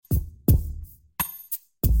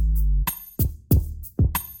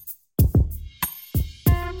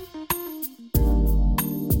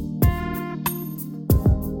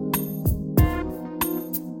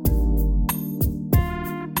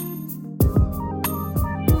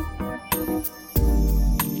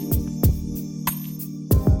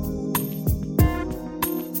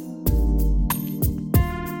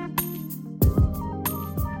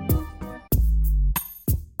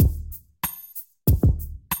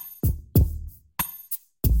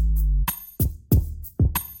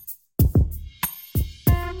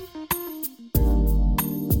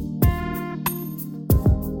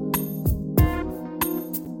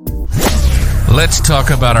Let's talk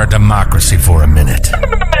about our democracy for a minute.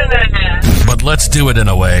 But let's do it in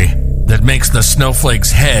a way that makes the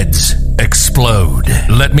snowflakes' heads explode.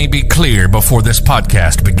 Let me be clear before this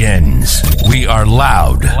podcast begins. We are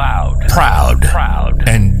loud, proud,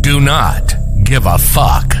 and do not give a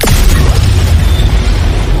fuck.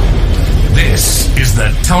 This is the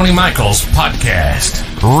Tony Michaels Podcast.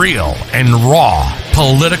 Real and raw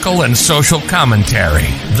political and social commentary.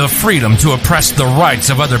 The freedom to oppress the rights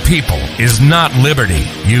of other people is not liberty,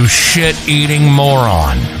 you shit-eating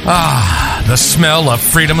moron. Ah, the smell of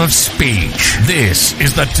freedom of speech. This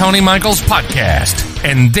is the Tony Michaels Podcast,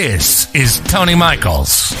 and this is Tony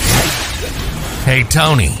Michaels. Hey,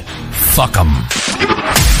 Tony, fuck 'em.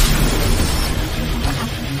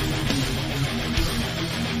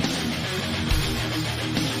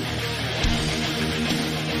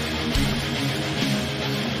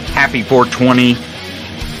 Happy 420.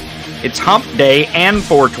 It's hump day and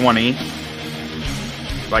 420.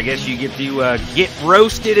 So I guess you get to get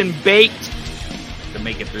roasted and baked to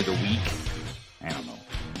make it through the week. I don't know.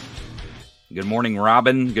 Good morning,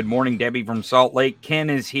 Robin. Good morning, Debbie from Salt Lake.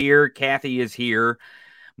 Ken is here. Kathy is here.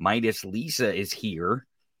 Midas Lisa is here.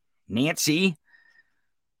 Nancy.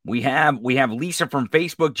 We have Lisa from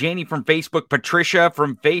Facebook, Janie from Facebook, Patricia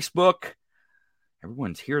from Facebook.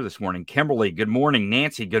 Everyone's here this morning. Kimberly, good morning.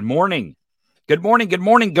 Nancy, good morning. Good morning, good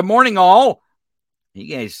morning, good morning, all. Are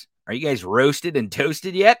you guys roasted and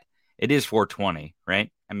toasted yet? It is 420,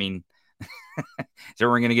 right? I mean, is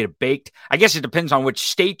everyone going to get baked? I guess it depends on which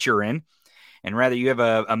state you're in and whether you have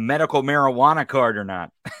a medical marijuana card or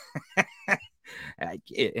not. I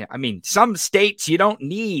mean, some states you don't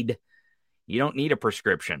need a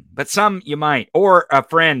prescription, but some you might, or a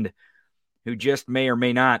friend who just may or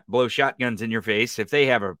may not blow shotguns in your face if they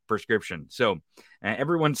have a prescription. So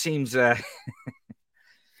everyone seems baked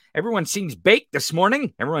this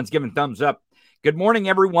morning. Everyone's giving thumbs up. Good morning,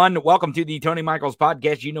 everyone. Welcome to the Tony Michaels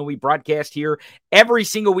Podcast. You know we broadcast here every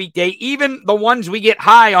single weekday, even the ones we get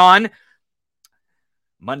high on,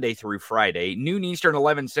 Monday through Friday, noon Eastern,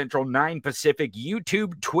 11 Central, 9 Pacific,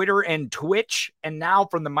 YouTube, Twitter, and Twitch. And now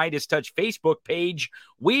from the Midas Touch Facebook page,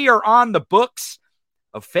 we are on the books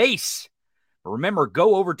of Face. Remember,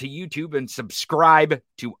 go over to YouTube and subscribe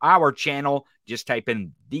to our channel. Just type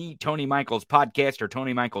in the Tony Michaels Podcast or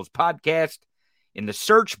Tony Michaels Podcast in the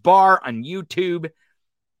search bar on YouTube.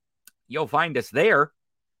 You'll find us there.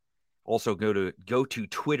 Also, go to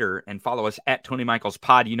Twitter and follow us at Tony Michaels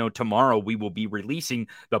Pod. You know, tomorrow we will be releasing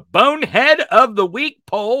the Bonehead of the Week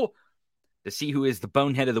poll to see who is the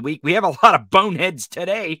Bonehead of the Week. We have a lot of boneheads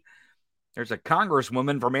today. There's a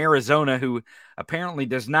congresswoman from Arizona who apparently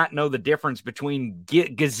does not know the difference between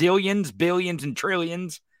gazillions, billions, and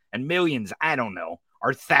trillions, and millions. I don't know.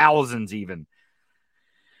 Or thousands even.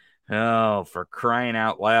 Oh, for crying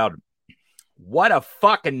out loud. What a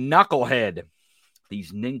fucking knucklehead.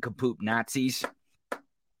 These nincompoop Nazis.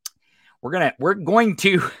 We're going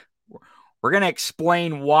to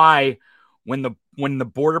explain why when the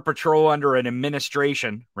Border Patrol under an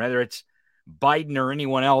administration, whether it's Biden or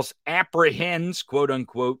anyone else, apprehends, quote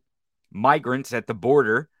unquote, migrants at the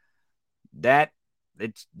border, that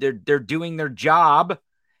they're doing their job.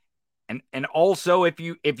 And also if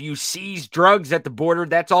you seize drugs at the border,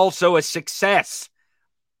 that's also a success.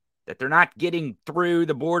 That they're not getting through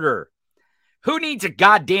the border. Who needs a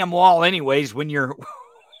goddamn wall anyways when you're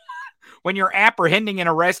apprehending and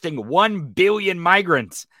arresting 1 billion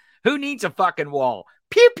migrants? Who needs a fucking wall?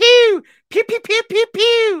 Pew pew pew pew pew pew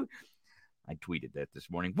pew. I tweeted that this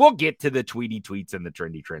morning. We'll get to the tweety tweets and the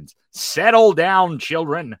trendy trends. Settle down,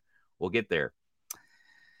 children. We'll get there.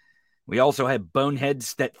 We also have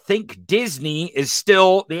boneheads that think Disney is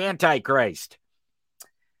still the Antichrist.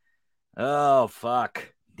 Oh,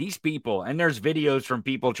 fuck. These people, and there's videos from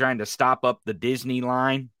people trying to stop up the Disney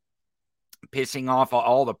line, pissing off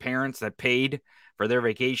all the parents that paid for their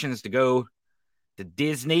vacations to go to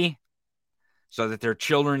Disney so that their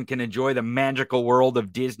children can enjoy the magical world of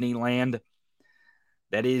Disneyland.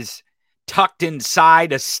 That is tucked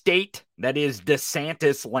inside a state that is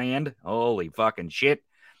DeSantis land. Holy fucking shit.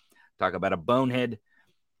 Talk about a bonehead.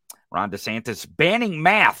 Ron DeSantis banning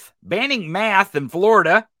math in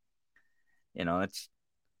Florida. You know, it's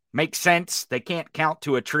makes sense. They can't count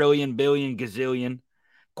to a trillion, billion, gazillion,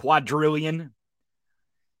 quadrillion.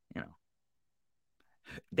 You know,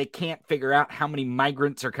 they can't figure out how many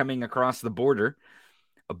migrants are coming across the border.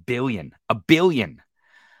 A billion, a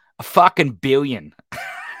fucking billion.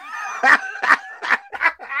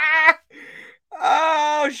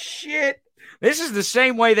 Oh, shit. This is the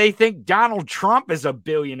same way they think Donald Trump is a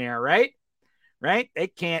billionaire, right? Right? They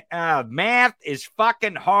can't. Math is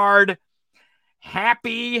fucking hard.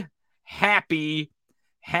 Happy happy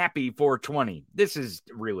 420. This is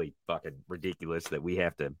really fucking ridiculous that we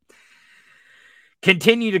have to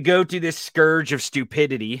continue to go to this scourge of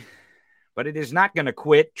stupidity, but it is not going to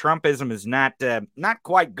quit. Trumpism is not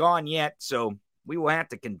quite gone yet, so we will have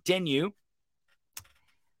to continue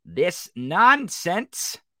this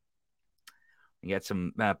nonsense. We got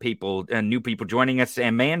some people, new people joining us.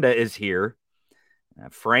 Amanda is here.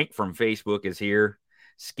 Frank from Facebook is here.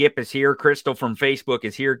 Skip is here. Crystal from Facebook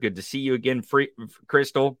is here. Good to see you again,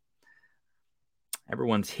 Crystal.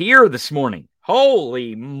 Everyone's here this morning.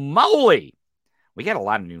 Holy moly. We got a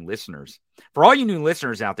lot of new listeners. For all you new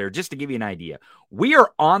listeners out there, just to give you an idea, we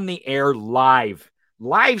are on the air live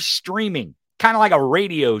streaming, kind of like a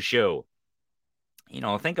radio show. You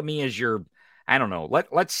know, think of me as your, I don't know,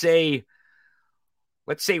 let's say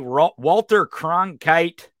Walter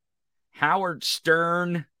Cronkite, Howard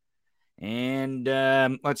Stern, and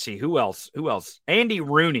let's see, who else? Andy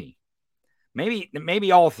Rooney.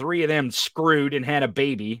 Maybe all three of them screwed and had a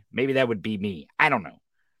baby. Maybe that would be me. I don't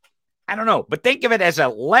know. But think of it as a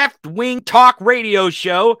left-wing talk radio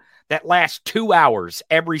show that lasts 2 hours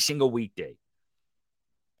every single weekday.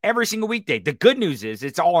 Every single weekday. The good news is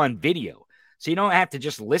it's all on video. So you don't have to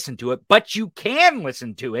just listen to it, but you can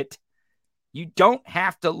listen to it. You don't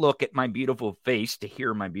have to look at my beautiful face to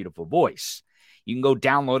hear my beautiful voice. You can go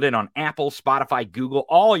download it on Apple, Spotify, Google,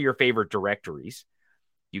 all your favorite directories.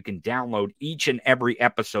 You can download each and every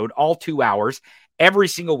episode, all 2 hours, every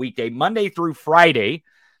single weekday, Monday through Friday.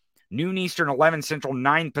 Noon Eastern, 11 Central,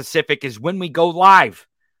 9 Pacific is when we go live.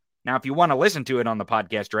 Now, if you want to listen to it on the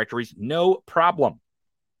podcast directories, no problem.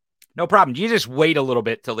 No problem. You just wait a little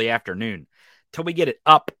bit till the afternoon, till we get it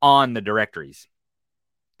up on the directories.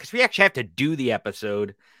 Because we actually have to do the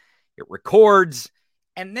episode. It records,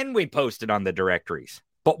 and then we post it on the directories.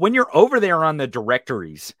 But when you're over there on the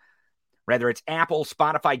directories, whether it's Apple,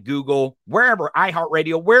 Spotify, Google, wherever,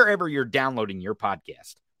 iHeartRadio, wherever you're downloading your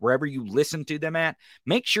podcast, wherever you listen to them at,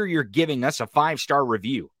 make sure you're giving us a 5-star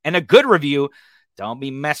review. And a good review. Don't be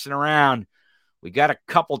messing around. We got a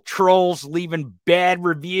couple trolls leaving bad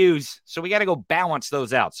reviews, so we got to go balance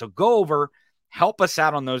those out. So go over, help us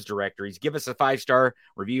out on those directories. Give us a 5-star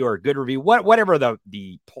review or a good review, whatever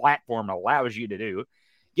the platform allows you to do.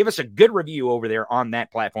 Give us a good review over there on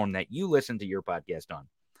that platform that you listen to your podcast on.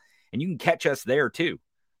 And you can catch us there too.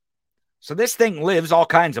 So this thing lives all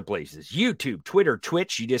kinds of places. YouTube, Twitter,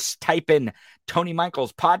 Twitch. You just type in Tony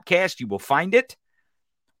Michaels Podcast. You will find it.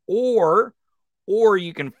 Or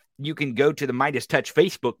you can go to the Midas Touch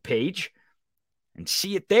Facebook page and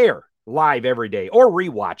see it there live every day. Or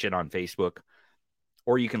rewatch it on Facebook.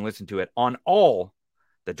 Or you can listen to it on all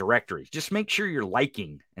the directories. Just make sure you're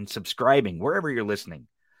liking and subscribing wherever you're listening.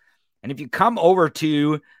 And if you come over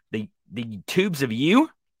to the tubes of you,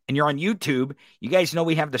 and you're on YouTube, you guys know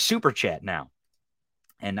we have the Super Chat now.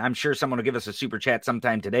 And I'm sure someone will give us a Super Chat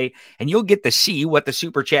sometime today, and you'll get to see what the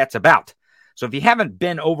Super Chat's about. So if you haven't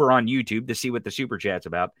been over on YouTube to see what the Super Chat's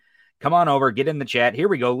about, come on over, get in the chat. Here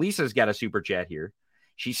we go. Lisa's got a Super Chat here.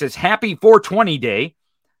 She says, happy 420 day.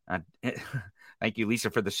 Thank you, Lisa,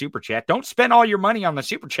 for the Super Chat. Don't spend all your money on the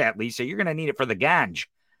Super Chat, Lisa. You're going to need it for the ganja.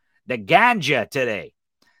 The ganja today.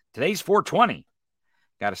 Today's 420.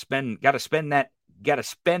 Got to spend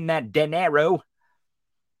that dinero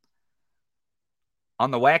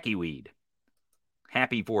on the wacky weed.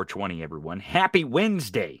 Happy 420, everyone. Happy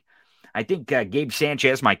Wednesday. I think Gabe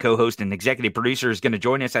Sanchez, my co-host and executive producer, is going to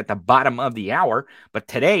join us at the bottom of the hour. But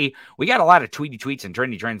today, we got a lot of tweets and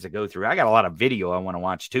trendy trends to go through. I got a lot of video I want to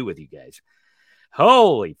watch, too, with you guys.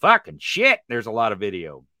 Holy fucking shit, there's a lot of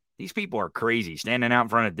video. These people are crazy, standing out in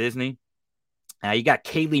front of Disney. You got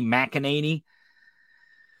Kayleigh McEnany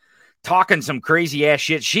talking some crazy-ass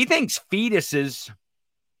shit. She thinks fetuses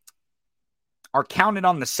are counted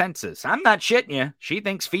on the census. I'm not shitting you. She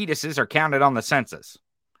thinks fetuses are counted on the census.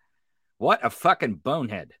 What a fucking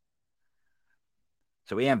bonehead.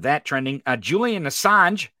 So we have that trending. Julian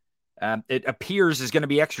Assange, it appears, is going to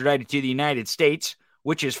be extradited to the United States,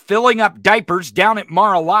 which is filling up diapers down at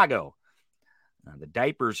Mar-a-Lago. The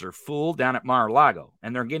diapers are full down at Mar-a-Lago,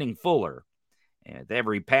 and they're getting fuller at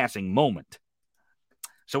every passing moment.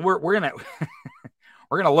 So we're gonna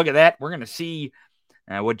we're gonna look at that. We're gonna see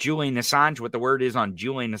what Julian Assange, what the word is on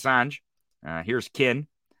Julian Assange. Here's Ken,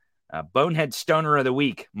 Bonehead Stoner of the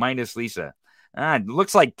Week, Midas Lisa.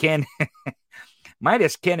 Looks like Ken,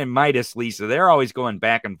 Midas Ken and Midas Lisa. They're always going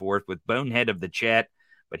back and forth with Bonehead of the chat,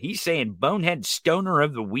 but he's saying Bonehead Stoner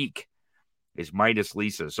of the Week is Midas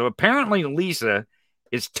Lisa. So apparently Lisa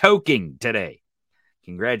is toking today.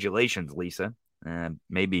 Congratulations, Lisa.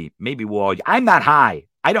 Maybe we'll all. I'm not high.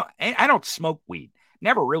 I don't smoke weed.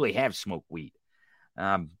 Never really have smoked weed.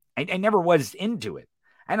 I never was into it.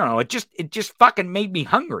 I don't know. It just fucking made me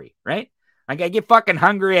hungry, right? Like I get fucking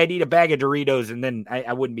hungry, I'd eat a bag of Doritos, and then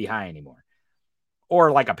I wouldn't be high anymore.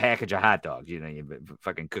 Or like a package of hot dogs. You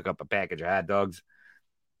fucking cook up a package of hot dogs.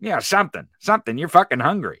 Yeah, something. You're fucking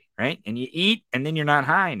hungry, right? And you eat, and then you're not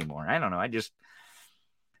high anymore. I don't know.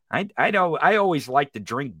 I always liked to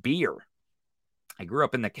drink beer. I grew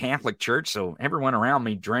up in the Catholic Church, so everyone around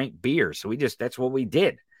me drank beer. So that's what we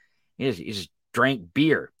did. You just drank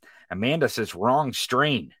beer. Amanda says wrong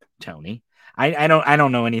strain, Tony. I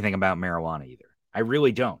don't know anything about marijuana either. I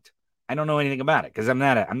really don't. I don't know anything about it because I'm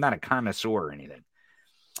not a connoisseur or anything.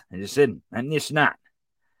 I just didn't. I'm just not.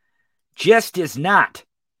 Just is not.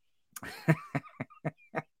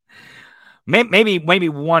 maybe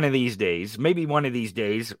one of these days.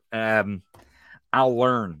 I'll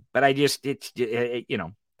learn. But I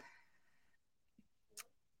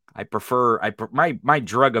prefer my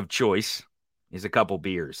drug of choice is a couple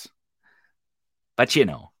beers. But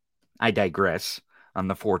I digress on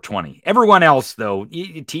the 420. Everyone else, though,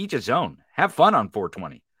 you teach his own. Have fun on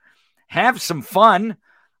 420. Have some fun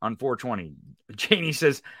on 420. Janie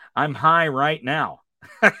says, I'm high right now.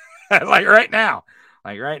 like right now.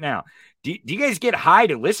 Do you guys get high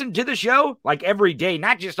to listen to the show? Like every day,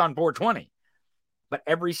 not just on 420, but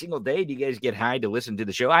every single day. Do you guys get high to listen to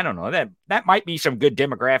the show? I don't know. That might be some good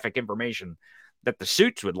demographic information that the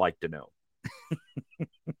suits would like to know.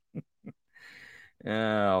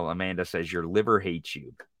 Oh, Amanda says your liver hates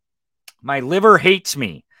you. My liver hates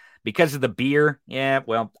me because of the beer. Yeah,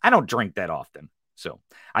 well, I don't drink that often. So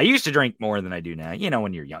I used to drink more than I do now,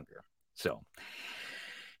 when you're younger. So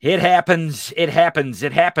it happens.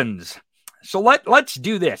 So let's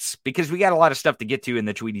do this because we got a lot of stuff to get to in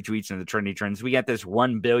the tweety tweets and the trendy trends. We got this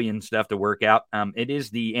 1 billion stuff to work out. It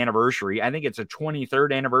is the anniversary. I think it's a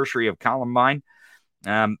 23rd anniversary of Columbine.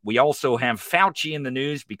 We also have Fauci in the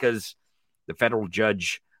news because the federal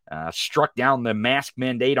judge struck down the mask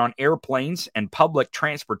mandate on airplanes and public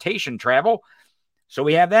transportation travel. So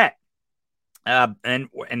we have that. And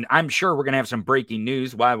I'm sure we're going to have some breaking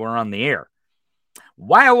news while we're on the air.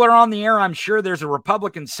 While we're on the air, I'm sure there's a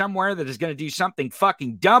Republican somewhere that is going to do something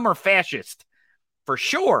fucking dumb or fascist. For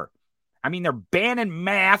sure. I mean, they're banning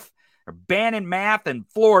math. They're banning math in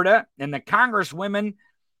Florida, and the congresswomen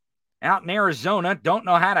out in Arizona don't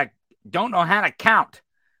know how to count.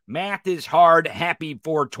 Math is hard. Happy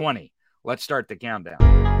 420. Let's start the countdown.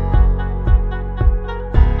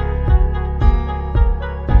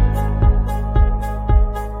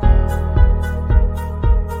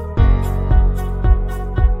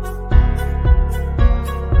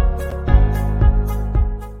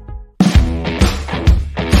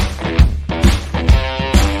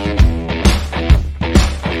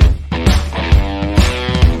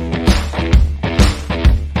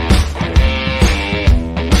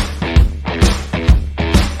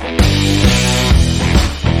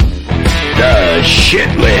 Shit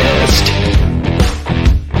list.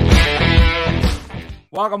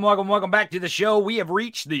 Welcome back to the show. We have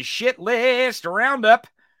reached the shit list roundup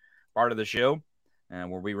part of the show, where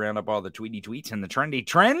we round up all the tweety tweets and the trendy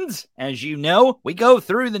trends. As you know, we go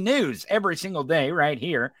through the news every single day right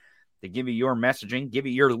here to give you your messaging, give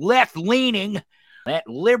you your left-leaning, that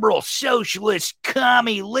liberal, socialist,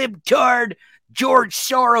 commie, libtard, George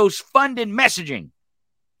Soros funded messaging.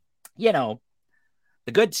 The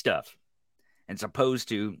good stuff. As opposed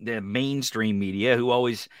to the mainstream media who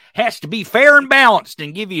always has to be fair and balanced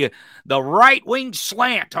and give you the right-wing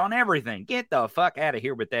slant on everything. Get the fuck out of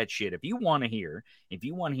here with that shit. If you want to hear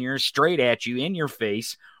straight at you, in your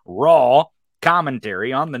face, raw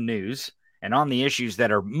commentary on the news and on the issues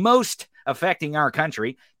that are most affecting our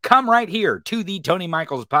country, come right here to the Tony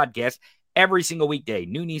Michaels podcast every single weekday,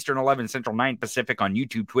 noon Eastern, 11 Central, 9 Pacific on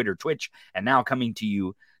YouTube, Twitter, Twitch, and now coming to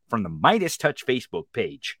you from the Midas Touch Facebook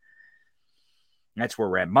page. That's where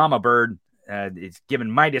we're at. Mama Bird is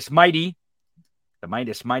giving Midas Mighty. The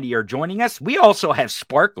Midas Mighty are joining us. We also have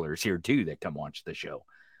sparklers here, too, that come watch the show.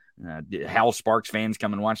 Hal Sparks fans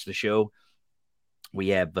come and watch the show. We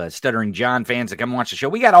have Stuttering John fans that come and watch the show.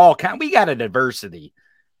 We got a diversity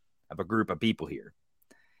of a group of people here.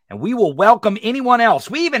 And we will welcome anyone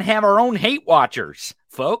else. We even have our own hate watchers,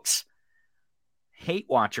 folks. Hate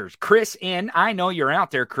watchers. Chris N. I know you're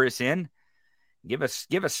out there, Chris N. Give us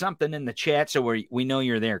something in the chat so we know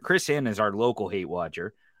you're there. Chris N is our local hate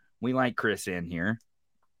watcher. We like Chris N here.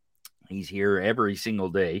 He's here every single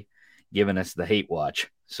day giving us the hate watch.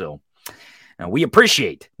 So we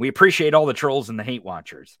appreciate all the trolls and the hate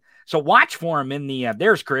watchers. So watch for him in the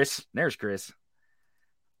there's Chris.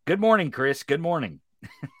 Good morning, Chris. Good morning.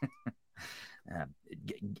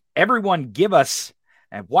 Everyone give us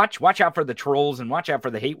And watch out for the trolls and watch out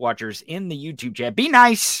for the hate watchers in the YouTube chat. Be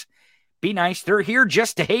nice. Be nice. They're here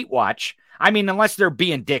just to hate watch. I mean, unless they're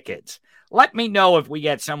being dickheads. Let me know if we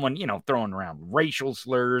get someone, throwing around racial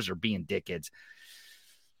slurs or being dickheads.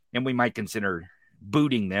 And we might consider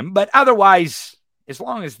booting them. But otherwise, as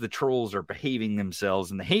long as the trolls are behaving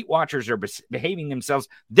themselves and the hate watchers are behaving themselves,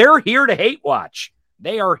 they're here to hate watch.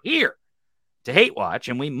 They are here to hate watch,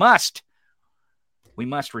 and we must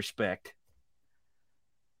respect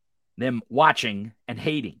them watching and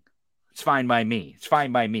hating. It's fine by me. It's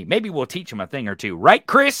fine by me. Maybe we'll teach them a thing or two. Right,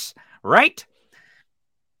 Chris? Right?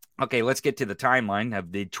 Okay, let's get to the timeline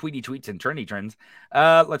of the tweety tweets and trendy trends.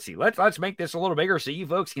 Let's see. Let's make this a little bigger so you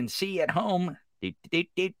folks can see at home. This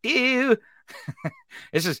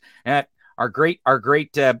is our great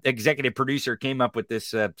executive producer came up with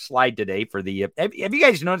this slide today for the. Have you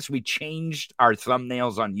guys noticed we changed our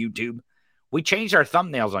thumbnails on YouTube? We changed our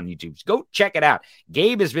thumbnails on YouTube. So go check it out.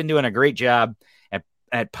 Gabe has been doing a great job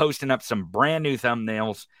at posting up some brand new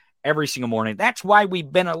thumbnails every single morning. That's why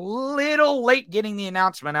we've been a little late getting the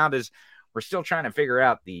announcement out, is we're still trying to figure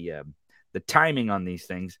out the timing on these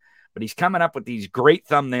things. But he's coming up with these great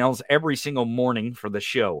thumbnails every single morning for the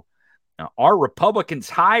show. Now, are Republicans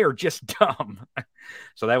high or just dumb?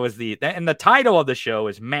 So that was and the title of the show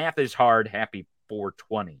is Math is Hard, Happy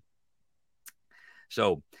 420.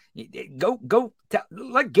 So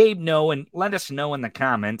let Gabe know and let us know in the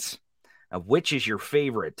comments of which is your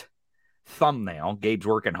favorite thumbnail. Gabe's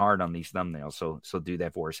working hard on these thumbnails, so do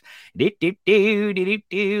that for us.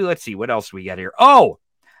 Let's see what else we got here. Oh,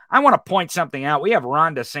 I want to point something out. We have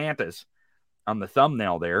Ron DeSantis on the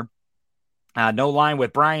thumbnail there. No line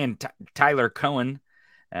with Brian Tyler Cohen.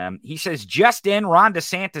 He says, just in, Ron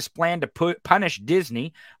DeSantis planned to punish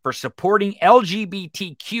Disney for supporting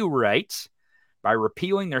LGBTQ rights by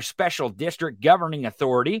repealing their special district governing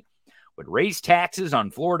authority, would raise taxes on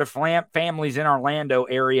Florida families in Orlando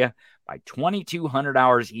area by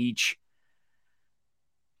 $2,200 each,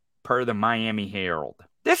 per the Miami Herald.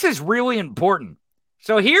 This is really important.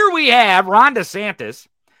 So here we have Ron DeSantis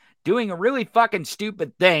doing a really fucking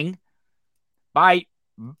stupid thing by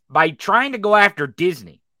trying to go after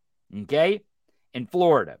Disney, okay, in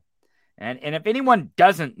Florida. And if anyone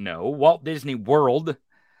doesn't know, Walt Disney World,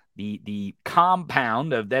 the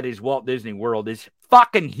compound that is Walt Disney World, is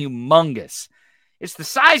fucking humongous. It's the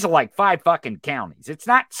size of like 5 fucking counties. It's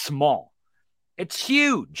not small. It's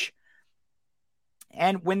huge.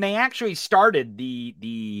 And when they actually started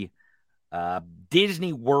the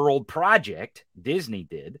Disney World project, Disney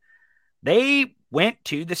did, they went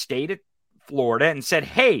to the state of Florida and said,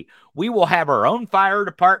 hey, we will have our own fire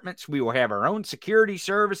departments. We will have our own security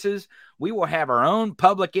services. We will have our own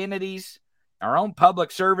public entities, our own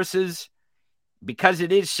public services, because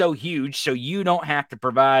it is so huge, so you don't have to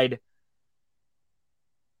provide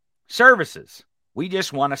services. We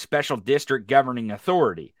just want a special district governing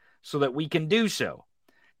authority so that we can do so.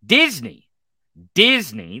 Disney,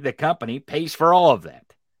 the company, pays for all of that,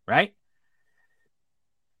 right?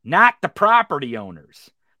 Not the property owners.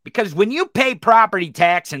 Because when you pay property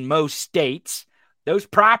tax in most states, those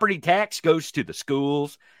property tax goes to the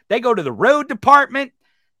schools. They go to the road department.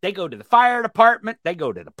 They go to the fire department. They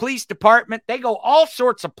go to the police department. They go all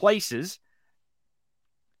sorts of places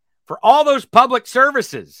for all those public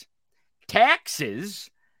services. Taxes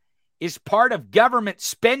is part of government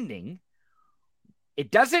spending.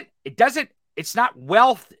 It's not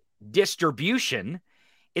wealth distribution.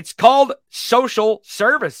 It's called social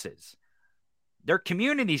services. They're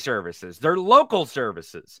community services. They're local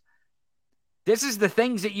services. This is the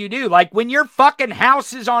things that you do. Like when your fucking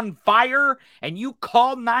house is on fire and you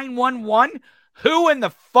call 911, who in the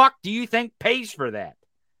fuck do you think pays for that?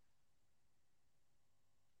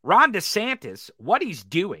 Ron DeSantis, what he's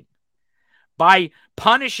doing by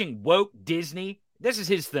punishing woke Disney, this is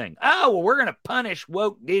his thing. Oh, well, we're going to punish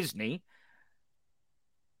woke Disney,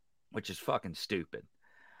 which is fucking stupid,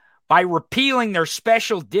 by repealing their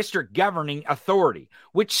special district governing authority,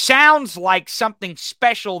 which sounds like something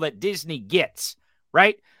special that Disney gets,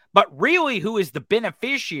 right? But really, who is the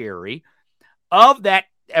beneficiary of that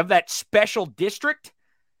special district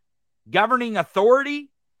governing authority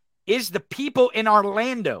is the people in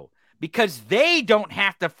Orlando, because they don't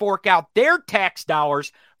have to fork out their tax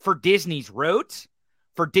dollars for Disney's roads,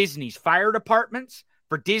 for Disney's fire departments,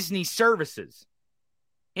 for Disney's services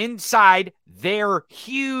inside their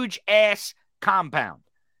huge ass compound.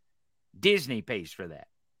 Disney pays for that,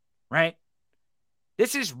 right?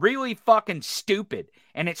 This is really fucking stupid,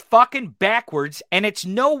 and it's fucking backwards, and it's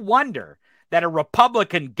no wonder that a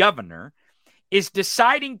Republican governor is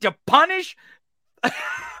deciding to punish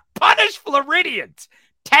Floridians.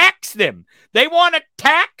 tax them. They want to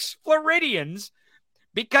tax Floridians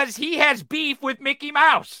because he has beef with Mickey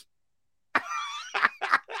Mouse.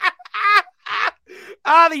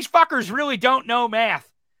 These fuckers really don't know math.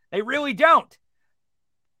 They really don't.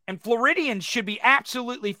 And Floridians should be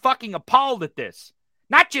absolutely fucking appalled at this.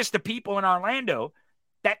 Not just the people in Orlando,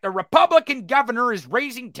 that the Republican governor is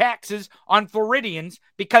raising taxes on Floridians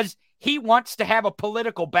because he wants to have a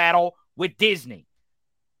political battle with Disney.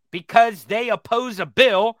 Because they oppose a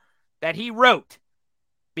bill that he wrote.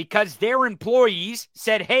 Because their employees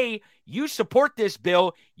said, hey, you support this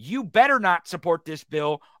bill, you better not support this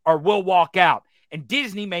bill or we'll walk out. And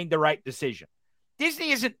Disney made the right decision.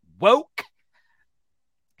 Disney isn't woke.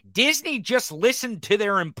 Disney just listened to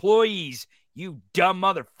their employees, you dumb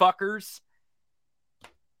motherfuckers.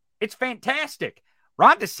 It's fantastic.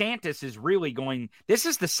 Ron DeSantis is really going, this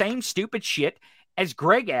is the same stupid shit as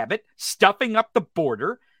Greg Abbott stuffing up the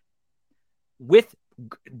border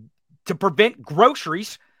to prevent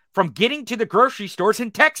groceries from getting to the grocery stores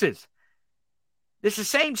in Texas. This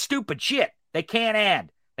is the same stupid shit. They can't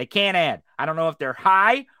add. I don't know if they're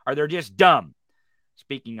high or they're just dumb.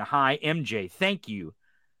 Speaking of high, MJ, thank you.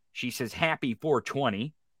 She says, happy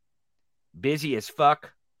 420. Busy as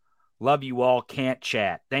fuck. Love you all. Can't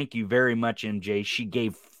chat. Thank you very much, MJ. She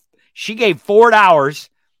gave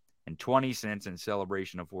 $4.20 in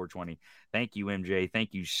celebration of 420. Thank you, MJ.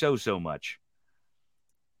 Thank you so much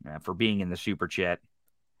for being in the super chat.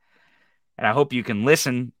 And I hope you can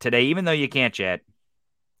listen today, even though you can't chat.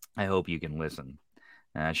 I hope you can listen.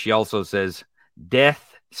 She also says, Death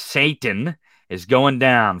Satan is going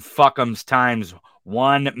down. Fuck'ems times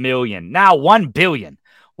 1 million. Now 1 billion.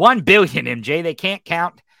 1 billion, MJ. They can't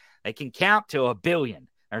count. They can count to a billion.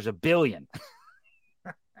 There's a billion.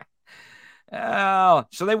 Oh,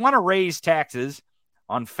 so they want to raise taxes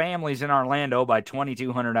on families in Orlando by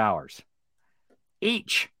 $2,200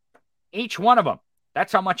 each one of them.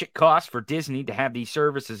 That's how much it costs for Disney to have these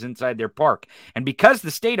services inside their park. And because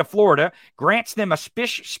the state of Florida grants them a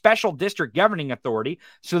special district governing authority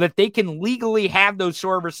so that they can legally have those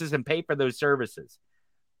services and pay for those services.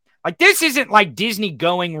 Like, this isn't like Disney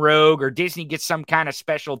going rogue or Disney gets some kind of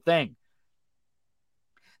special thing.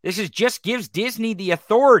 This is just gives Disney the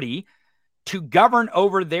authority to govern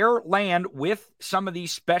over their land with some of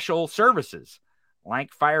these special services,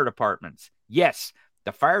 like fire departments. Yes,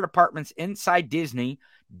 the fire departments inside Disney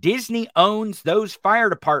owns those fire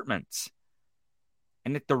departments.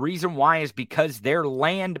 And the reason why is because their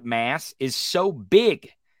land mass is so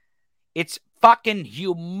big. It's fucking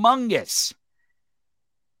humongous.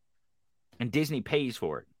 And Disney pays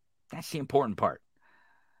for it. That's the important part.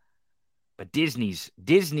 But Disney's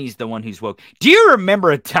the one who's woke. Do you remember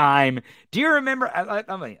a time? Do you remember a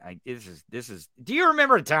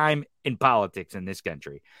time in politics in this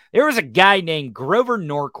country? There was a guy named Grover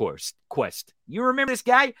Norquist. You remember this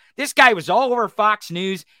guy? This guy was all over Fox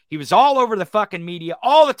News. He was all over the fucking media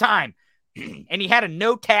all the time. And he had a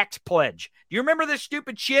no tax pledge. Do you remember this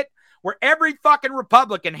stupid shit? Where every fucking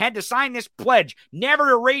Republican had to sign this pledge never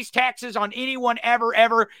to raise taxes on anyone ever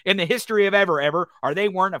in the history of ever, or they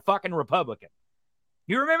weren't a fucking Republican.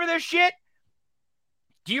 You remember this shit?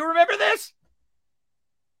 Do you remember this?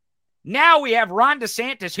 Now we have Ron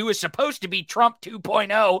DeSantis, who is supposed to be Trump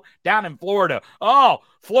 2.0 down in Florida. Oh,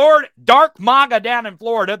 Florida, dark MAGA down in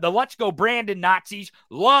Florida. The Let's Go Brandon Nazis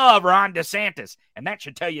love Ron DeSantis. And that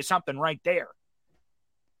should tell you something right there.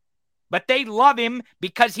 But they love him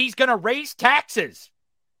because he's going to raise taxes.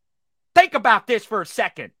 Think about this for a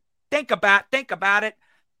second. Think about it. Think about it.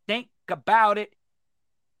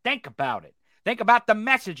 Think about the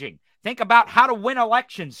messaging. Think about how to win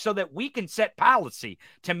elections so that we can set policy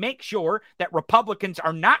to make sure that Republicans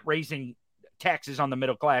are not raising taxes on the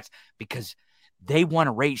middle class because they want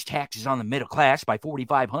to raise taxes on the middle class by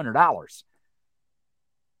 $4,500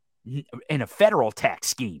 in a federal tax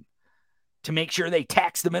scheme. To make sure they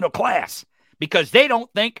tax the middle class because they don't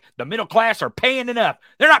think the middle class are paying enough.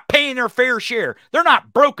 They're not paying their fair share. They're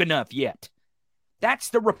not broke enough yet. That's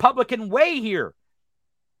the Republican way here.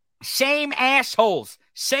 Same assholes,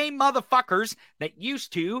 same motherfuckers that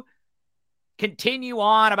used to continue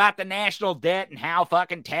on about the national debt and how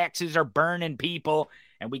fucking taxes are burning people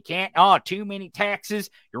and we can't, too many taxes.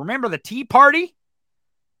 You remember the Tea Party?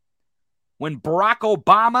 When Barack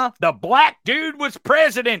Obama, the black dude, was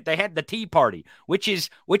president, they had the Tea Party, which is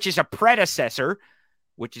a predecessor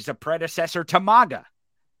to MAGA.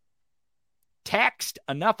 Taxed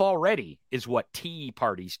enough already is what Tea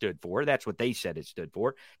Party stood for. That's what they said it stood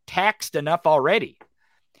for. Taxed enough already.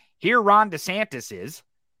 Here Ron DeSantis is.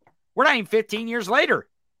 We're not even 15 years later.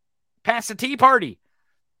 Past the Tea Party.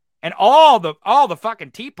 And all the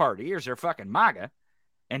fucking Tea Partiers are fucking MAGA.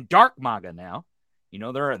 and dark MAGA now. You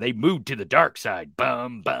know, they moved to the dark side.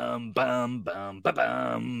 Bum, bum, bum, bum, bum,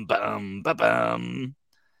 bum, bum, bum, bum.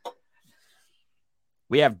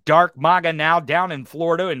 We have dark MAGA now down in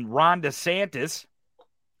Florida, and Ron DeSantis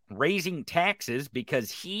raising taxes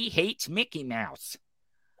because he hates Mickey Mouse.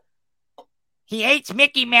 He hates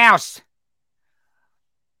Mickey Mouse.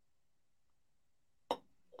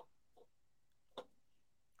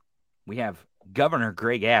 We have Governor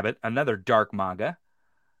Greg Abbott, another dark MAGA,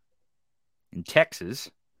 in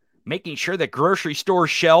Texas, making sure that grocery store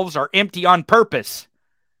shelves are empty on purpose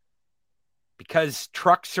because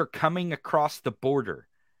trucks are coming across the border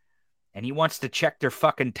and he wants to check their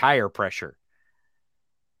fucking tire pressure.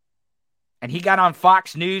 And he got on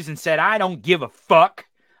Fox News and said, I don't give a fuck.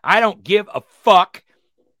 I don't give a fuck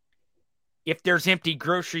if there's empty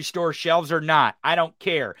grocery store shelves or not. I don't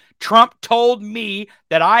care. Trump told me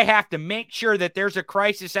that I have to make sure that there's a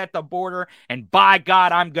crisis at the border, and by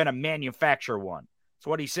God, I'm going to manufacture one. That's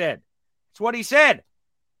what he said. That's what he said.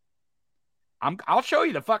 I'll show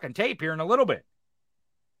you the fucking tape here in a little bit.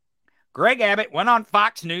 Greg Abbott went on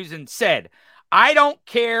Fox News and said, I don't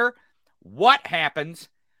care what happens.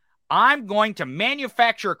 I'm going to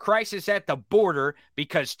manufacture a crisis at the border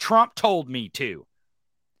because Trump told me to.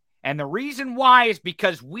 And the reason why is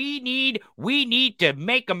because we need to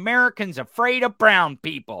make Americans afraid of brown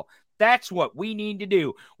people. That's what we need to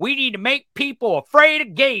do. We need to make people afraid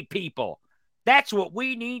of gay people. That's what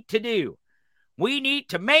we need to do. We need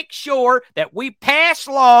to make sure that we pass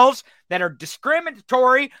laws that are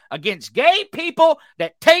discriminatory against gay people,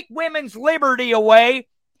 that take women's liberty away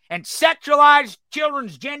and sexualize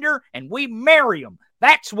children's gender, and we marry them.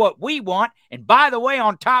 That's what we want. And by the way,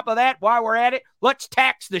 on top of that, while we're at it, let's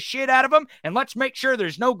tax the shit out of them and let's make sure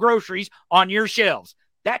there's no groceries on your shelves.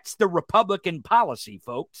 That's the Republican policy,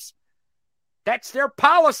 folks. That's their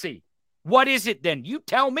policy. What is it then? You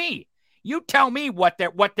tell me. You tell me what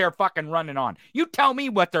they're fucking running on. You tell me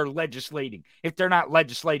what they're legislating if they're not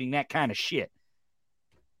legislating that kind of shit.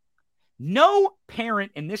 No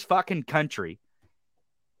parent in this fucking country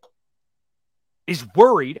is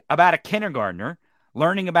worried about a kindergartner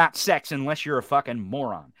learning about sex unless you're a fucking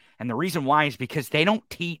moron. And the reason why is because they don't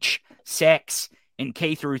teach sex in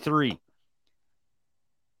K through 3.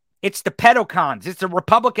 It's the pedocons. It's the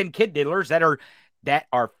Republican kid diddlers that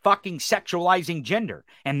are fucking sexualizing gender.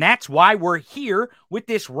 And that's why we're here with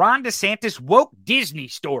this Ron DeSantis woke Disney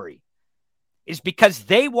story. Is because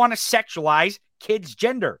they want to sexualize kids'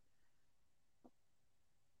 gender.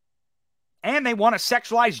 And they want to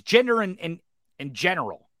sexualize gender in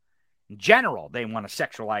general. In general, they want to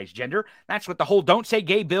sexualize gender. That's what the whole Don't Say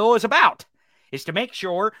Gay bill is about, is to make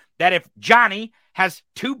sure that if Johnny has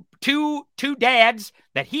two dads,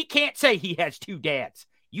 that he can't say he has two dads.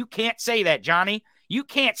 You can't say that, Johnny. You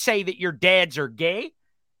can't say that your dads are gay.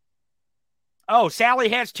 Oh, Sally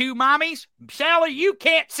has two mommies? Sally, you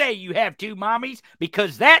can't say you have two mommies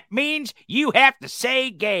because that means you have to say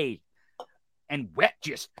gay. And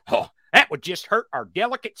that would just hurt our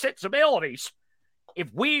delicate sensibilities.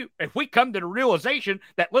 If we come to the realization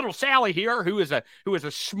that little Sally here, who is a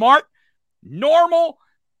smart, normal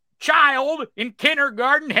child in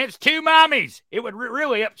kindergarten, has two mommies, it would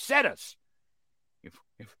really upset us.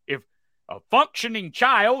 If a functioning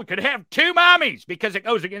child could have two mommies, because it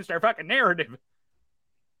goes against our fucking narrative.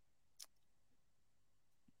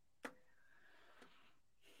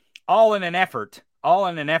 All in an effort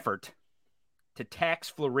to tax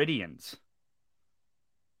Floridians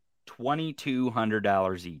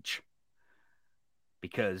 $2,200 each,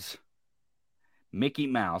 because Mickey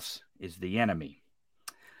Mouse is the enemy.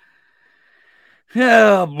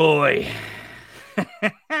 Oh boy.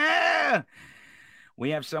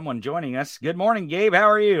 We have someone joining us. Good morning, Gabe. How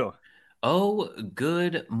are you? Oh,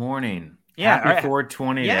 good morning. Yeah, happy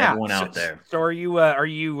 420 to everyone out there. So are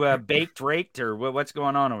you baked, raked, or what's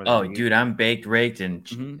going on over there? Oh, dude, I'm baked, raked,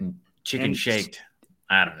 and chicken shaked.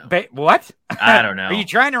 I don't know. What? I don't know. Are you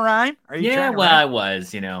trying to rhyme? I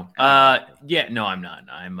was, No, I'm not.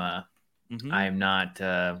 I am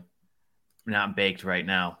not baked right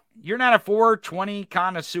now. You're not a 420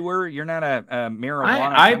 connoisseur. You're not a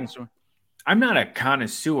marijuana connoisseur. I'm not a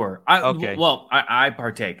connoisseur. Okay. Well, I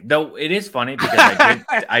partake, though. It is funny because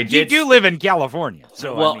I did. You do live in California,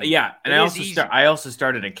 so well, yeah. And I also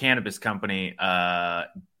started a cannabis company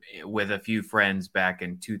with a few friends back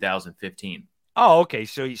in 2015. Oh, okay.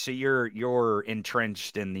 So you're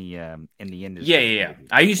entrenched in the industry. Yeah.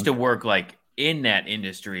 I used to work in that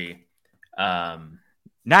industry.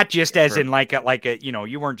 Not just as in like a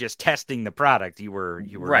you weren't just testing the product. You were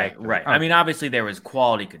right. I mean, obviously there was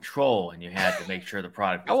quality control, and you had to make sure the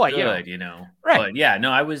product was good. Right. But yeah,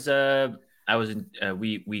 no, I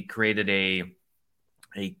we created a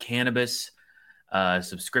cannabis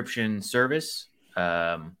subscription service.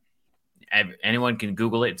 Anyone can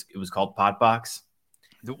Google it. It was called Potbox.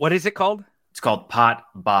 What is it called? It's called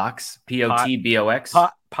Potbox.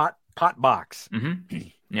 Potbox. Potbox. Mm-hmm.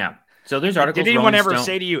 Yeah. So there's articles. Did anyone ever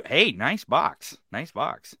say to you, "Hey, nice box, nice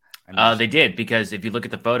box"? They did, because if you look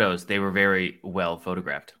at the photos, they were very well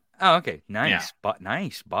photographed. Oh, okay. Nice. Yeah.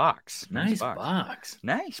 Nice box. Nice box.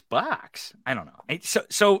 Nice box. I don't know.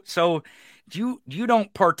 So you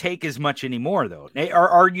don't partake as much anymore, though.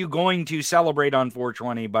 Are you going to celebrate on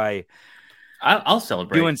 420 by? I'll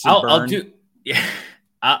celebrate. Doing some burn? I'll do. Yeah.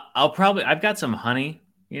 I'll probably. I've got some honey.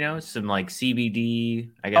 Some like CBD.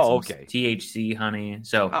 I got some THC honey.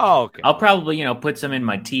 So okay. I'll probably put some in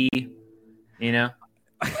my tea.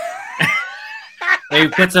 Maybe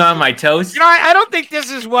put some on my toast. I don't think this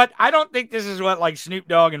is what like Snoop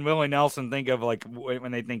Dogg and Willie Nelson think of, like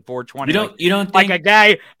when they think 420. You don't like think...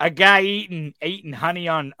 a guy eating honey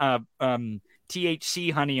on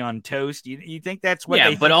THC honey on toast. You think that's what?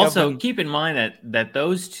 Yeah, they but think also keep in mind that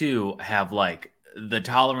those two have like the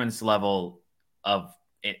tolerance level of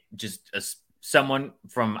it, just someone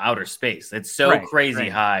from outer space. It's so crazy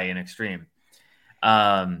high and extreme.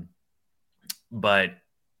 But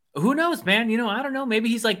who knows, man? I don't know. Maybe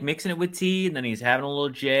he's like mixing it with tea, and then he's having a little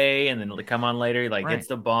J, and then it'll come on later. He hits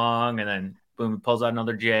the bong, and then boom, pulls out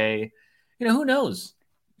another J. Who knows?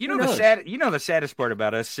 The saddest part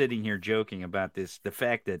about us sitting here joking about this, the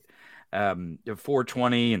fact that the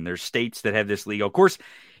 420 and there's states that have this legal. Of course,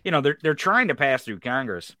 they're trying to pass through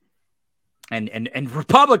Congress. And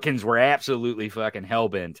Republicans were absolutely fucking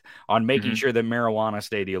hellbent on making sure that marijuana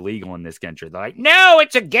stayed illegal in this country. They're like, no,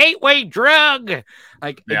 it's a gateway drug.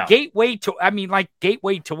 A gateway to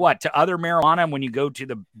what? To other marijuana when you go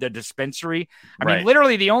to the dispensary? I mean,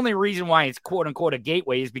 literally the only reason why it's quote unquote a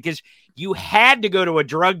gateway is because you had to go to a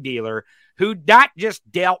drug dealer who not just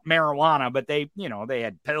dealt marijuana, but they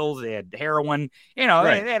had pills, they had heroin, they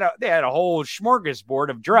had a whole smorgasbord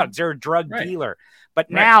of drugs. They're a drug dealer. But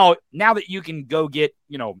now that you can go get,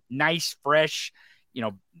 nice, fresh,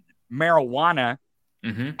 marijuana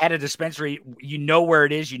at a dispensary, where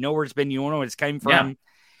it is, where it's been, where it's came from.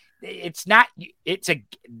 Yeah. It's a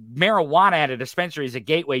marijuana at a dispensary is a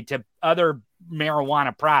gateway to other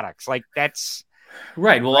marijuana products. Like that's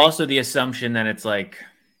right. Well, also the assumption that it's like,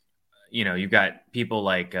 you've got people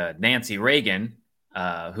like Nancy Reagan,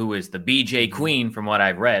 who is the BJ Queen from what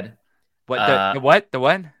I've read. What? The what? The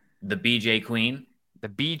what? The BJ Queen. The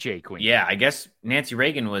BJ Queen. Yeah, I guess Nancy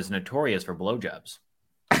Reagan was notorious for blowjobs.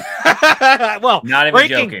 Well, not even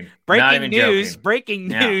joking. Breaking news. Breaking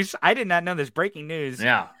news. I did not know this. Breaking news.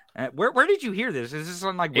 Yeah. Where did you hear this? Is this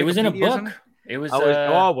on like Wikipedia? It was in a book. It was.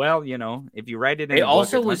 Well, if you write it in. It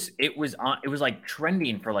also was. It was like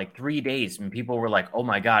trending for like 3 days, and people were like, "Oh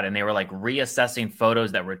my god!" And they were like reassessing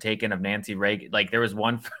photos that were taken of Nancy Reagan. Like there was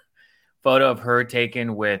one photo of her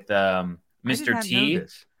taken with Mr. T.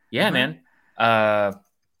 Yeah, man.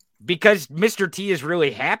 Because Mr. T is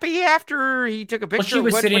really happy after he took a picture.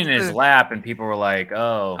 Well, she was sitting in his lap, and people were like,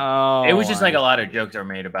 "Oh, it was just like a lot of jokes are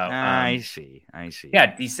made about." I see.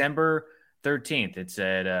 Yeah, December 13th. It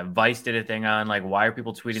said Vice did a thing on like why are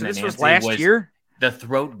people tweeting that this Nancy was last year? The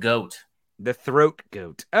throat goat. The throat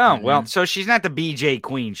goat. Oh well, so she's not the BJ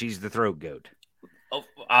Queen. She's the throat goat.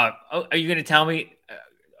 Are you going to tell me?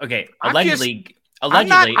 Okay, allegedly.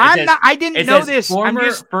 I didn't know this.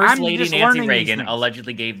 Former First Lady Nancy Reagan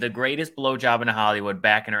allegedly gave the greatest blowjob in Hollywood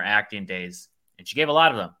back in her acting days, and she gave a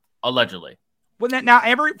lot of them allegedly. Well, now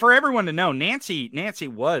for everyone to know, Nancy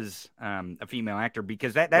was a female actor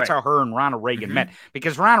because that's how her and Ronald Reagan met.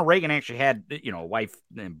 Because Ronald Reagan actually had a wife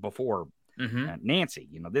before Nancy.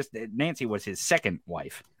 Nancy was his second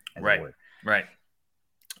wife. Right.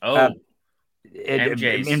 Oh.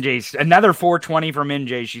 MJ's another 420 from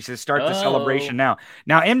MJ. She says, start the celebration now.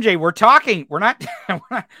 Now, MJ,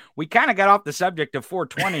 we kind of got off the subject of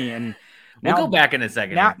 420 and we'll go back in a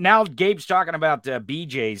second. Now Gabe's talking about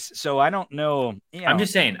BJ's. So I don't know. I'm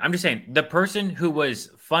just saying the person who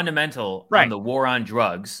was fundamental on the war on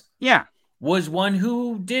drugs. Yeah. Was one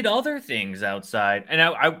who did other things outside. And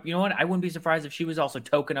I you know what? I wouldn't be surprised if she was also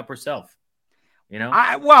token up herself.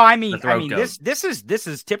 This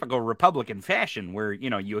is typical Republican fashion where,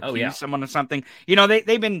 you accuse someone of something.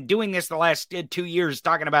 They've been doing this the last 2 years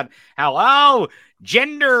talking about how,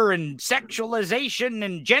 gender and sexualization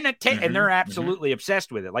and genitalia, and they're absolutely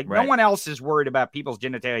obsessed with it. Like no one else is worried about people's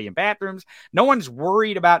genitalia in bathrooms. No one's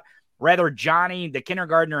worried about whether Johnny, the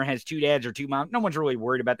kindergartner, has 2 dads or 2 moms. No one's really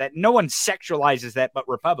worried about that. No one sexualizes that but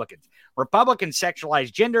Republicans. Republicans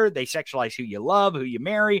sexualize gender. They sexualize who you love, who you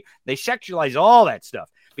marry. They sexualize all that stuff.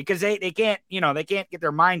 because they can't, they can't get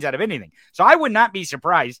their minds out of anything. So I would not be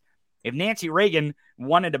surprised if Nancy Reagan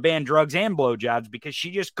wanted to ban drugs and blowjobs because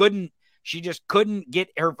she just couldn't get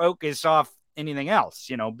her focus off anything else,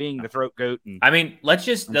 being the throat goat. And I mean, let's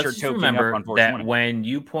just remember that when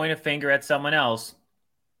you point a finger at someone else,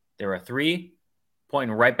 there are 3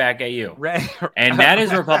 pointing right back at you. Right. And that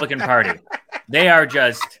is the Republican Party. They are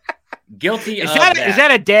just guilty of that. Is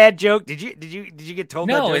that a dad joke? Did you get told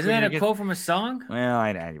that? No, isn't that a quote from a song? Well,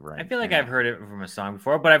 I feel like I've heard it from a song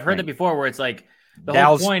before, but I've heard that before where it's like the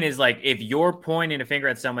whole point is like if you're pointing a finger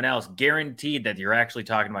at someone else, guaranteed that you're actually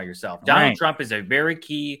talking about yourself. Donald Trump is a very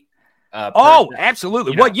key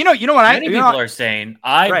absolutely. Well, you know what many people are saying.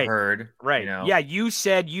 I've heard. Right. Yeah, you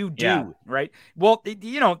said you do. Yeah. Right. Well,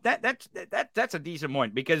 that's a decent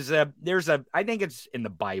point because there's I think it's in the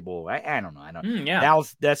Bible. I don't know. I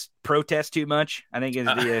don't. That's protest too much. I think is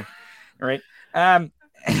the right.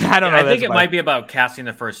 I don't know. I think it might be about casting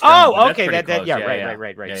the first stone. Oh, okay. Right.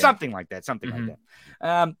 Yeah. Something like that. Something like that.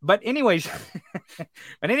 But anyways,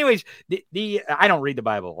 the I don't read the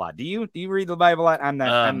Bible a lot. Do you read the Bible a lot? I'm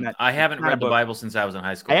not. I haven't read the Bible since I was in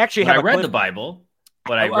high school. I read the Bible,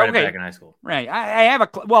 but I read it back in high school. Right. I have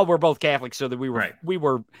we're both Catholics, so that we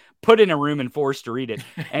were put in a room and forced to read it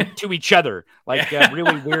and to each other, like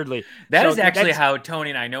really weirdly. That's actually how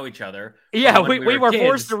Tony and I know each other. Yeah, we were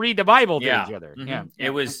forced to read the Bible to each other. Mm-hmm. Yeah, it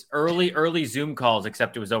was early Zoom calls,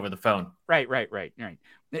 except it was over the phone. Right.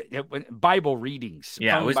 Bible readings.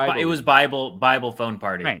 Yeah, it was Bible phone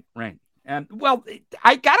party. Right. Well,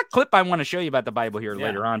 I got a clip I want to show you about the Bible here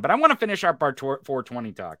later on, but I want to finish our part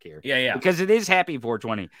 420 talk here. Yeah. Because it is happy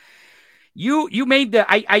 420. You made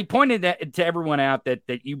I pointed that to everyone out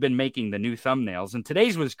that you've been making the new thumbnails, and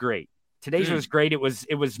today's was great. Was great. It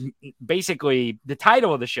was basically the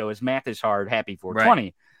title of the show is Math is Hard, Happy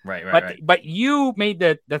 420. Right. But you made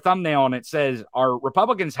the thumbnail and it says, are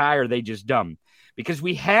Republicans high or are they just dumb? Because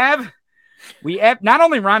we have not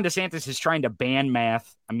only Ron DeSantis is trying to ban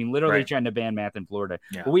math, I mean, literally trying to ban math in Florida,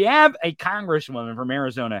 but we have a congresswoman from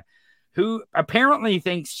Arizona who apparently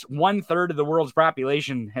thinks 1/3 of the world's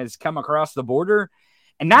population has come across the border.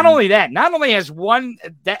 And not only that, not only has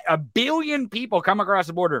a billion people come across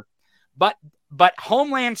the border, but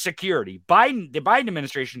Homeland Security, the Biden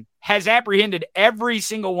administration has apprehended every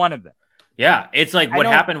single one of them. Yeah, it's like what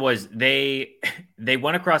happened was they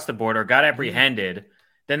went across the border, got apprehended,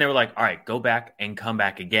 then they were like, all right, go back and come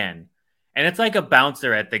back again. And it's like a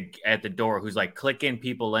bouncer at the door who's like clicking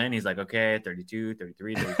people in. He's like, okay, 32,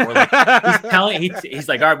 33, 34. Like, he's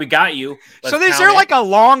like, all right, we got you. So is there like a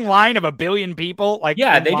long line of a billion people? Like,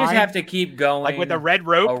 they just have to keep going. Like with the red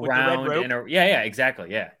rope?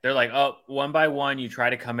 Exactly. Yeah. They're like, oh, one by one, you try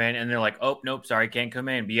to come in. And they're like, oh, nope, sorry, can't come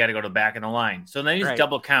in. But you got to go to the back of the line. So then they just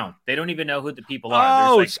double count. They don't even know who the people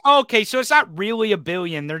are. Okay. So it's not really a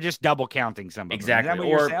billion. They're just double counting somebody. Exactly.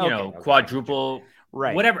 Or, quadruple.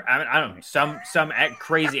 Right. Whatever. I don't know. Some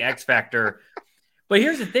crazy X factor. But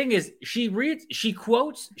here's the thing is she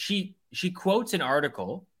quotes an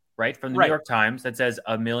article, right, from the New York Times that says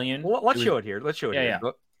 1 million. Well, let's show it here. Yeah.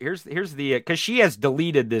 Here's the because she has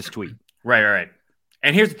deleted this tweet. Right.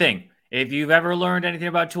 And here's the thing. If you've ever learned anything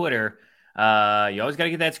about Twitter, you always got to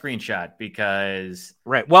get that screenshot because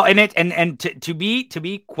well, and to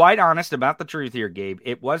be quite honest about the truth here, Gabe,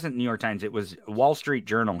 it wasn't New York Times, it was Wall Street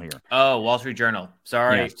Journal here. Oh, Wall Street Journal.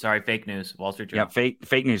 Sorry, fake news. Wall Street Journal. Yeah,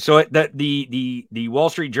 fake news. So the Wall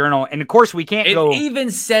Street Journal, and of course we can't go. It even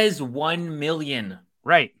says 1 million.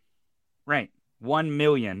 Right. 1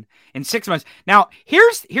 million in 6 months. Now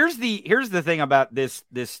here's the thing about this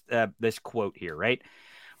quote here, right?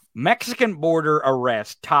 Mexican border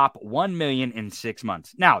arrest top 1 million in 6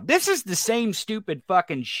 months. Now, this is the same stupid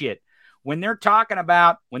fucking shit when they're talking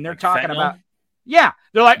about, yeah,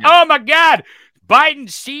 they're like, oh my God,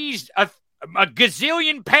 Biden seized a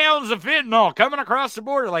gazillion pounds of fentanyl coming across the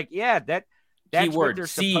border. Like, yeah, that's what they're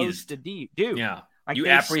supposed to do. Yeah. Like you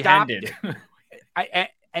apprehended.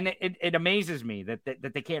 And it amazes me that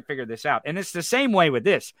they can't figure this out. And it's the same way with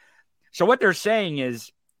this. So what they're saying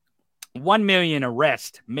is, 1 million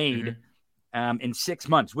arrests made in 6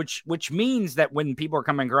 months, which means that when people are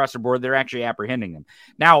coming across the border, they're actually apprehending them.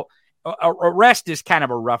 Now, arrest is kind of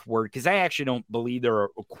a rough word because I actually don't believe they're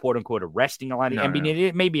quote unquote arresting a lot of.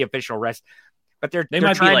 It may be official arrest, but they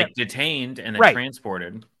might be like detained and then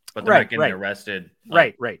transported. but they're not getting arrested.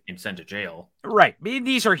 Right. And sent to jail. Right.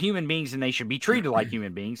 These are human beings and they should be treated like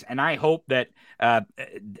human beings. And I hope that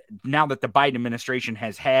now that the Biden administration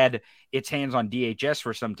has had its hands on DHS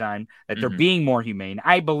for some time, that they're being more humane.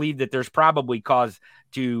 I believe that there's probably cause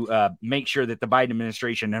to make sure that the Biden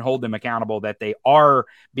administration and hold them accountable, that they are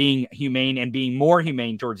being humane and being more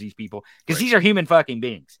humane towards these people, because these are human fucking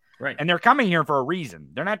beings. Right. And they're coming here for a reason.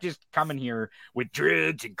 They're not just coming here with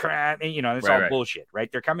drugs and crime. And, that's all bullshit, right?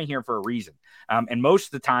 They're coming here for a reason. And most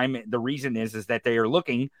of the time, the reason is that they are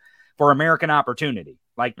looking for American opportunity.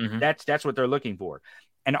 Like that's what they're looking for.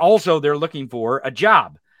 And also they're looking for a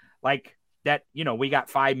job. Like that, we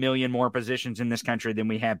got 5 million more positions in this country than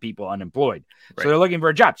we have people unemployed. Right. So they're looking for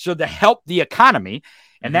a job. So to help the economy,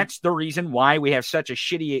 and that's the reason why we have such a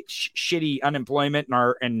shitty unemployment,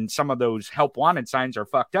 and some of those help wanted signs are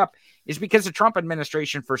fucked up, is because the Trump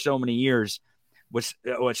administration for so many years was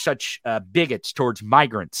such bigots towards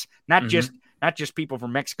migrants, not just people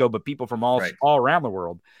from Mexico, but people from all around the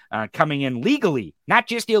world coming in legally, not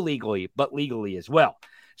just illegally, but legally as well.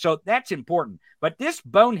 So that's important. But this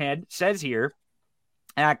bonehead says here,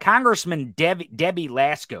 Congressman Debbie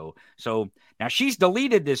Lasko. So now she's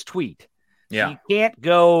deleted this tweet. Yeah. So you can't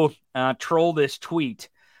go troll this tweet,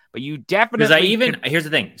 but you definitely. Because here's the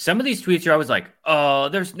thing. Some of these tweets are always like, oh,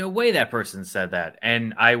 there's no way that person said that.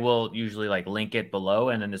 And I will usually link it below.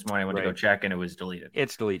 And then this morning I went to go check and it was deleted.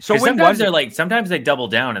 It's deleted. So sometimes they double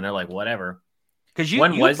down and they're like, whatever. Because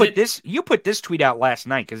you put this tweet out last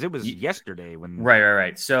night because it was yesterday when.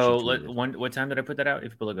 Right. So what time did I put that out?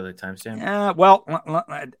 If people look at the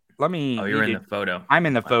timestamp. Let me. Oh, you're in the photo. I'm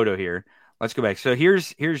in the photo here. Let's go back. So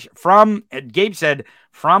here's from Gabe said,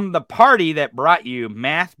 from the party that brought you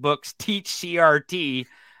math books teach CRT,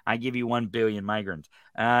 I give you 1 billion migrants.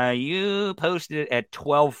 You posted it at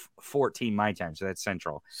 12:14 my time, so that's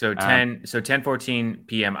central. So 10:14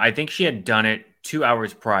 p.m. I think she had done it 2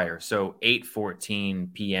 hours prior, so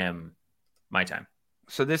 8:14 p.m. my time.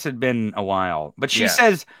 So this had been a while. But she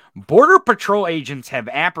says Border Patrol agents have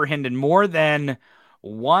apprehended more than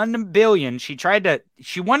 1 billion. She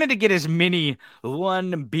wanted to get as many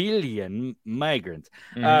 1 billion migrants.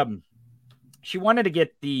 She wanted to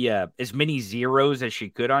get the as many zeros as she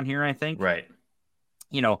could on here, I think. Right.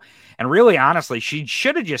 And really, honestly, she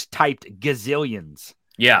should have just typed gazillions.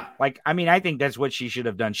 Yeah. I think that's what she should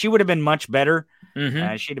have done. She would have been much better.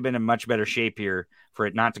 She'd have been in much better shape here for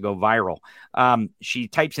it not to go viral. She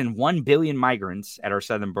types in 1 billion migrants at our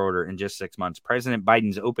southern border in just 6 months. President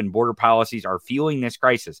Biden's open border policies are fueling this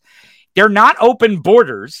crisis. They're not open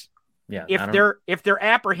borders. Yeah. If they're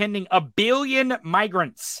apprehending 1 billion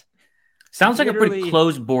migrants. Sounds like a pretty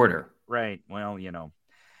closed border. Right. Well,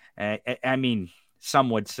 some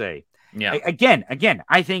would say. Yeah. Again,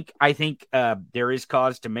 I think there is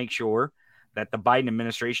cause to make sure that the Biden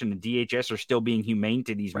administration and DHS are still being humane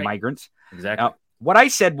to these migrants. Exactly. Now, what I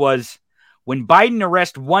said was, when Biden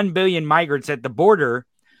arrests 1 billion migrants at the border,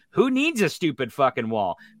 who needs a stupid fucking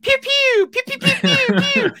wall? Pew pew pew pew pew pew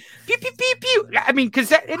pew pew pew pew pew.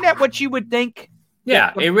 Because isn't that what you would think?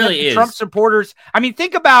 Yeah, it really is. Trump supporters.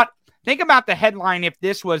 Think about the headline if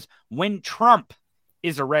this was when Trump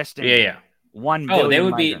is arresting. Yeah. 1 billion. They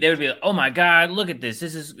would be. Oh my God! Look at this.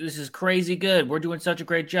 This is crazy good. We're doing such a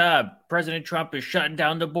great job. President Trump is shutting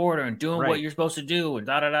down the border and doing what you're supposed to do, and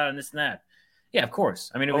and this and that. Yeah, of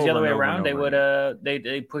course. It was the other way around. They would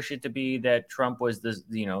they push it to be that Trump was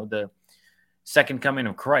the second coming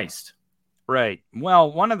of Christ. Right.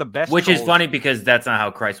 Well, one of the best. Which is funny because that's not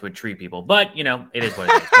how Christ would treat people. But it is what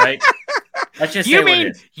it is, right? Let's just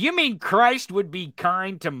say you mean Christ would be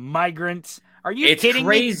kind to migrants? Are you kidding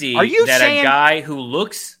me? It's crazy that a guy who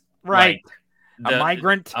looks like a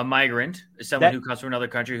migrant, someone who comes from another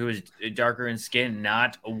country who is darker in skin,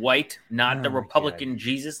 not white, not the Republican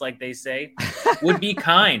Jesus, like they say, would be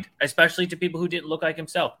kind, especially to people who didn't look like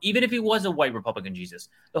himself. Even if he was a white Republican Jesus,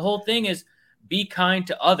 the whole thing is be kind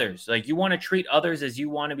to others. Like, you want to treat others as you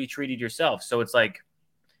want to be treated yourself. So it's like,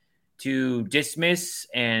 to dismiss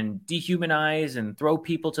and dehumanize and throw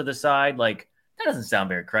people to the side, that doesn't sound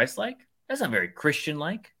very Christ-like. That's not very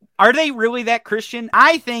Christian-like. Are they really that Christian?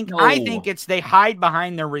 I think it's they hide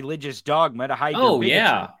behind their religious dogma to hide their bigotry.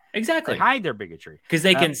 Yeah, exactly. They hide their bigotry. Because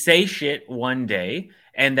they can say shit one day,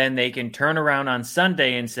 and then they can turn around on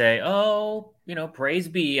Sunday and say, oh, praise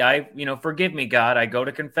be, forgive me, God, I go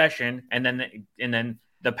to confession, and then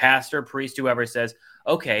the pastor, priest, whoever says,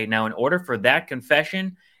 okay, now in order for that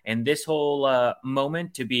confession and this whole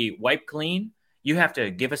moment to be wiped clean, you have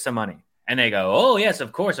to give us some money. And they go, oh, yes,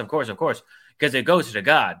 of course, because it goes to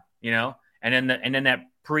God, and then that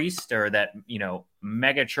priest or that,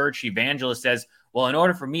 mega church evangelist says, Well, in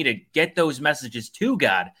order for me to get those messages to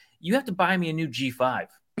God, you have to buy me a new G5.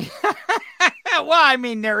 Well, I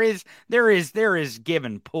mean, there is give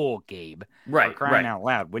and pull, Gabe. Right, crying out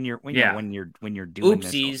loud when you're doing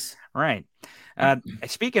Oopsies. This. Right.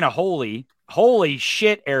 Speaking of holy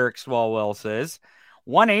shit, Eric Swalwell says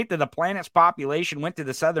 1/8 of the planet's population went to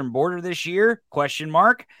the southern border this year? ?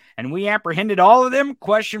 And we apprehended all of them? ?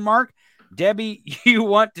 Debbie, you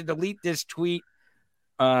want to delete this tweet?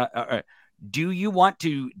 Do you want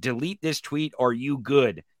to delete this tweet? Or are you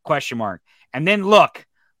good? ? And then look.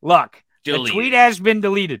 Deleted. The tweet has been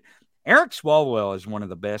deleted. Eric Swalwell is one of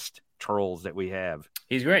the best trolls that we have.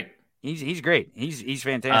 He's great. He's great. He's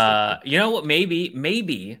fantastic. You know what?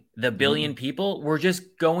 Maybe the billion people were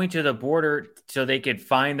just going to the border so they could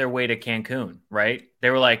find their way to Cancun, right? They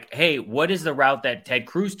were like, "Hey, what is the route that Ted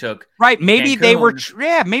Cruz took?" Right? Maybe they were.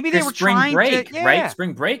 Maybe they were spring trying break, to, right?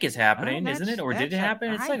 Spring break is happening, isn't it? Or did it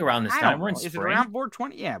happen? It's like around this time. We're in spring. Is it around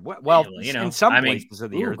 420? Yeah. Well, in some places of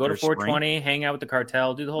the earth, go to 420, hang out with the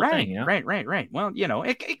cartel, do the whole thing. You know? Right. Well,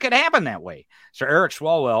 it could happen that way. So Eric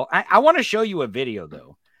Swalwell, I want to show you a video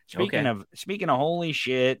though. Speaking of holy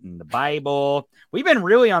shit and the Bible, we've been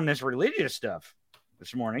really on this religious stuff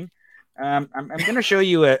this morning. I'm going to show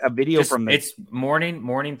you a video from the. It's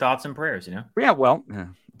morning thoughts and prayers, you know. Yeah, well,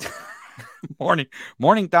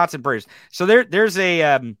 morning thoughts and prayers. So there's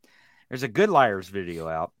a Good Liars video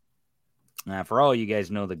out. For all you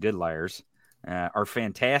guys know, the Good Liars are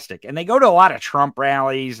fantastic, and they go to a lot of Trump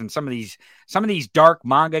rallies and some of these dark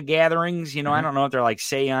manga gatherings. I don't know if they're like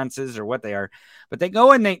seances or what they are, but they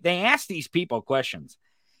go and they ask these people questions.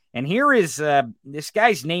 And here is this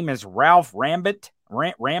guy's name is Ralph Rambant.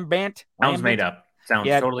 Sounds made up. Sounds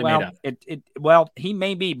totally made up. Well, he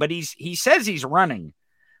may be, but he says he's running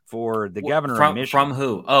for the governor of Michigan. From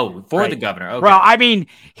who? Oh, for the governor. Okay. Well, I mean,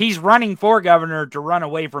 he's running for governor to run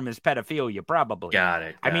away from his pedophilia, probably. Got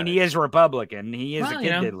it. He is Republican. He is a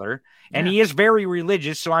kid diddler, and he is very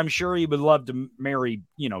religious, so I'm sure he would love to marry,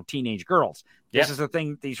 teenage girls. This is the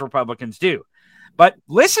thing that these Republicans do. But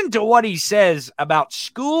listen to what he says about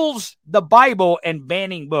schools, the Bible, and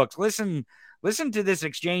banning books. Listen to this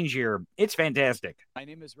exchange here. It's fantastic. My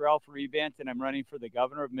name is Ralph Rebant, and I'm running for the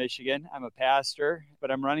governor of Michigan. I'm a pastor,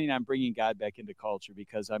 but I'm running on bringing God back into culture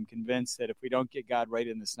because I'm convinced that if we don't get God right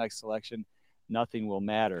in this next election, nothing will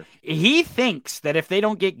matter. He thinks that if they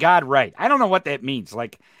don't get God right, I don't know what that means.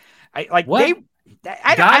 God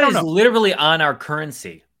is literally on our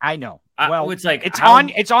currency. I know. Well, it's like it's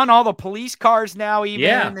on all the police cars now.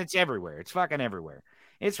 Even it's everywhere. It's fucking everywhere.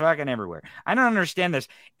 I don't understand this.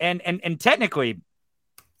 And technically,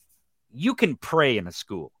 you can pray in a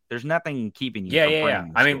school. There's nothing keeping you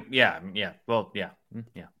from praying. Well, yeah.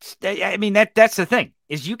 I mean, that's the thing,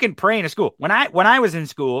 is you can pray in a school. When I was in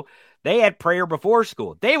school, they had prayer before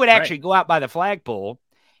school. They would actually go out by the flagpole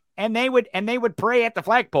and they would pray at the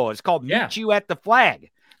flagpole. It's called Meet You at the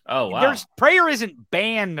Flag. Oh, wow. Prayer isn't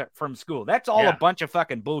banned from school. That's all a bunch of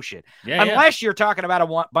fucking bullshit. Unless you're talking about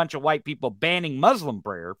a bunch of white people banning Muslim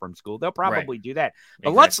prayer from school, they'll probably do that.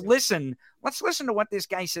 But let's listen to what this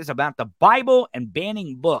guy says about the Bible and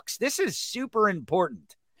banning books. This is super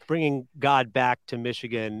important. Bringing God back to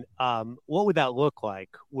Michigan, what would that look like?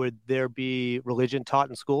 Would there be religion taught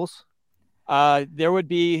in schools? There would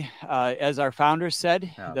be, as our founder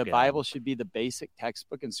said, the Bible should be the basic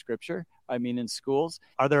textbook in Scripture. In schools.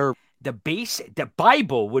 Are there the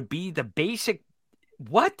Bible would be the basic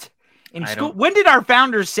what? In school? When did our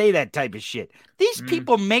founders say that type of shit? These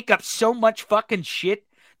people make up so much fucking shit.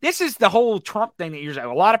 This is the whole Trump thing that you're saying.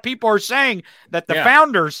 A lot of people are saying that the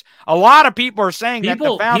founders,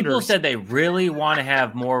 people said they really want to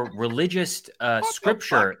have more religious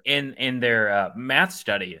scripture in their math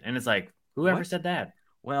study. And it's like, whoever said that?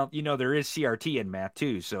 Well, there is CRT in math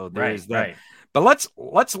too. So there is that. Right. But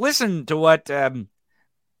let's listen to what to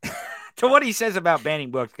what he says about banning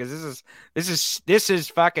books, because this is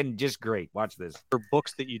fucking just great. Watch this. For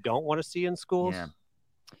books that you don't want to see in schools. Yeah.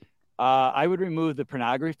 I would remove the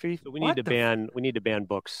pornography. So we need to ban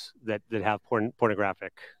books that have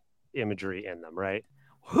pornographic imagery in them, right?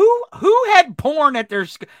 Who had porn at their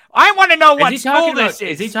school? I want to know what school this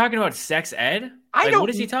is. Is he talking about sex ed? What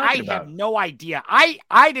is he talking about? I have no idea.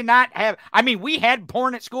 I did not have. We had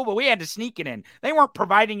porn at school, but we had to sneak it in. They weren't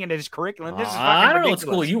providing it as curriculum. This is fucking I don't ridiculous. know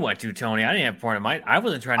what school you went to, Tony. I didn't have porn in my. I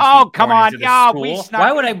wasn't trying to. Oh, come on! Yeah,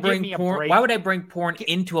 why would I bring porn? Why would I bring porn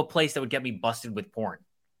into a place that would get me busted with porn?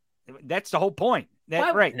 That's the whole point.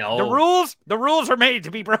 Right? No. The rules are made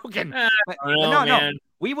to be broken. No.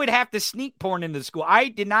 We would have to sneak porn into school. I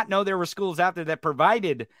did not know there were schools out there that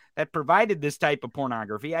provided this type of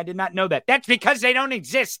pornography. I did not know that. That's because they don't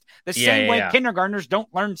exist. The same way kindergartners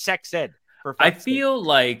don't learn sex ed. I feel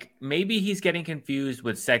like maybe he's getting confused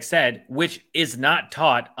with sex ed, which is not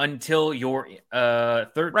taught until you're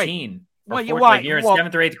 13. Right. Well, you're in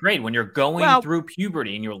 7th or 8th grade when you're going through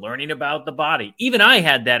puberty and you're learning about the body. Even I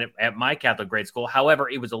had that at my Catholic grade school. However,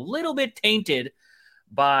 it was a little bit tainted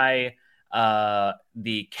by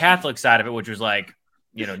the Catholic side of it, which was like,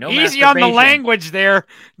 no easy on the language there.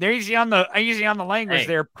 Easy on the language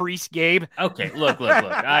there, priest Gabe. Okay, look. All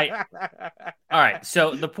right.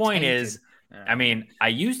 So the point is, I mean, I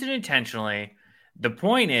used it intentionally. The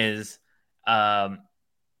point is,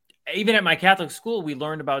 even at my Catholic school, we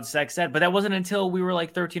learned about sex ed, but that wasn't until we were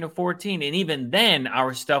like 13 or 14. And even then,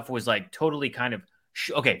 our stuff was like totally kind of,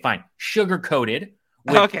 sugar coated.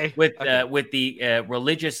 With the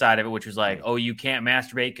religious side of it, which was like, oh, you can't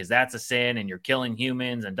masturbate because that's a sin and you're killing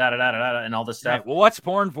humans and and all this stuff. Right. Well, what's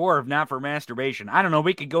porn for if not for masturbation? I don't know.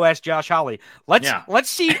 We could go ask Josh Hawley. Let's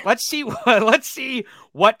see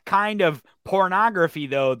what kind of pornography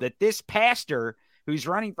though that this pastor who's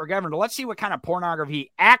running for governor. Let's see what kind of pornography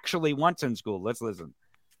he actually wants in school. Let's listen.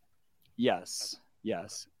 Yes.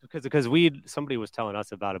 Because somebody was telling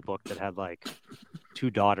us about a book that had like 2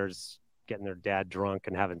 daughters getting their dad drunk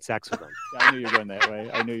and having sex with them. I knew you were going that way.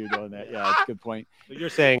 I knew you were doing that. Yeah, that's a good point. So you're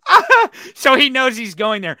saying so he knows he's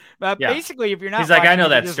going there. Basically, if you're not, he's like, I know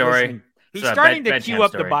that story. He's starting to cue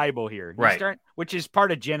up the Bible here, right? Which is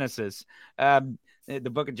part of Genesis, the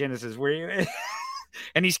book of Genesis, where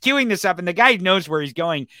and he's queuing this up, and the guy knows where he's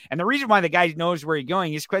going. And the reason why the guy knows where he's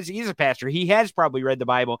going is because he's a pastor. He has probably read the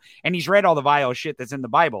Bible, and he's read all the vile shit that's in the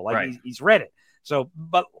Bible. Like he's read it. So,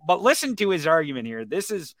 but listen to his argument here. This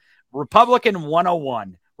is Republican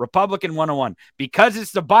 101. Republican 101. Because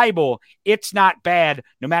it's the Bible, it's not bad,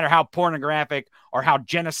 no matter how pornographic or how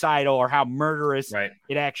genocidal or how murderous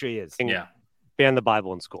it actually is. Yeah. Ban the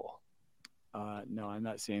Bible in school. No, I'm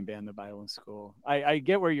not saying ban the Bible in school. I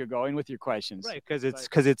get where you're going with your questions. Right,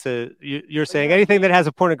 you're saying anything that has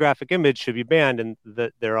a pornographic image should be banned, and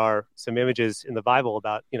that there are some images in the Bible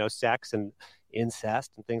about, sex and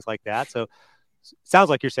incest and things like that. So it sounds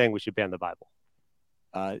like you're saying we should ban the Bible.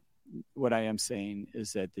 What I am saying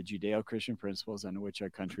is that the Judeo-Christian principles on which our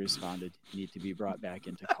country is founded need to be brought back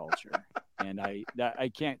into culture. And I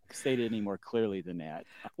can't state it any more clearly than that.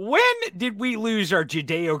 When did we lose our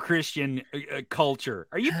Judeo-Christian culture?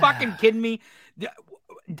 Are you fucking kidding me?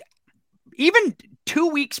 Even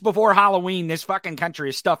 2 weeks before Halloween, this fucking country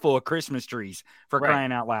is stuffed full of Christmas trees for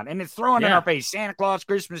crying out loud. And it's throwing in our face Santa Claus,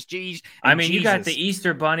 Christmas cheese. I mean, you got the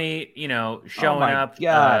Easter Bunny, showing up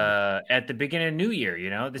at the beginning of New Year,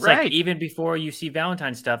 It's like even before you see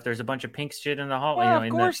Valentine's stuff, there's a bunch of pink shit in the hall. Well, of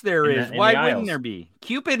course there is. Why wouldn't there be?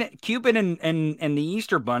 Cupid and the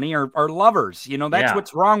Easter Bunny are lovers. That's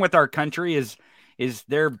what's wrong with our country is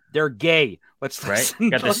they're gay. Let's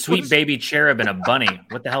got the sweet baby cherub and a bunny.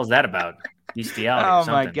 What the hell is that about? Bestiality.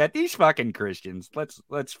 Oh my God, these fucking Christians.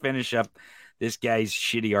 Let's finish up this guy's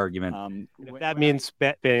shitty argument. If that means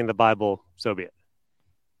banning the Bible, so be it.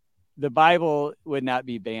 The Bible would not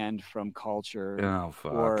be banned from culture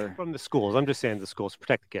or from the schools. I'm just saying the schools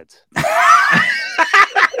protect the kids.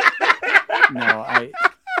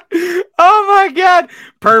 Oh my God,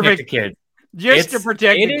 perfect. Protect the kids. Just to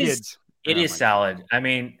protect the kids. It is solid. God. I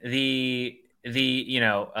mean, the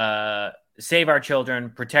save our children,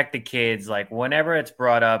 protect the kids. Like whenever it's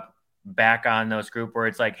brought up back on those group where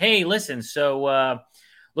it's like, hey, listen, so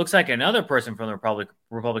looks like another person from the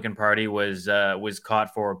Republican Party was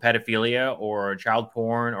caught for pedophilia or child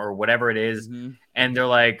porn or whatever it is. Mm-hmm. And they're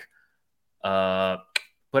like, put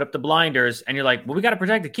up the blinders. And you're like, well, we got to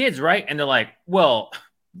protect the kids, right? And they're like, well,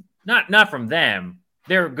 not from them.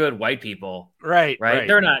 They're good white people, right?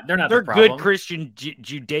 They're not. They're the good Christian,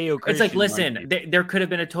 Judeo-Christian. It's like, listen, there could have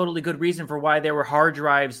been a totally good reason for why there were hard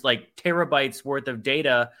drives, like terabytes worth of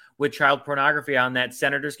data with child pornography on that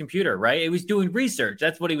senator's computer, right? It was doing research.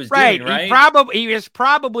 That's what he was doing, right? He was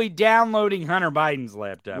probably downloading Hunter Biden's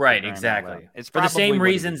laptop, right? Exactly. It's for the same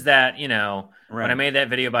reasons that when I made that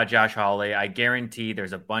video about Josh Hawley, I guarantee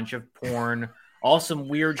there's a bunch of porn, all some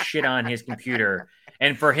weird shit on his computer.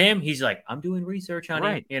 And for him, he's like, I'm doing research on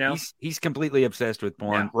it, He's completely obsessed with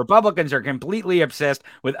porn. Yeah. Republicans are completely obsessed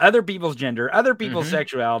with other people's gender, other people's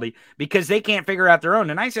sexuality, because they can't figure out their own.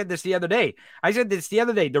 And I said this the other day.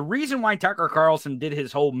 The reason why Tucker Carlson did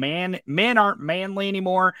his whole men aren't manly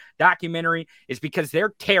anymore documentary is because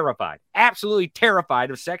they're terrified, absolutely terrified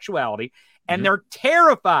of sexuality. And they're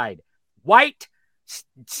terrified. White,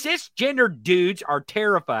 cisgender dudes are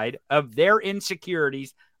terrified of their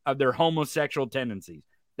insecurities, of their homosexual tendencies.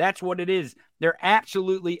 That's what it is. They're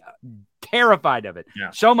absolutely terrified of it. Yeah.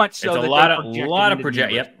 So much so it's that a lot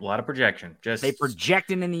of projection. Just they project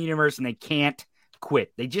it in the universe and they can't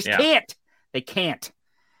quit. They just can't. They can't.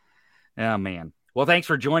 Oh, man. Well, thanks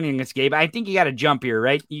for joining us, Gabe. I think you got to jump here,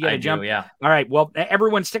 right? You got to jump. Yeah. All right. Well,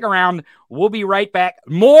 everyone stick around. We'll be right back.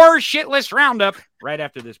 More Shitless Roundup right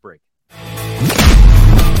after this break.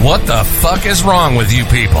 What the fuck is wrong with you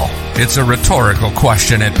people? It's a rhetorical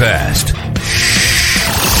question at best.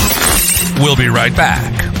 We'll be right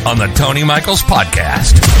back on the Tony Michaels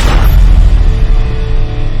Podcast.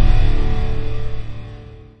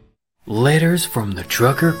 Letters from the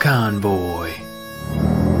Trucker Convoy.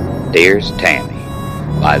 Dearest Tammy,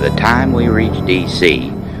 by the time we reached D.C.,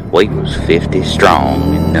 we was 50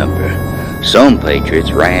 strong in number. Some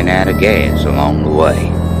patriots ran out of gas along the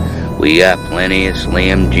way. We got plenty of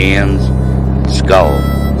Slim Jims and Skull,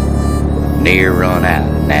 but near run out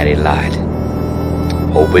of Natty Light.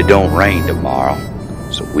 Hope it don't rain tomorrow,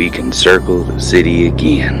 so we can circle the city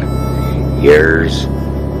again. Yours,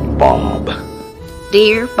 Bob.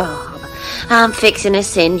 Dear Bob, I'm fixing to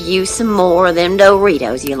send you some more of them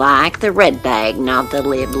Doritos you like, the red bag, not the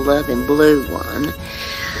live-loving blue one.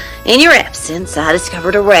 In your absence, I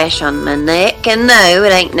discovered a rash on my neck, and no,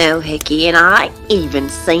 it ain't no hickey, and I ain't even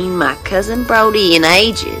seen my cousin Brody in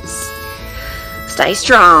ages. Stay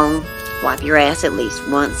strong. Wipe your ass at least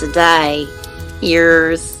once a day.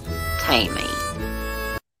 Yours, Tammy.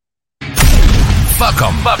 Fuck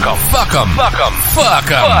 'em. Fuck 'em. Fuck 'em. Fuck 'em.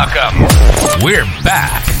 Fuck 'em. Fuck 'em. We're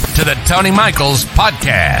back to the Tony Michaels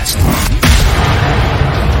Podcast.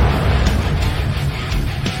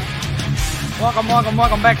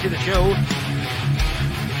 Welcome back to the show.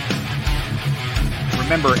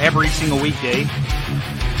 Remember, every single weekday,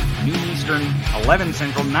 noon Eastern, 11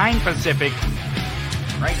 Central, 9 Pacific,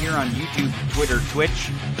 right here on YouTube, Twitter, Twitch.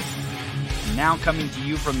 Now coming to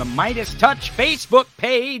you from the Midas Touch Facebook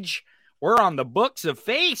page. We're on the books of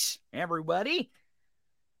face, everybody.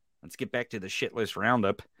 Let's get back to the Shitless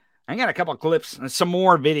Roundup. I got a couple clips, some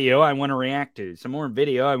more video I want to react to, some more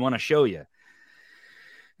video I want to show you.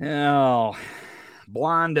 Oh,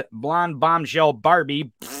 blonde bombshell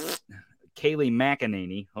Barbie, Kayleigh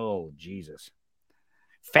McEnany. Oh, Jesus.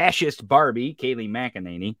 Fascist Barbie, Kayleigh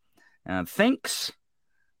McEnany, thinks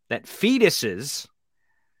that fetuses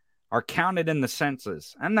are counted in the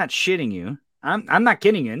census. I'm not shitting you. I'm not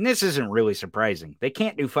kidding you. And this isn't really surprising. They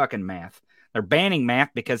can't do fucking math. They're banning math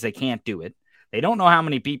because they can't do it. They don't know how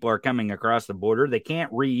many people are coming across the border. They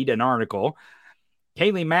can't read an article.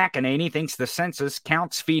 Kayleigh McEnany thinks the census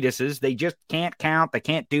counts fetuses. They just can't count. They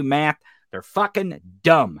can't do math. They're fucking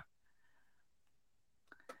dumb.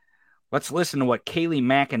 Let's listen to what Kayleigh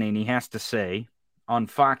McEnany has to say on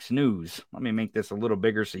Fox News. Let me make this a little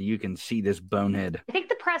bigger so you can see this bonehead. I think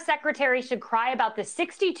the press secretary should cry about the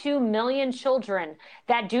 62 million children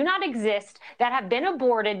that do not exist, that have been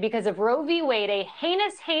aborted because of Roe v. Wade, a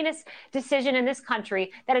heinous decision in this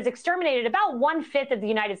country that has exterminated about 1/5 of the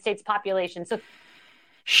United States population. So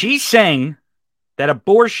she's saying that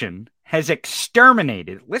abortion has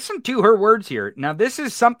exterminated. Listen to her words here. Now, this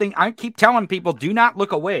is something I keep telling people, do not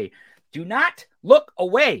look away. Do not look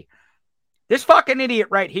away. This fucking idiot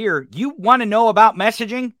right here, you want to know about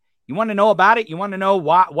messaging? You want to know about it? You want to know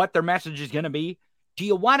what their message is going to be? Do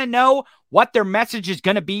you want to know what their message is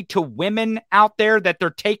going to be to women out there that they're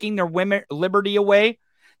taking their women liberty away?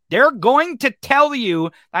 They're going to tell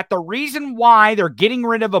you that the reason why they're getting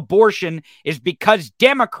rid of abortion is because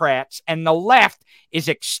Democrats and the left is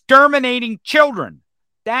exterminating children.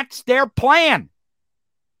 That's their plan.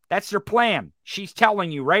 That's their plan. She's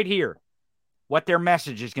telling you right here what their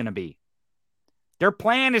message is going to be. Their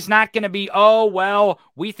plan is not going to be, oh, well,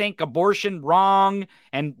 we think abortion wrong,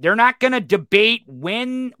 and they're not going to debate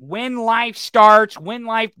when life starts,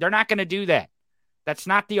 they're not going to do that. That's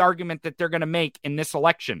not the argument that they're going to make in this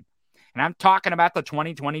election. And I'm talking about the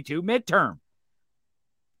 2022 midterm.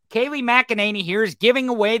 Kayleigh McEnany here is giving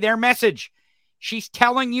away their message. She's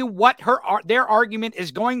telling you what their argument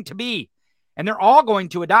is going to be, and they're all going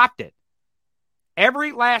to adopt it.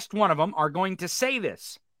 Every last one of them are going to say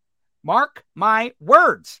this. Mark my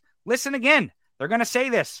words. Listen again. They're going to say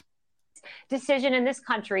this. Decision in this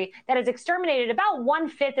country that has exterminated about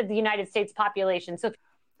 1/5 of the United States population. So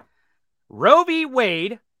Roe v.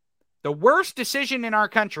 Wade, the worst decision in our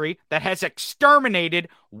country that has exterminated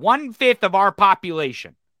 1/5 of our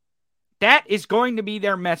population. That is going to be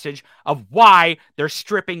their message of why they're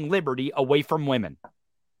stripping liberty away from women.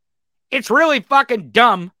 It's really fucking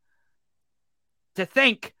dumb to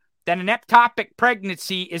think that an ectopic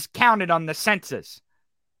pregnancy is counted on the census.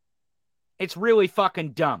 It's really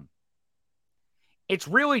fucking dumb. It's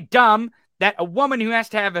really dumb that a woman who has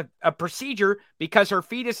to have a procedure because her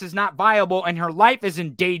fetus is not viable and her life is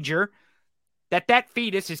in danger, that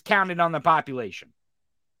fetus is counted on the population.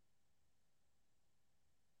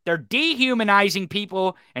 They're dehumanizing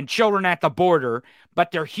people and children at the border,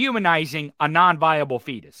 but they're humanizing a non-viable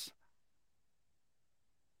fetus.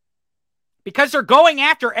 Because they're going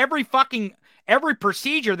after every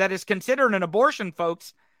procedure that is considered an abortion,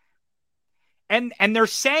 folks. And they're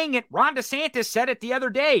saying it. Ron DeSantis said it the other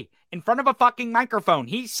day in front of a fucking microphone.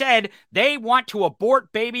 He said they want to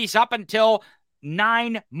abort babies up until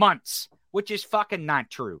 9 months, which is fucking not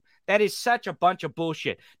true. That is such a bunch of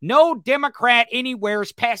bullshit. No Democrat anywhere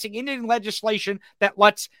is passing any legislation that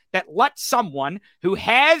lets someone who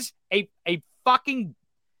has a fucking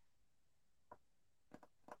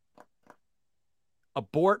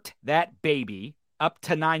abort that baby up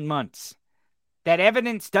to 9 months. That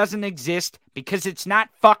evidence doesn't exist because it's not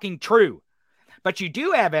fucking true. But you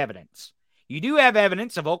do have evidence. You do have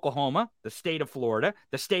evidence of Oklahoma, the state of Florida,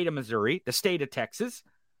 the state of Missouri, the state of Texas,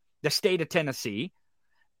 the state of Tennessee,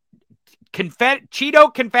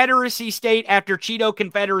 Cheeto Confederacy state after Cheeto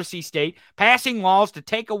Confederacy state passing laws to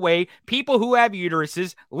take away people who have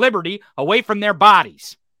uteruses, liberty, away from their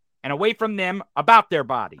bodies and away from them about their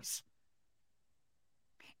bodies.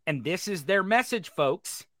 And this is their message,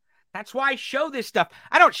 folks. That's why I show this stuff.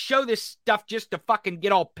 I don't show this stuff just to fucking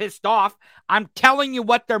get all pissed off. I'm telling you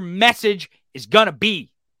what their message is going to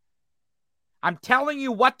be. I'm telling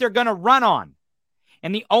you what they're going to run on.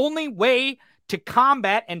 And the only way to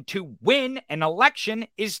combat and to win an election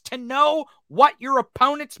is to know what your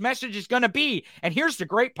opponent's message is going to be. And here's the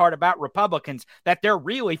great part about Republicans that they're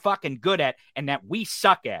really fucking good at and that we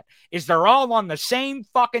suck at, is they're all on the same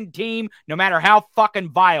fucking team no matter how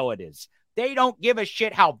fucking vile it is. They don't give a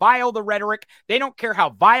shit how vile the rhetoric. They don't care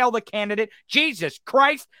how vile the candidate. Jesus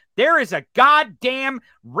Christ, there is a goddamn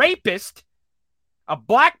rapist, a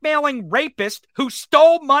blackmailing rapist who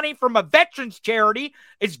stole money from a veterans charity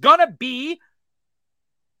is going to be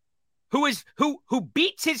who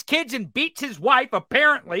beats his kids and beats his wife,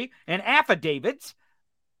 apparently, in affidavits,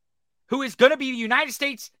 who is going to be the United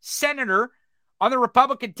States Senator on the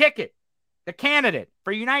Republican ticket, the candidate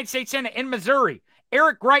for United States Senate in Missouri.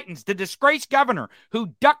 Eric Greitens, the disgraced governor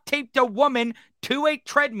who duct taped a woman to a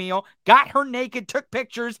treadmill, got her naked, took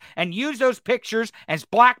pictures, and used those pictures as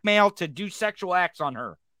blackmail to do sexual acts on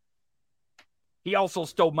her. He also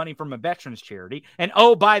stole money from a veterans charity. And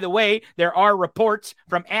oh, by the way, there are reports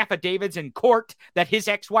from affidavits in court that his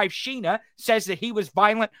ex-wife, Sheena, says that he was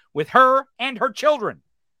violent with her and her children.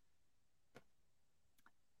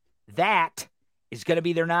 That is going to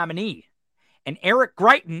be their nominee. And Eric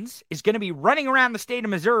Greitens is going to be running around the state of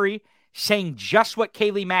Missouri saying just what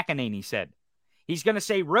Kayleigh McEnany said. He's going to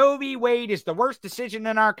say Roe v. Wade is the worst decision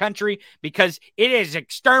in our country because it has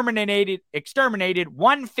exterminated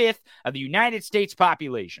 1/5 of the United States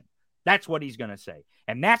population. That's what he's going to say.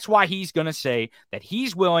 And that's why he's going to say that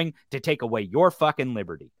he's willing to take away your fucking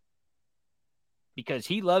liberty. Because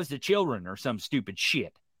he loves the children or some stupid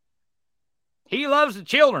shit. He loves the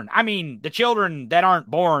children. I mean, the children that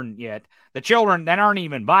aren't born yet. The children that aren't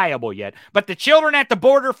even viable yet. But the children at the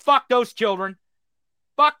border, fuck those children.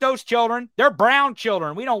 Fuck those children. They're brown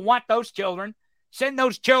children. We don't want those children. Send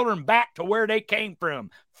those children back to where they came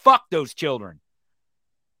from. Fuck those children.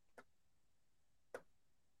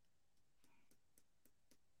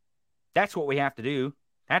 That's what we have to do.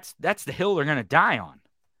 That's the hill they're going to die on.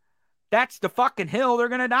 That's the fucking hill they're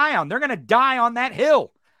going to die on. They're going to die on that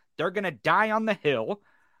hill. They're going to die on the hill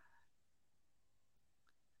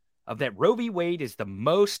of that Roe v. Wade is the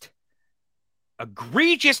most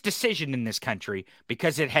egregious decision in this country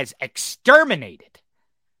because it has exterminated.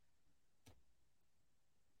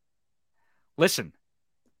 Listen,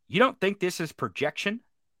 you don't think this is projection?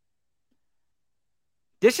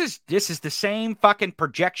 This is the same fucking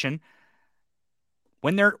projection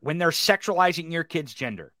when they're sexualizing your kid's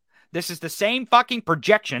gender. This is the same fucking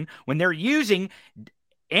projection when they're using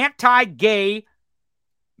anti-gay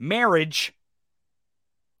marriage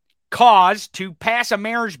cause to pass a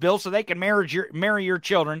marriage bill so they can marry your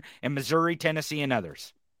children in Missouri, Tennessee, and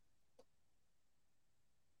others.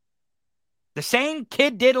 The same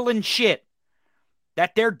kid diddling shit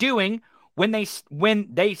that they're doing when they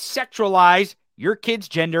sexualize your kid's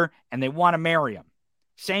gender and they want to marry them.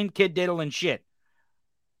 Same kid diddling shit.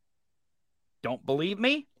 Don't believe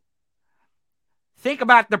me? Think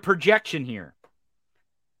about the projection here.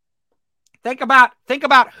 Think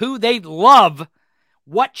about who they love,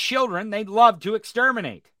 what children they love to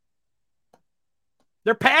exterminate.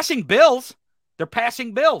 They're passing bills. They're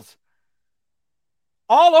passing bills.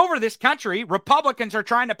 All over this country, Republicans are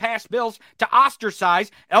trying to pass bills to ostracize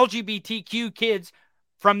LGBTQ kids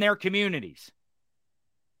from their communities.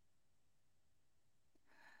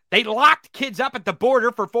 They locked kids up at the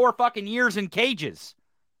border for 4 fucking years in cages.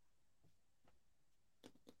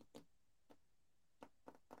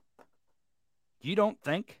 You don't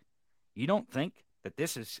think that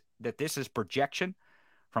this is projection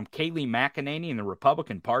from Kayleigh McEnany and the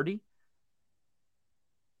Republican Party?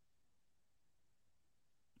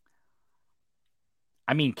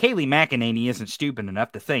 I mean, Kayleigh McEnany isn't stupid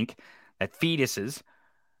enough to think that fetuses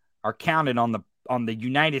are counted on the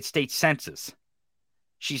United States Census.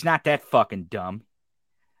 She's not that fucking dumb.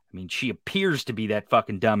 I mean, she appears to be that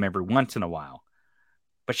fucking dumb every once in a while.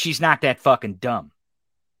 But she's not that fucking dumb.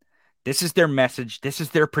 This is their message. This is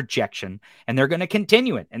their projection. And they're going to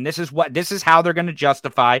continue it. And this is how they're going to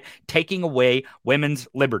justify taking away women's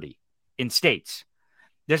liberty in states.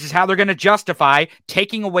 This is how they're going to justify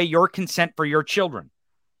taking away your consent for your children.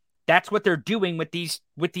 That's what they're doing with these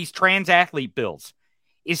trans athlete bills,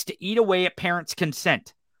 is to eat away at parents'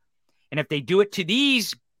 consent. And if they do it to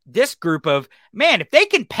this group of, man, if they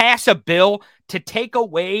can pass a bill to take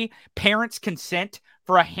away parents' consent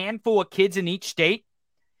for a handful of kids in each state,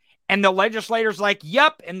 and the legislator's like,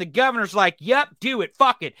 yep, and the governor's like, yep, do it,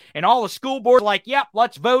 fuck it. And all the school boards are like, yep,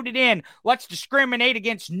 let's vote it in. Let's discriminate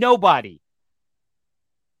against nobody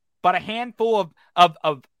but a handful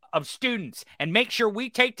of students and make sure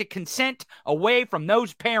we take the consent away from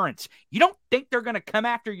those parents. You don't think they're going to come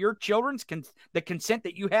after your children's the consent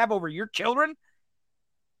that you have over your children?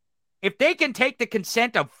 If they can take the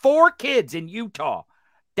consent of 4 kids in Utah,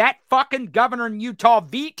 that fucking governor in Utah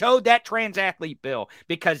vetoed that trans athlete bill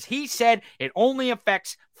because he said it only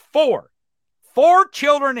affects 4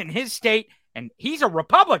 children in his state, and he's a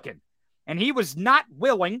Republican, and he was not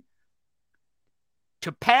willing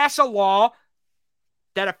to pass a law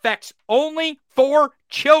that affects only 4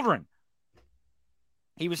 children.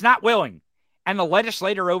 He was not willing, and the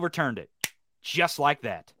legislator overturned it. Just like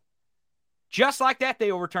that. Just like that, they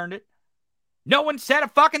overturned it. No one said a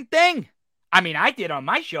fucking thing. I mean, I did on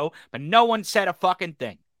my show, but no one said a fucking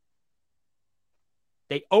thing.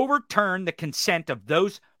 They overturned the consent of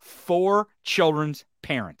those 4 children's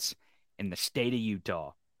parents in the state of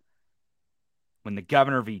Utah when the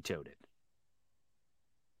governor vetoed it.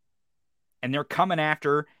 And they're coming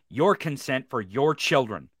after your consent for your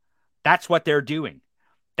children. That's what they're doing.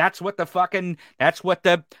 That's what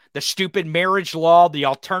the stupid marriage law, the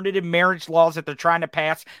alternative marriage laws that they're trying to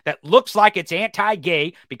pass that looks like it's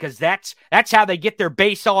anti-gay, because that's how they get their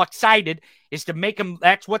base all excited, is to make them,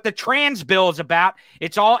 that's what the trans bill is about.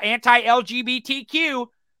 It's all anti-LGBTQ.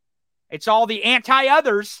 It's all the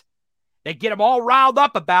anti-others. They get them all riled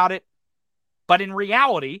up about it. But in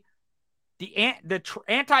reality, the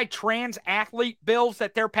anti-trans athlete bills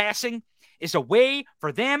that they're passing is a way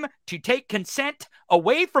for them to take consent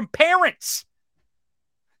away from parents.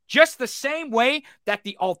 Just the same way that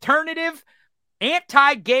the alternative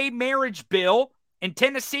anti-gay marriage bill in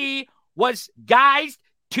Tennessee was guised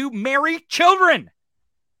to marry children,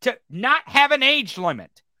 to not have an age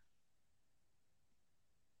limit.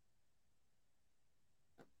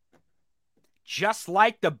 Just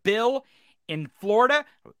like the bill in Florida,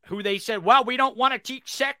 who they said, well, we don't want to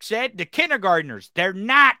teach sex ed to kindergartners. They're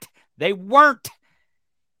not. They weren't.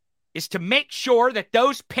 Is to make sure that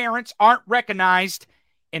those parents aren't recognized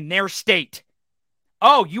in their state.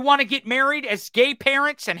 Oh, you want to get married as gay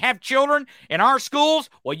parents and have children in our schools?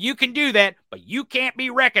 Well, you can do that, but you can't be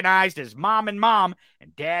recognized as mom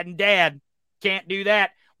and dad can't do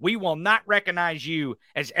that. We will not recognize you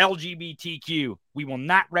as LGBTQ. We will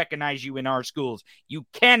not recognize you in our schools. You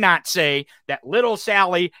cannot say that little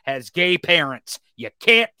Sally has gay parents. You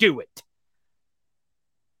can't do it.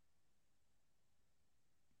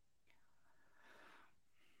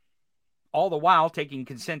 All the while taking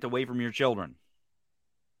consent away from your children.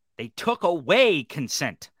 They took away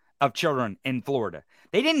consent of children in Florida.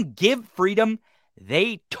 They didn't give freedom.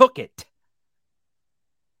 They took it.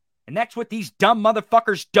 And that's what these dumb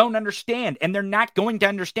motherfuckers don't understand, and they're not going to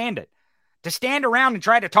understand it. To stand around and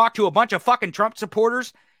try to talk to a bunch of fucking Trump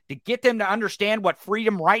supporters to get them to understand what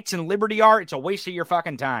freedom, rights, and liberty are, it's a waste of your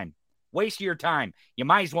fucking time. Waste of your time. You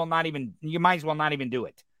might as well not even do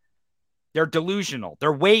it. They're delusional.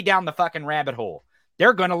 They're way down the fucking rabbit hole.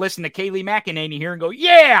 They're going to listen to Kayleigh McEnany here and go,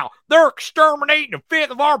 yeah, they're exterminating a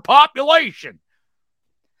fifth of our population.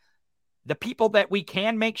 The people that we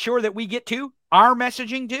can make sure that we get to, our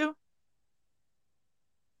messaging to,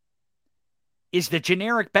 is the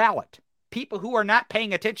generic ballot. People who are not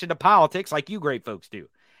paying attention to politics like you great folks do.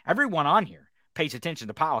 Everyone on here pays attention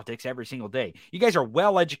to politics every single day. You guys are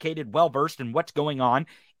well-educated, well-versed in what's going on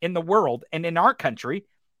in the world and in our country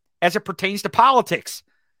as it pertains to politics.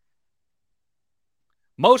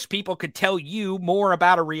 Most people could tell you more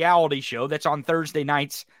about a reality show that's on Thursday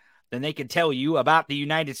nights than they could tell you about the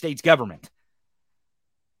United States government.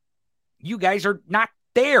 You guys are not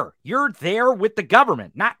there. You're there with the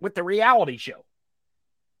government, not with the reality show.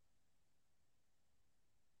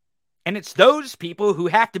 And it's those people who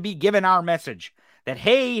have to be given our message that,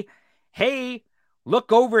 hey,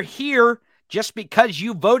 look over here. Just because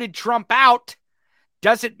you voted Trump out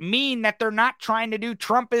doesn't mean that they're not trying to do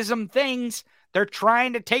Trumpism things. They're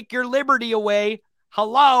trying to take your liberty away.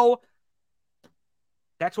 Hello?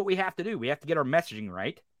 That's what we have to do. We have to get our messaging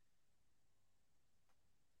right.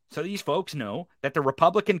 So these folks know that the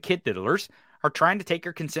Republican kid diddlers are trying to take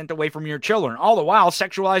your consent away from your children, all the while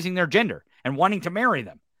sexualizing their gender and wanting to marry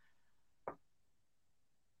them.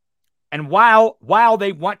 And while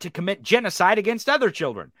they want to commit genocide against other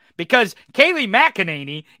children. Because Kayleigh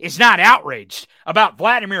McEnany is not outraged about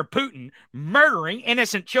Vladimir Putin murdering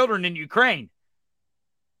innocent children in Ukraine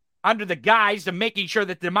under the guise of making sure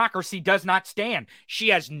that democracy does not stand. She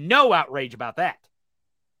has no outrage about that.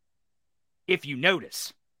 If you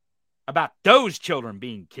notice, about those children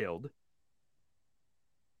being killed.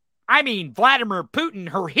 I mean, Vladimir Putin,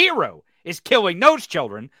 her hero, is killing those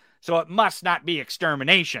children, so it must not be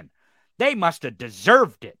extermination. They must have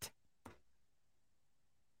deserved it.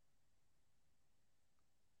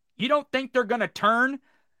 You don't think they're going to turn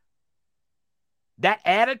that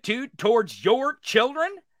attitude towards your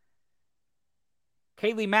children?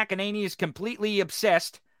 Kayleigh McEnany is completely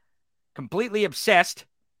obsessed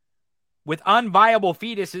with unviable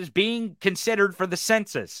fetuses being considered for the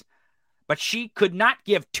census. But she could not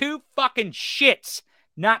give two fucking shits,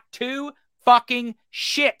 not two fucking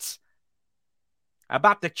shits,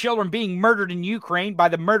 about the children being murdered in Ukraine by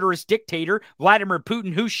the murderous dictator, Vladimir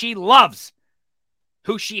Putin, who she loves,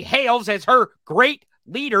 who she hails as her great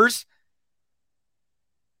leader's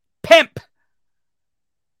pimp.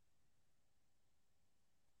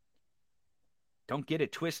 Don't get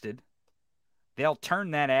it twisted. They'll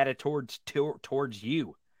turn that attitude towards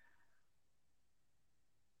you.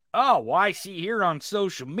 Oh, well, I see here on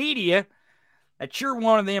social media that you're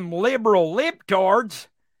one of them liberal libtards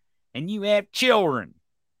and you have children.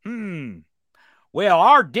 Well,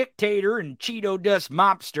 our dictator and Cheeto Dust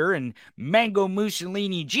mobster and Mango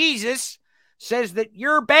Mussolini Jesus says that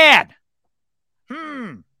you're bad.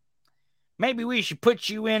 Maybe we should put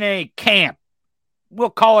you in a camp. We'll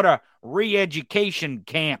call it a re-education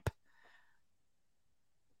camp.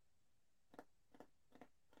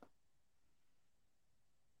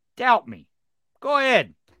 Doubt me. Go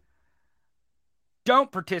ahead.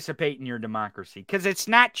 Don't participate in your democracy, because it's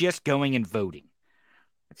not just going and voting.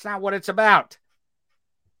 It's not what it's about.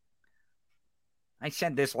 I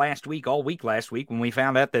said this all week last week, when we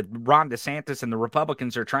found out that Ron DeSantis and the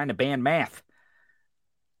Republicans are trying to ban math.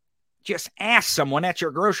 Just ask someone at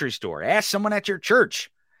your grocery store. Ask someone at your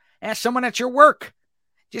church. Ask someone at your work.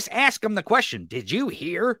 Just ask them the question, did you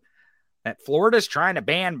hear that Florida's trying to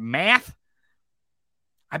ban math?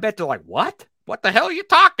 I bet they're like, what? What the hell are you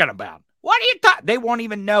talking about? What are you talking? They won't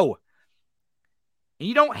even know. And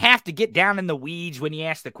you don't have to get down in the weeds when you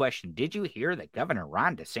ask the question, did you hear that Governor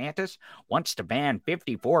Ron DeSantis wants to ban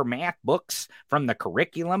 54 math books from the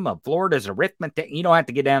curriculum of Florida's arithmetic? You don't have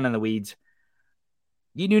to get down in the weeds.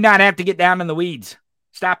 You do not have to get down in the weeds.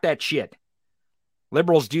 Stop that shit.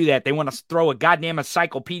 Liberals do that. They want to throw a goddamn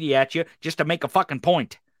encyclopedia at you just to make a fucking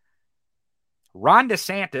point. Ron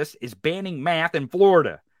DeSantis is banning math in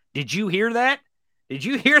Florida. Did you hear that? Did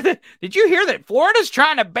you hear that? Did you hear that Florida's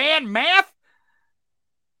trying to ban math?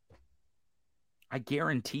 I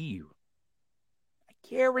guarantee you.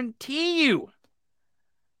 They're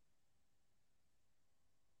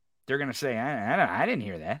going to say, I didn't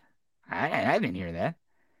hear that. I didn't hear that.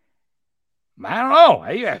 I don't know.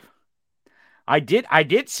 I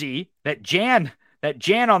did see that Jan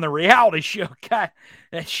on the reality show got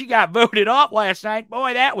voted off last night.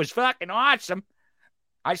 Boy, that was fucking awesome.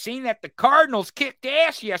 I seen that the Cardinals kicked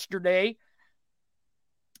ass yesterday.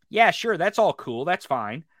 Yeah, sure, that's all cool. That's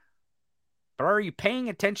fine. But are you paying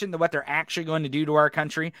attention to what they're actually going to do to our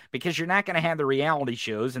country? Because you're not going to have the reality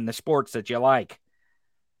shows and the sports that you like.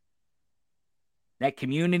 That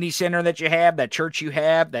community center that you have, that church you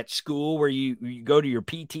have, that school where you go to your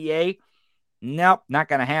PTA. Nope, not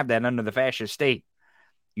going to have that under the fascist state.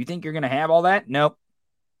 You think you're going to have all that? Nope.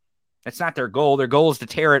 That's not their goal. Their goal is to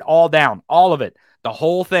tear it all down. All of it. The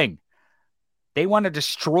whole thing. They want to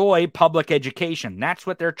destroy public education. That's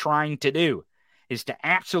what they're trying to do, is to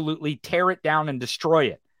absolutely tear it down and destroy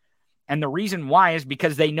it. And the reason why is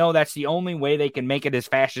because they know that's the only way they can make it as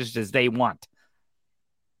fascist as they want.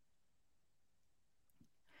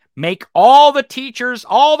 Make all the teachers,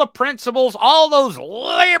 all the principals, all those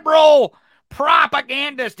liberal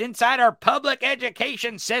propagandists inside our public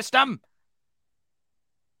education system,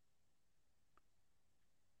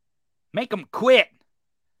 make them quit.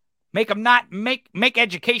 Make them make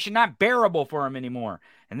education not bearable for them anymore.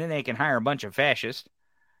 And then they can hire a bunch of fascists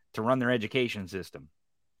to run their education system.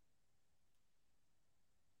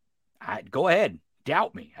 Go ahead.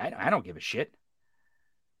 Doubt me. I don't give a shit.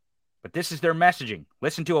 But this is their messaging.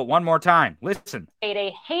 Listen to it one more time. Listen.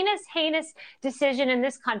 A heinous decision in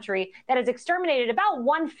this country that has exterminated about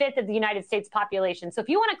 1/5 of the United States population. So if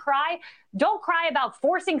you want to cry, don't cry about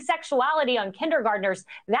forcing sexuality on kindergartners.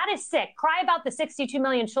 That is sick. Cry about the 62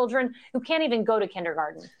 million children who can't even go to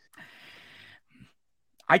kindergarten.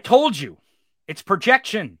 I told you. It's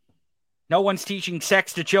projection. No one's teaching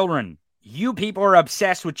sex to children. You people are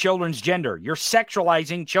obsessed with children's gender. You're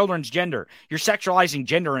sexualizing children's gender. You're sexualizing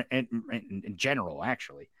gender in general,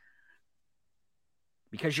 actually.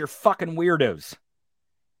 Because you're fucking weirdos.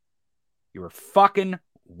 You're fucking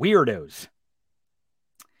weirdos.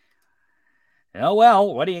 Oh,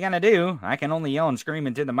 well, what are you going to do? I can only yell and scream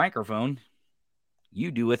into the microphone.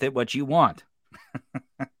 You do with it what you want.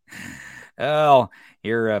 Oh,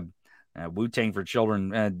 here, Wu-Tang for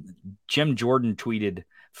Children. Jim Jordan tweeted,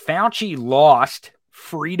 Fauci lost,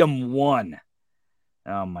 freedom won.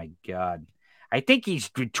 Oh, my God. I think he's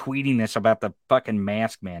tweeting this about the fucking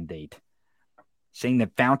mask mandate. Saying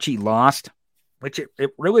that Fauci lost, which it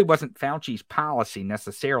really wasn't Fauci's policy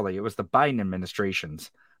necessarily. It was the Biden administration's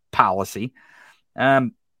policy.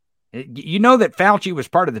 You know that Fauci was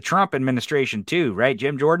part of the Trump administration too, right,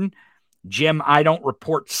 Jim Jordan? Jim, I don't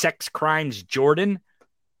report sex crimes, Jordan.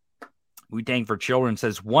 Wu-Tang for Children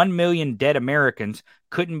says 1 million dead Americans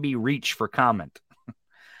couldn't be reached for comment.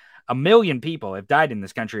 1 million people have died in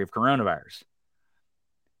this country of coronavirus.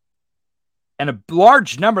 And a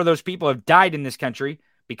large number of those people have died in this country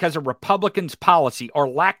because of Republicans' policy or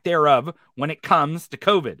lack thereof when it comes to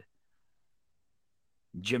COVID.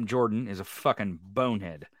 Jim Jordan is a fucking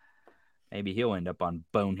bonehead. Maybe he'll end up on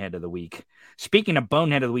Bonehead of the Week. Speaking of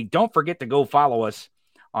Bonehead of the Week, don't forget to go follow us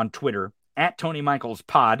on Twitter at Tony Michaels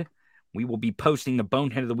Pod. We will be posting the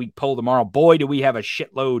Bonehead of the Week poll tomorrow. Boy, do we have a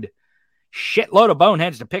shitload of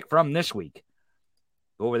boneheads to pick from this week.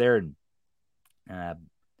 Go over there and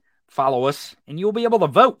follow us, and you'll be able to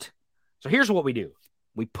vote. So here's what we do.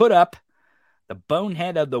 We put up the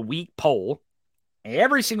Bonehead of the Week poll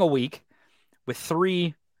every single week with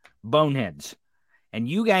 3 boneheads. And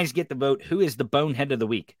you guys get to vote who is the Bonehead of the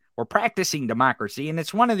Week. We're practicing democracy, and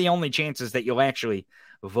it's one of the only chances that you'll actually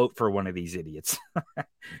vote for one of these idiots.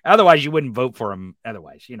 Otherwise, you wouldn't vote for them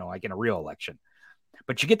otherwise, like in a real election.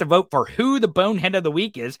 But you get to vote for who the Bonehead of the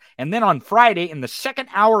Week is, and then on Friday, in the second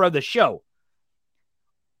hour of the show,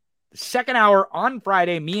 the second hour on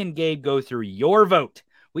Friday, me and Gabe go through your vote.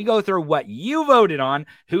 We go through what you voted on,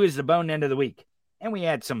 who is the Bonehead of the Week. And we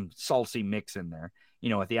had some salty mix in there,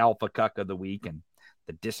 with the Alpha Cuck of the Week and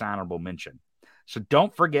the dishonorable mention. So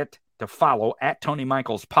don't forget to follow at Tony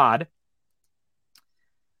Michaels Pod,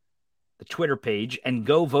 the Twitter page, and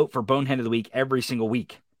go vote for Bonehead of the Week every single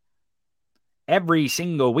week. Every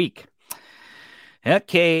single week.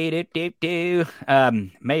 Okay.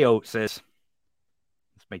 Mayo says,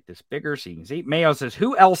 let's make this bigger so you can see. Mayo says,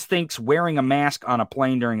 who else thinks wearing a mask on a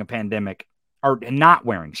plane during a pandemic, or not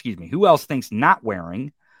wearing, who else thinks not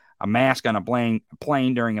wearing a mask on a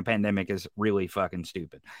plane during a pandemic is really fucking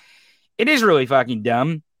stupid? It is really fucking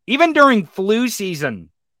dumb. Even during flu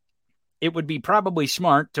season, it would be probably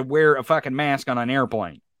smart to wear a fucking mask on an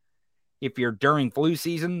airplane. If you're during flu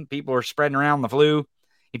season, people are spreading around the flu.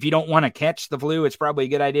 If you don't want to catch the flu, it's probably a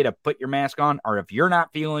good idea to put your mask on. Or if you're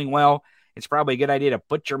not feeling well, it's probably a good idea to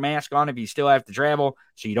put your mask on if you still have to travel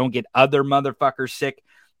so you don't get other motherfuckers sick.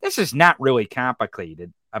 This is not really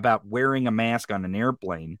complicated about wearing a mask on an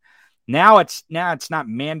airplane. Now it's not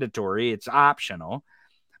mandatory. It's optional.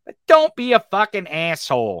 But don't be a fucking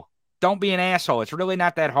asshole. Don't be an asshole. It's really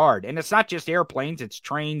not that hard. And it's not just airplanes. It's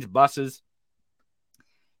trains, buses.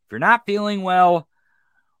 If you're not feeling well,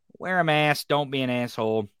 wear a mask. Don't be an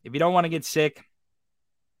asshole. If you don't want to get sick,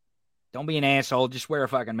 don't be an asshole. Just wear a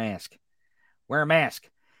fucking mask. Wear a mask.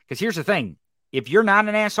 Because here's the thing. If you're not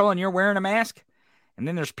an asshole and you're wearing a mask, and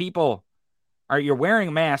then there's people, or you're wearing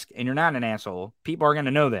a mask and you're not an asshole, people are going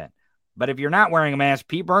to know that. But if you're not wearing a mask,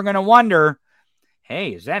 people are going to wonder,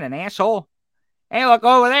 hey, is that an asshole? Hey, look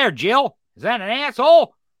over there, Jill. Is that an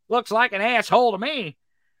asshole? Looks like an asshole to me.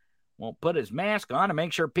 Won't put his mask on to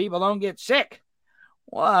make sure people don't get sick.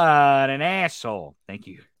 What an asshole. Thank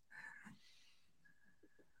you.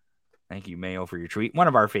 Thank you, Mayo, for your tweet. One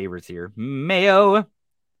of our favorites here. Mayo.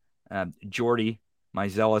 Jordy, my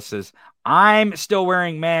zealous, says, I'm still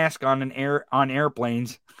wearing masks on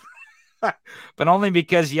airplanes, but only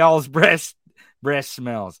because y'all's breast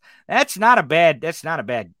smells. That's not a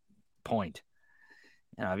bad point.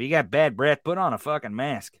 If you got bad breath, put on a fucking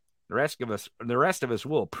mask. The rest of us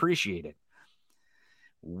will appreciate it.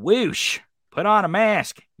 Whoosh. Put on a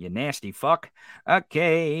mask, you nasty fuck.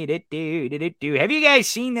 Okay. Have you guys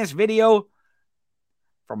seen this video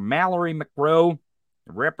from Mallory McRow,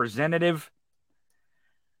 representative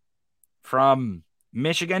from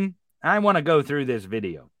Michigan? I want to go through this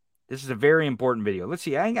video. This is a very important video. Let's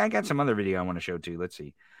see. I got some other video I want to show too. Let's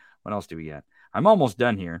see. What else do we got? I'm almost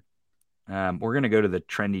done here. We're going to go to the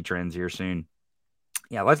trendy trends here soon.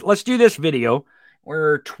 Yeah, let's do this video.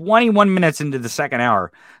 We're 21 minutes into the second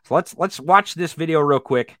hour. So let's watch this video real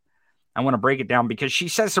quick. I want to break it down because she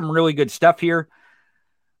says some really good stuff here,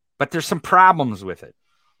 but there's some problems with it.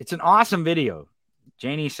 It's an awesome video.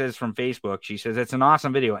 Janie says from Facebook, she says it's an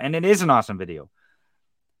awesome video, and it is an awesome video.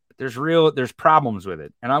 But there's problems with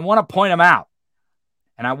it, and I want to point them out.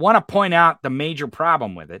 And I want to point out the major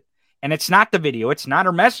problem with it. And it's not the video. It's not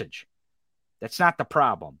her message. That's not the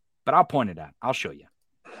problem. But I'll point it out. I'll show you.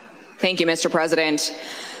 Thank you, Mr. President.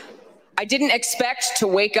 I didn't expect to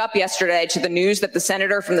wake up yesterday to the news that the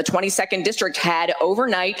senator from the 22nd district had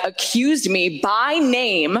overnight accused me by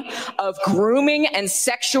name of grooming and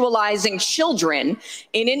sexualizing children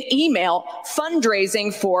in an email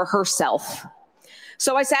fundraising for herself.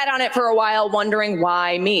 So I sat on it for a while wondering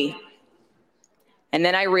why me. And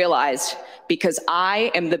then I realized, because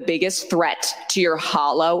I am the biggest threat to your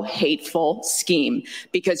hollow, hateful scheme,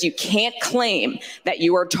 because you can't claim that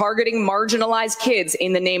you are targeting marginalized kids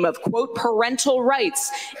in the name of, quote, parental rights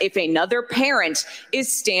if another parent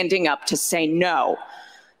is standing up to say no.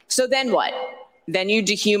 So then what? Then you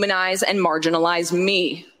dehumanize and marginalize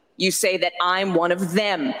me. You say that I'm one of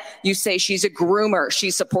them. You say she's a groomer.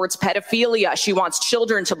 She supports pedophilia. She wants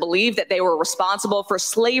children to believe that they were responsible for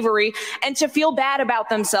slavery and to feel bad about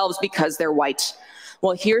themselves because they're white.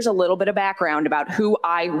 Well, here's a little bit of background about who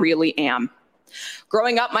I really am.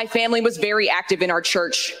 Growing up, my family was very active in our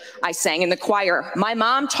church. I sang in the choir. My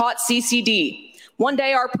mom taught CCD. One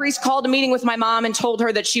day, our priest called a meeting with my mom and told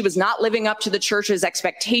her that she was not living up to the church's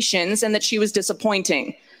expectations and that she was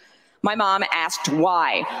disappointing. My mom asked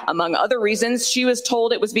why. Among other reasons, she was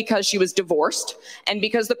told it was because she was divorced and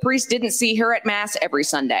because the priest didn't see her at Mass every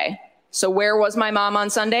Sunday. So where was my mom on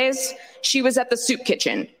Sundays? She was at the soup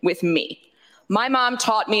kitchen with me. My mom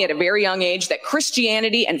taught me at a very young age that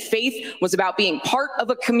Christianity and faith was about being part of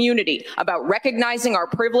a community, about recognizing our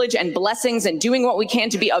privilege and blessings and doing what we can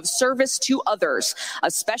to be of service to others,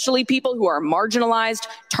 especially people who are marginalized,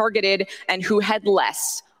 targeted, and who had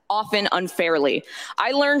less, often unfairly.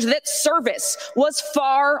 I learned that service was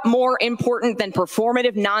far more important than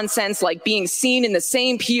performative nonsense like being seen in the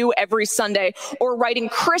same pew every Sunday or writing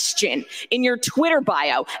Christian in your Twitter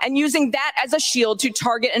bio and using that as a shield to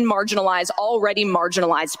target and marginalize already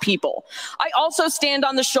marginalized people. I also stand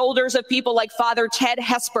on the shoulders of people like Father Ted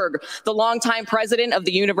Hesburgh, the longtime president of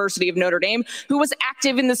the University of Notre Dame, who was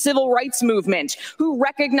active in the civil rights movement, who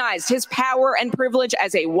recognized his power and privilege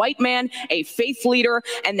as a white man, a faith leader,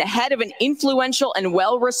 and the head of an influential and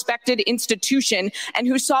well-respected institution, and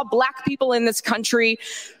who saw Black people in this country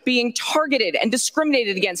being targeted and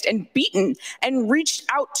discriminated against and beaten, and reached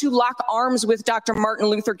out to lock arms with Dr. Martin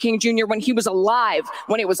Luther King Jr. when he was alive,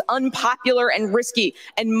 when it was unpopular and risky,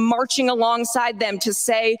 and marching alongside them to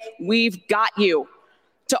say, "We've got you,"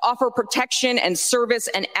 to offer protection and service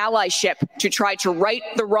and allyship to try to right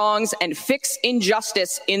the wrongs and fix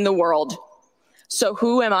injustice in the world. So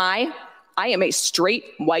who am I? I am a straight,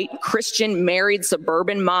 white, Christian, married,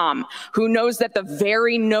 suburban mom who knows that the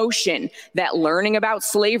very notion that learning about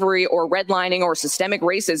slavery or redlining or systemic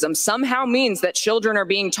racism somehow means that children are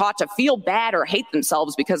being taught to feel bad or hate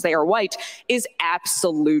themselves because they are white is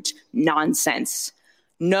absolute nonsense.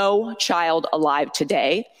 No child alive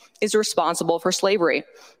today is responsible for slavery.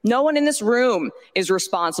 No one in this room is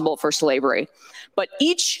responsible for slavery. But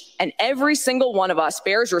each and every single one of us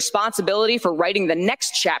bears responsibility for writing the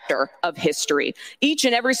next chapter of history. Each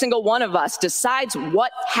and every single one of us decides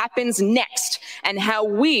what happens next and how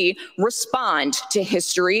we respond to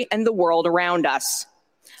history and the world around us.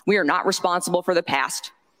 We are not responsible for the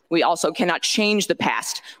past. We also cannot change the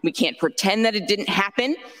past. We can't pretend that it didn't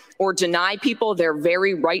happen or deny people their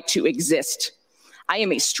very right to exist. I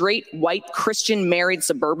am a straight, white, Christian, married,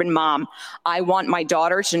 suburban mom. I want my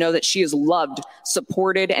daughter to know that she is loved,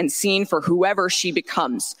 supported, and seen for whoever she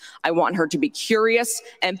becomes. I want her to be curious,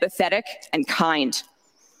 empathetic, and kind.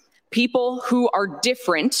 People who are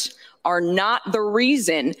different are not the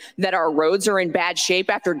reason that our roads are in bad shape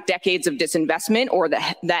after decades of disinvestment, or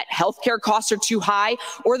that healthcare costs are too high,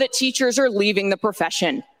 or that teachers are leaving the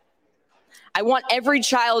profession. I want every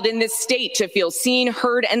child in this state to feel seen,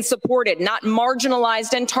 heard, and supported, not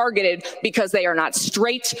marginalized and targeted because they are not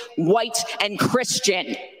straight, white, and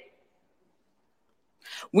Christian.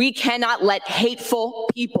 We cannot let hateful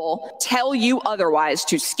people tell you otherwise,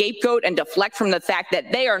 to scapegoat and deflect from the fact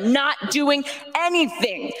that they are not doing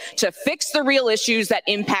anything to fix the real issues that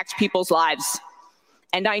impact people's lives.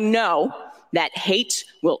 And I know that hate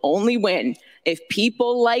will only win if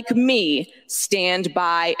people like me stand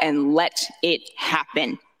by and let it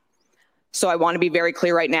happen. So I want to be very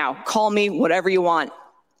clear right now. Call me whatever you want.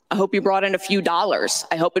 I hope you brought in a few dollars.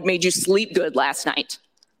 I hope it made you sleep good last night.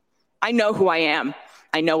 I know who I am.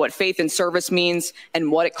 I know what faith and service means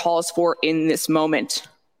and what it calls for in this moment.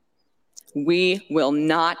 We will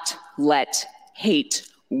not let hate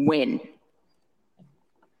win.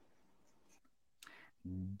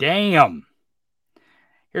 Damn.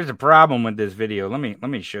 Here's the problem with this video. Let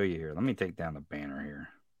me show you here. Let me take down the banner here.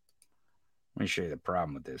 Let me show you the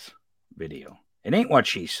problem with this video. It ain't what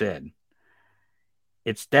she said.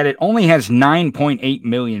 It's that it only has 9.8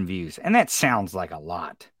 million views. And that sounds like a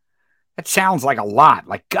lot. That sounds like a lot.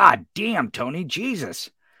 Like, God damn, Tony, Jesus.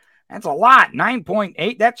 That's a lot.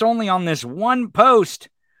 9.8. That's only on this one post.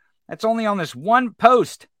 That's only on this one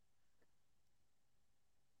post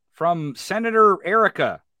from Senator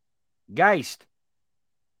Erica Geist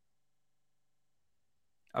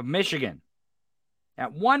of Michigan.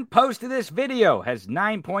 That one post of this video has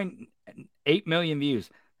 9.8 million views.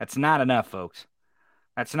 That's not enough, folks.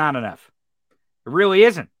 That's not enough. It really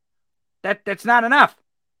isn't. That's not enough.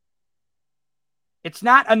 It's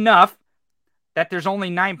not enough that there's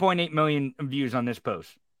only 9.8 million views on this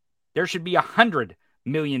post. There should be 100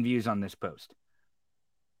 million views on this post.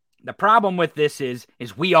 The problem with this is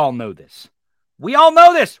we all know this. We all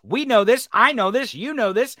know this. We know this. I know this. You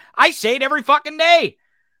know this. I say it every fucking day.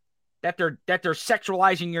 That they're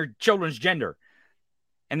sexualizing your children's gender.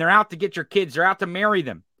 And they're out to get your kids. They're out to marry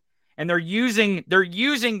them. And they're using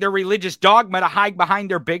their religious dogma to hide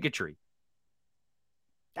behind their bigotry.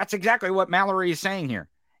 That's exactly what Mallory is saying here.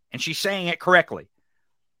 And she's saying it correctly.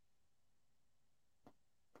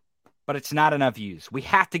 But it's not enough views. We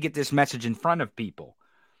have to get this message in front of people.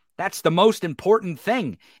 That's the most important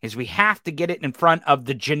thing, is we have to get it in front of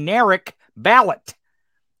the generic ballot.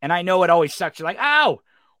 And I know it always sucks. You're like, oh,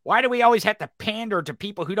 why do we always have to pander to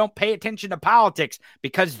people who don't pay attention to politics?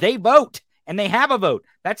 Because they vote, and they have a vote.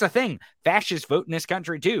 That's a thing. Fascists vote in this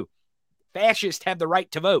country, too. Fascists have the right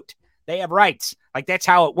to vote. They have rights. Like, that's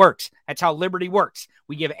how it works. That's how liberty works.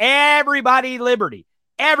 We give everybody liberty.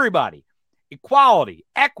 Everybody. Equality,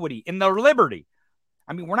 equity, and their liberty.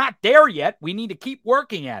 I mean, we're not there yet. We need to keep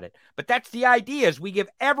working at it. But that's the idea, is we give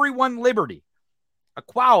everyone liberty,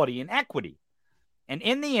 equality, and equity. And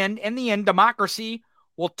in the end, democracy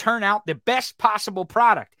will turn out the best possible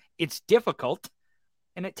product. It's difficult,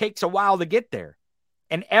 and it takes a while to get there.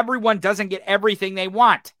 And everyone doesn't get everything they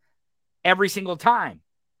want every single time.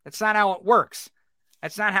 That's not how it works.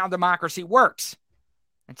 That's not how democracy works.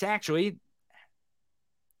 It's actually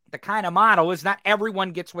the kind of model is not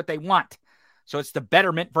everyone gets what they want. So it's the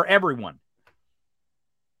betterment for everyone.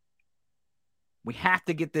 We have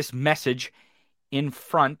to get this message in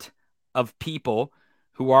front of people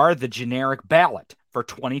who are the generic ballot for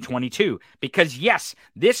 2022. Because yes,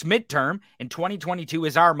 this midterm in 2022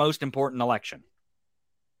 is our most important election.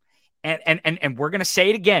 And we're going to say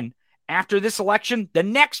it again. After this election, the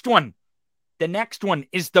next one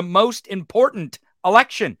is the most important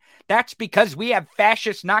election. That's because we have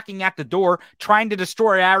fascists knocking at the door trying to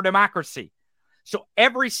destroy our democracy. So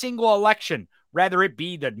every single election, whether it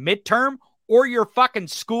be the midterm or your fucking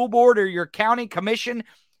school board or your county commission,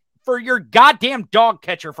 for your goddamn dog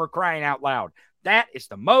catcher, for crying out loud, that is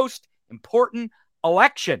the most important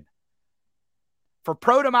election. For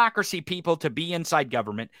pro-democracy people to be inside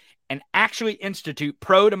government and actually institute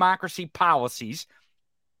pro-democracy policies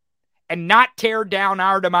and not tear down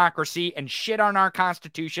our democracy and shit on our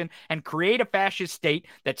Constitution and create a fascist state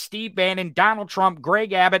that Steve Bannon, Donald Trump,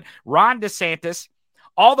 Greg Abbott, Ron DeSantis,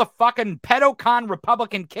 all the fucking pedocon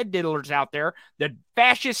Republican kid diddlers out there, the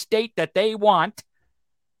fascist state that they want,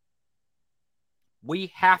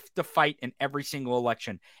 we have to fight in every single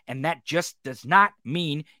election. And that just does not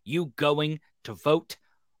mean you going to vote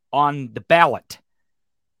on the ballot.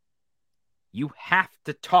 You have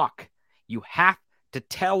to talk. You have to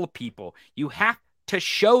tell people. You have to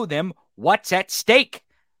show them what's at stake.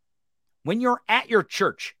 When you're at your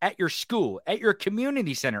church, at your school, at your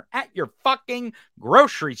community center, at your fucking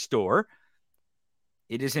grocery store,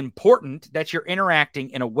 it is important that you're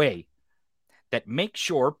interacting in a way that makes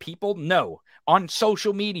sure people know on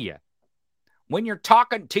social media. When you're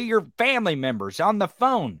talking to your family members on the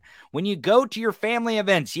phone, when you go to your family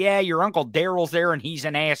events, yeah, your Uncle Daryl's there and he's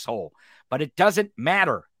an asshole, but it doesn't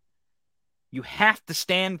matter. You have to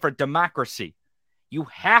stand for democracy. You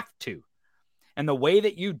have to. And the way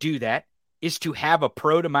that you do that is to have a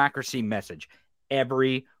pro-democracy message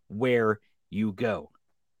everywhere you go.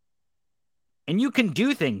 And you can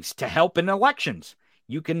do things to help in elections.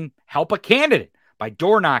 You can help a candidate by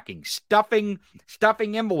door knocking, stuffing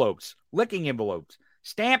envelopes, licking envelopes,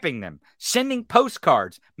 stamping them, sending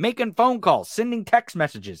postcards, making phone calls, sending text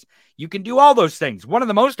messages. You can do all those things. One of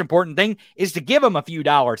the most important things is to give them a few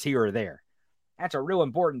dollars here or there. That's a real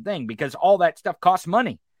important thing because all that stuff costs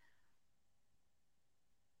money.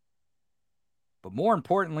 But more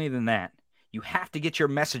importantly than that, you have to get your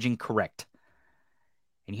messaging correct.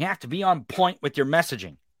 And you have to be on point with your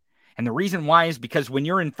messaging. And the reason why is because when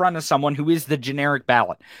you're in front of someone who is the generic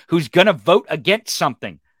ballot, who's going to vote against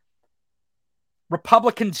something,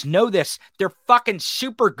 Republicans know this. They're fucking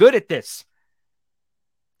super good at this.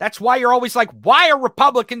 That's why you're always like, why are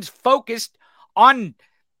Republicans focused on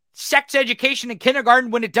sex education in kindergarten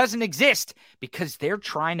when it doesn't exist? Because they're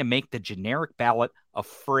trying to make the generic ballot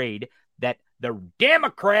afraid that the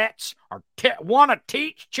Democrats want to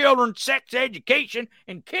teach children sex education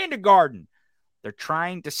in kindergarten. They're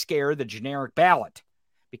trying to scare the generic ballot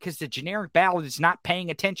because the generic ballot is not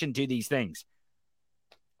paying attention to these things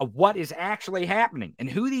of what is actually happening and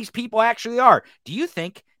who these people actually are. Do you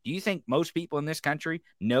think most people in this country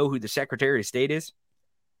know who the Secretary of State is?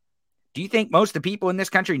 Do you think most of the people in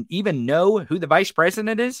this country even know who the Vice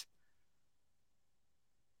President is?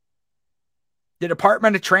 The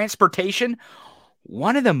Department of Transportation,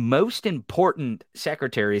 one of the most important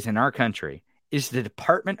secretaries in our country is the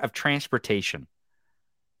Department of Transportation.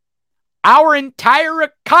 Our entire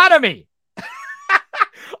economy,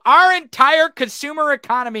 our entire consumer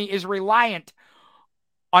economy is reliant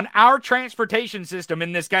on our transportation system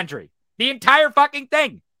in this country. The entire fucking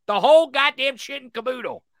thing, the whole goddamn shit and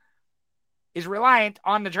caboodle is reliant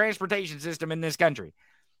on the transportation system in this country.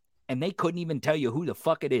 And they couldn't even tell you who the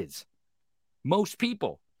fuck it is. Most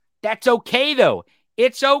people. That's okay, though.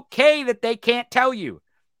 It's okay that they can't tell you.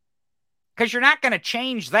 Because you're not going to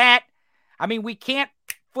change that. I mean, we can't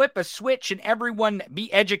flip a switch and everyone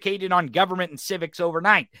be educated on government and civics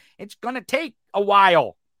overnight. It's going to take a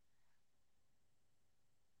while.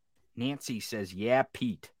 Nancy says, yeah,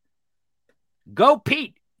 Pete. Go,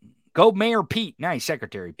 Pete. Go, Mayor Pete. Nice,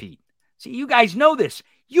 Secretary Pete. See, you guys know this.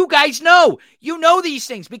 You guys know. You know these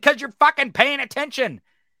things because you're fucking paying attention.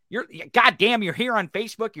 Goddamn, you're here on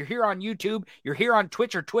Facebook, you're here on YouTube, you're here on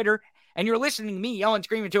Twitch or Twitter, and you're listening to me yell and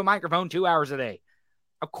scream into a microphone 2 hours a day.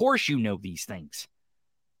 Of course you know these things.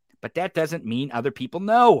 But that doesn't mean other people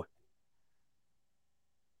know.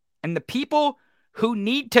 And the people who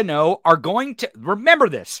need to know are going to, remember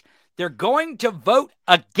this, they're going to vote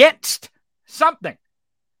against something.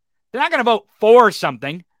 They're not going to vote for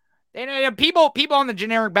something. People on the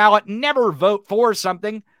generic ballot never vote for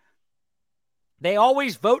something. They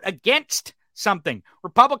always vote against something.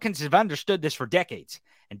 Republicans have understood this for decades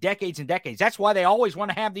and decades and decades. That's why they always want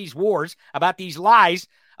to have these wars about these lies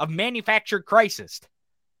of manufactured crisis.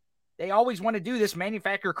 They always want to do this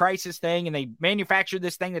manufactured crisis thing, and they manufacture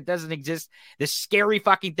this thing that doesn't exist, this scary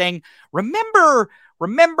fucking thing. Remember,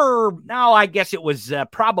 no, I guess it was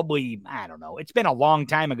probably, I don't know, it's been a long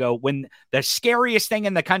time ago when the scariest thing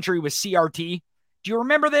in the country was CRT. Do you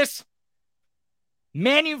remember this?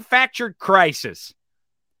 Manufactured crisis,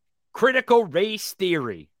 critical race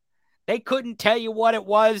theory. They couldn't tell you what it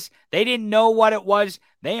was. They didn't know what it was.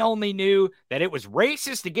 They only knew that it was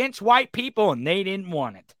racist against white people and they didn't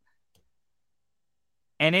want it.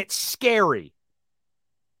 And it's scary.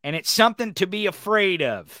 And it's something to be afraid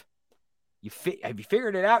of. Have you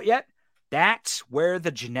figured it out yet? That's where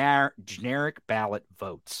the generic ballot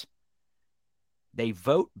votes. They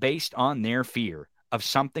vote based on their fear of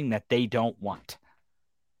something that they don't want.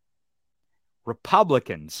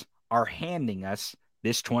 Republicans are handing us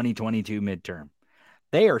this 2022 midterm.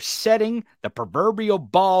 They are setting the proverbial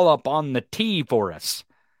ball up on the tee for us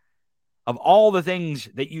of all the things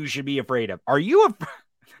that you should be afraid of. Are you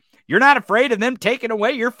you're not afraid of them taking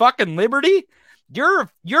away your fucking liberty? You're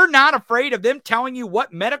not afraid of them telling you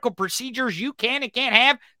what medical procedures you can and can't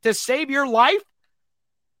have to save your life?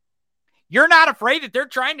 You're not afraid that they're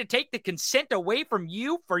trying to take the consent away from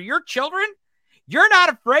you for your children? You're not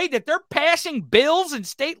afraid that they're passing bills in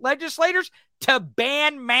state legislators to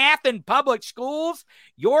ban math in public schools?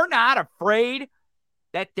 You're not afraid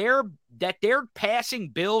that they're passing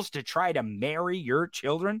bills to try to marry your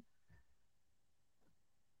children?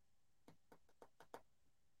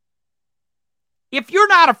 If you're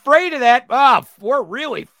not afraid of that, we're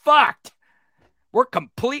really fucked. We're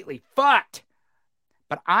completely fucked.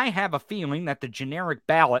 But I have a feeling that the generic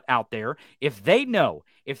ballot out there, if they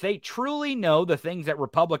truly know the things that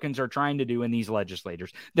Republicans are trying to do in these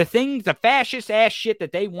legislators, the fascist ass shit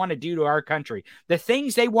that they want to do to our country, the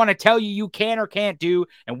things they want to tell you can or can't do,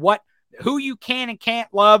 and who you can and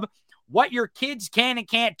can't love, what your kids can and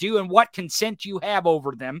can't do, and what consent you have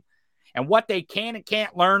over them, and what they can and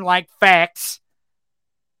can't learn like facts,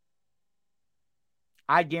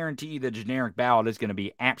 I guarantee you the generic ballot is going to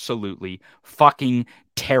be absolutely fucking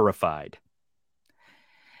terrified.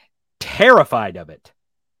 Terrified of it.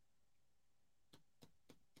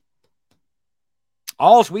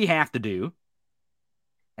 All we have to do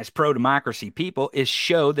as pro-democracy people is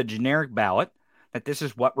show the generic ballot that this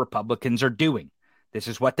is what Republicans are doing. This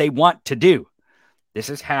is what they want to do. This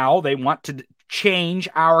is how they want to change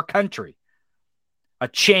our country. A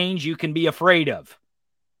change you can be afraid of.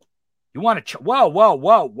 You want to,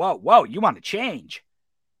 whoa. You want to change.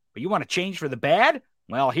 But you want to change for the bad?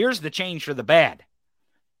 Well, here's the change for the bad.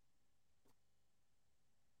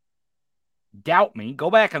 Doubt me.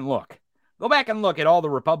 Go back and look. Go back and look at all the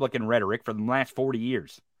Republican rhetoric for the last 40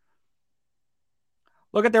 years.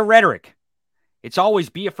 Look at their rhetoric. It's always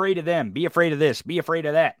be afraid of them, be afraid of this, be afraid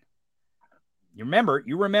of that. You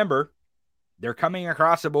remember, they're coming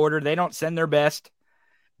across the border. They don't send their best.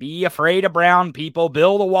 Be afraid of brown people.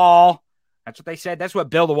 Build a wall. That's what they said. That's what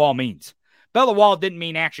build a wall means. Build a wall didn't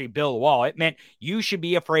mean actually build a wall. It meant you should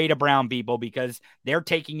be afraid of brown people because they're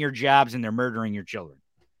taking your jobs and they're murdering your children.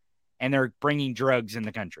 And they're bringing drugs in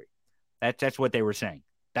the country. That's what they were saying.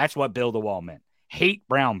 That's what build a wall meant. Hate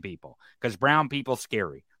brown people because brown people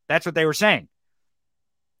scary. That's what they were saying.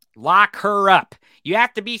 Lock her up. You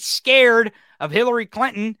have to be scared of Hillary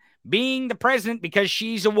Clinton being the president because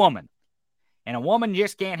she's a woman. And a woman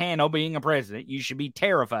just can't handle being a president. You should be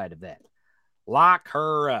terrified of that. Lock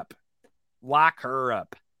her up. Lock her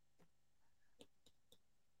up.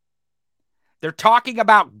 They're talking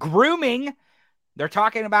about grooming. They're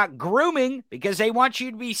talking about grooming because they want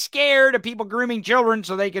you to be scared of people grooming children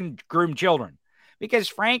so they can groom children. Because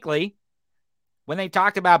frankly, when they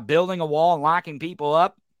talked about building a wall and locking people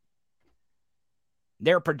up,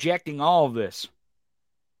 they're projecting all of this.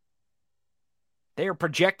 They are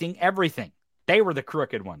projecting everything. They were the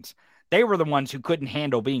crooked ones. They were the ones who couldn't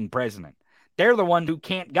handle being president. They're the ones who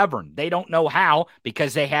can't govern. They don't know how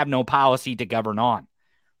because they have no policy to govern on.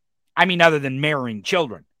 I mean, other than marrying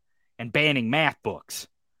children and banning math books.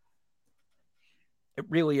 It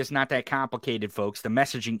really is not that complicated, folks. The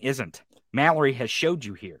messaging isn't. Mallory has showed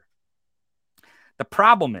you here. The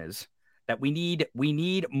problem is that we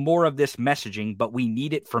need more of this messaging, but we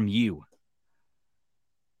need it from you.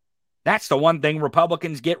 That's the one thing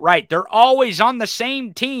Republicans get right. They're always on the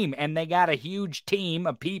same team, and they got a huge team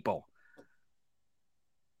of people.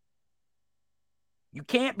 You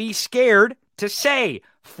can't be scared to say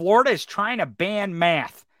Florida is trying to ban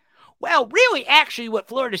math. Well, really, actually, what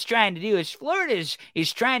Florida's trying to do is Florida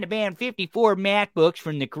is trying to ban 54 math books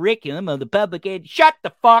from the curriculum of the public ed. Shut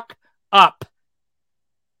the fuck up.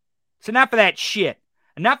 It's enough of that shit.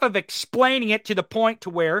 Enough of explaining it to the point to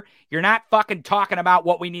where you're not fucking talking about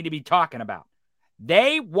what we need to be talking about.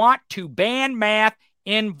 They want to ban math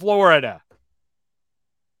in Florida.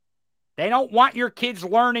 They don't want your kids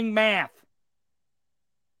learning math.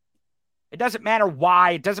 It doesn't matter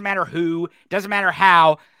why. It doesn't matter who. It doesn't matter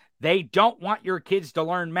how. They don't want your kids to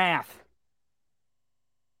learn math.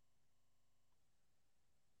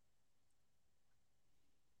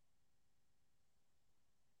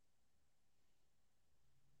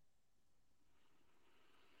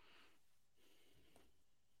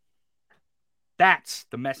 That's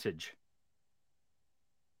the message.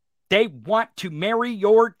 They want to marry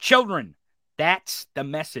your children. That's the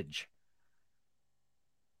message.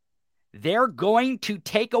 They're going to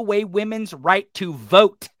take away women's right to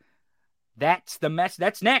vote. That's the mess.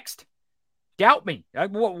 That's next. Doubt me.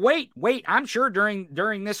 Wait. I'm sure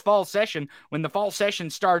during this fall session, when the fall session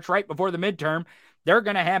starts right before the midterm, they're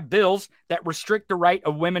going to have bills that restrict the right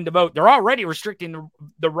of women to vote. They're already restricting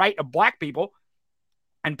the right of black people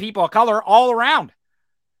and people of color all around.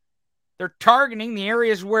 They're targeting the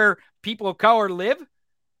areas where people of color live,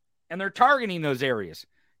 and they're targeting those areas.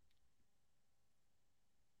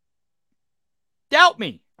 Doubt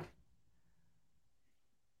me.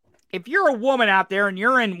 If you're a woman out there and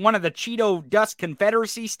you're in one of the Cheeto Dust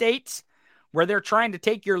Confederacy states where they're trying to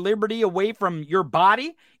take your liberty away from your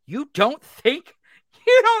body, you don't think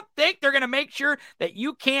they're going to make sure that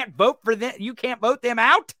you can't vote for them, you can't vote them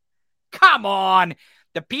out? Come on.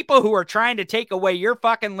 The people who are trying to take away your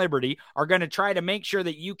fucking liberty are going to try to make sure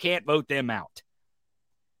that you can't vote them out.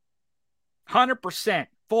 100%.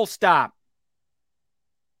 Full stop.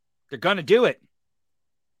 They're going to do it.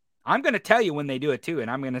 I'm going to tell you when they do it too. And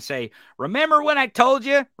I'm going to say, remember when I told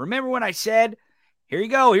you? Remember when I said, here you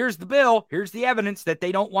go. Here's the bill. Here's the evidence that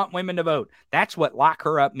they don't want women to vote. That's what lock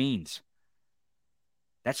her up means.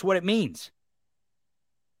 That's what it means.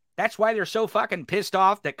 That's why they're so fucking pissed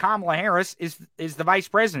off that Kamala Harris is the vice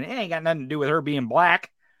president. It ain't got nothing to do with her being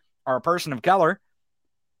black or a person of color.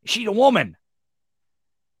 She's a woman.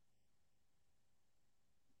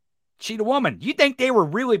 She's a woman. You think they were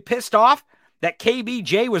really pissed off that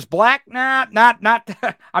KBJ was black? Nah, not.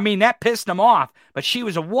 I mean, that pissed them off. But she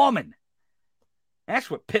was a woman.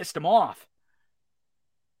 That's what pissed them off.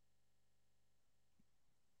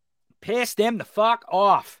 Pissed them the fuck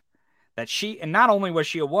off. That she, and not only was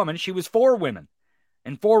she a woman, she was for women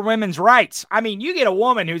and for women's rights. I mean, you get a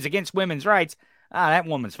woman who's against women's rights, that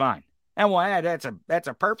woman's fine. That's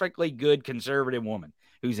a perfectly good conservative woman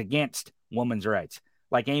who's against women's rights.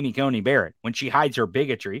 Like Amy Coney Barrett, when she hides her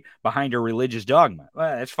bigotry behind her religious dogma.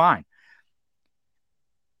 Well, that's fine.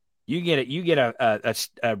 You get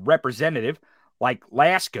a representative like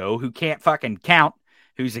Lasko who can't fucking count,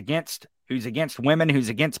 who's against women, who's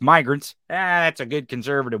against migrants. That's a good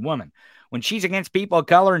conservative woman. When she's against people of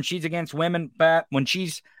color and she's against women, but when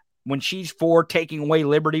she's for taking away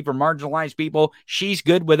liberty for marginalized people, she's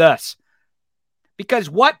good with us. Because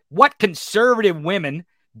what conservative women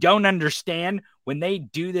don't understand when they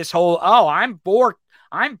do this whole, I'm for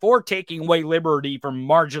taking away liberty from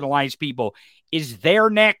marginalized people, is they're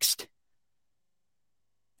next.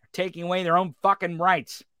 They're taking away their own fucking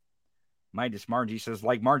rights. Midas Margie says,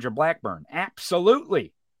 like Marja Blackburn.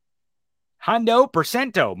 Absolutely. Hundo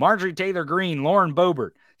Percento, Marjorie Taylor Greene, Lauren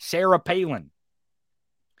Boebert, Sarah Palin,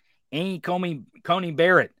 Amy Coney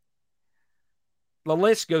Barrett. The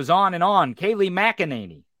list goes on and on. Kayleigh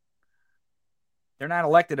McEnany. They're not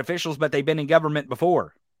elected officials, but they've been in government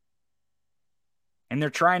before. And they're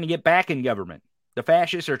trying to get back in government. The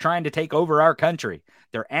fascists are trying to take over our country.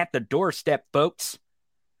 They're at the doorstep, folks.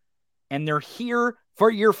 And they're here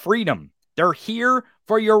for your freedom. They're here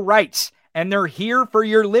for your rights. And they're here for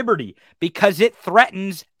your liberty because it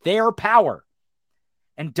threatens their power.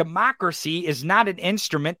 And democracy is not an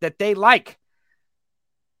instrument that they like.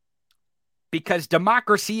 Because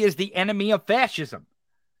democracy is the enemy of fascism.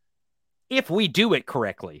 If we do it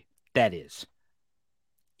correctly, that is.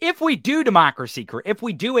 If we do democracy, if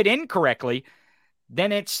we do it incorrectly,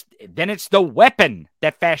 then it's the weapon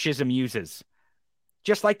that fascism uses.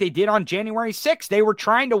 Just like they did on January 6th. They were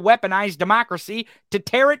trying to weaponize democracy to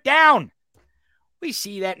tear it down. We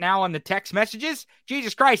see that now on the text messages.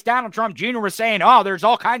 Jesus Christ, Donald Trump Jr. was saying, there's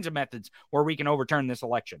all kinds of methods where we can overturn this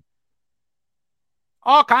election.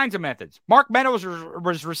 All kinds of methods. Mark Meadows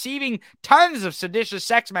was receiving tons of seditious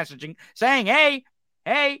sex messaging saying, hey,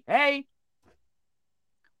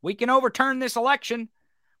 we can overturn this election.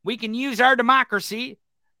 We can use our democracy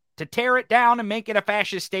to tear it down and make it a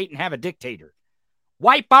fascist state and have a dictator.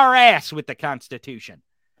 Wipe our ass with the Constitution.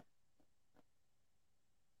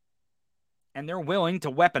 And they're willing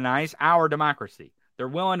to weaponize our democracy. They're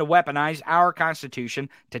willing to weaponize our Constitution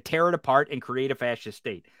to tear it apart and create a fascist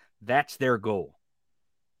state. That's their goal.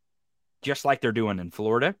 Just like they're doing in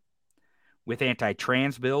Florida with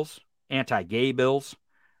anti-trans bills, anti-gay bills.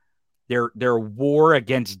 Their war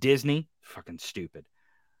against Disney, fucking stupid.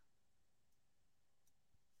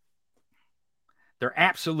 Their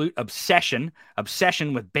absolute obsession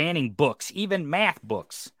with banning books, even math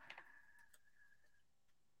books.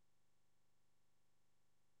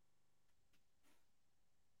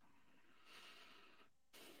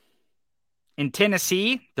 In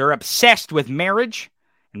Tennessee, they're obsessed with marriage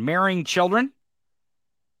and marrying children.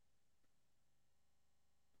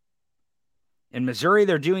 In Missouri,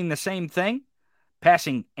 they're doing the same thing,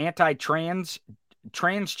 passing anti-trans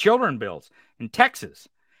children bills. In Texas,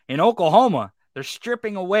 in Oklahoma, they're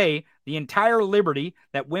stripping away the entire liberty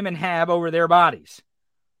that women have over their bodies.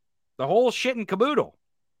 The whole shit and caboodle.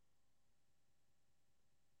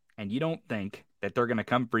 And you don't think that they're going to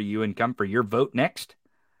come for you and come for your vote next?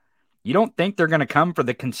 You don't think they're going to come for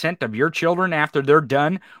the consent of your children after they're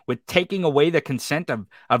done with taking away the consent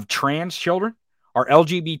of trans children or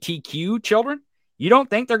LGBTQ children? You don't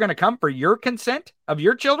think they're going to come for your consent of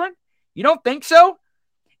your children? You don't think so?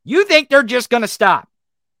 You think they're just going to stop?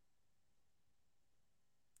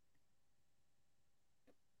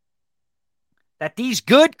 That these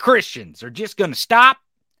good Christians are just going to stop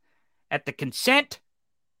at the consent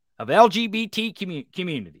of LGBT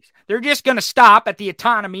communities. They're just going to stop at the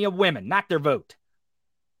autonomy of women, not their vote.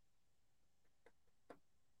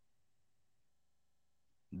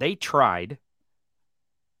 They tried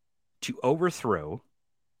to overthrow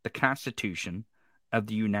the Constitution of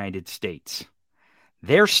the United States.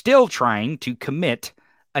 They're still trying to commit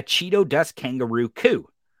a Cheeto Dust kangaroo coup,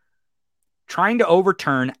 trying to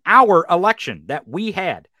overturn our election that we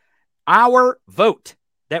had, our vote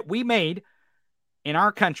that we made in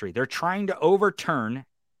our country. They're trying to overturn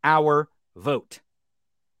our vote.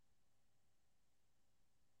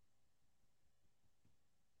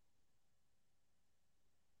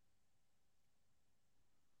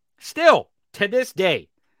 Still, to this day,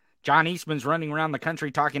 John Eastman's running around the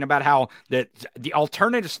country talking about how the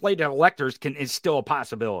alternative slate of electors is still a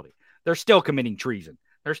possibility. They're still committing treason.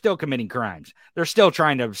 They're still committing crimes. They're still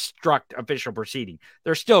trying to obstruct official proceeding.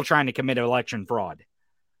 They're still trying to commit election fraud.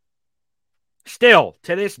 Still,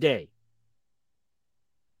 to this day.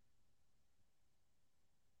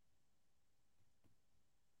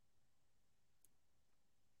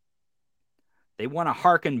 They want to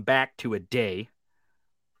hearken back to a day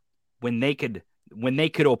when they could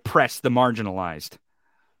oppress the marginalized,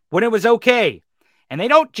 when it was okay. And they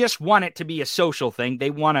don't just want it to be a social thing. They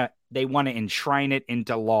want to enshrine it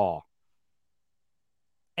into law.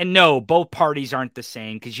 And no, both parties aren't the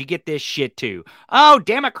same, because you get this shit too. Oh,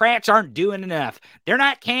 Democrats aren't doing enough. They're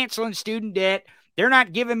not canceling student debt. They're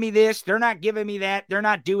not giving me this. They're not giving me that. They're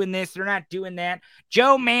not doing this. They're not doing that.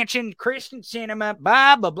 Joe Manchin, Christian Sinema,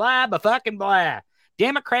 blah, blah, blah, blah, fucking blah.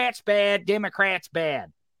 Democrats bad. Democrats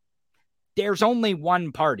bad. There's only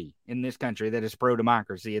one party in this country that is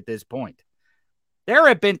pro-democracy at this point. There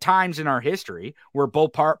have been times in our history where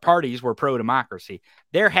both parties were pro-democracy.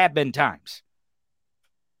 There have been times.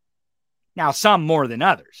 Now, some more than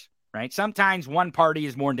others, right? Sometimes one party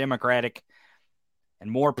is more democratic and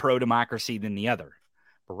more pro-democracy than the other.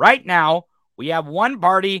 But right now, we have one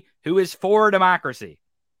party who is for democracy,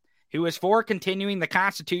 who is for continuing the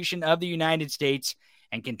Constitution of the United States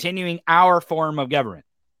and continuing our form of government.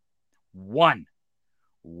 One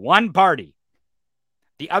party.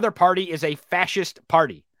 The other party is a fascist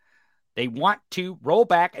party. They want to roll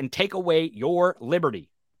back and take away your liberty.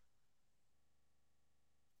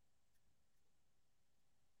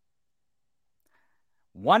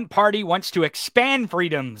 One party wants to expand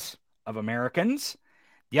freedoms of Americans.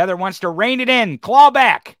 The other wants to rein it in, claw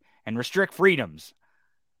back, and restrict freedoms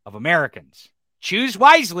of Americans. Choose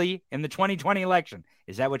wisely in the 2020 election.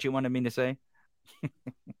 Is that what you wanted me to say?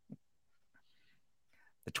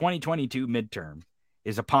 The 2022 midterm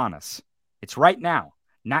is upon us. It's right now,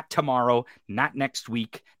 not tomorrow, not next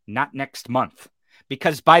week, not next month.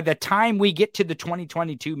 Because by the time we get to the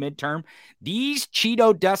 2022 midterm, these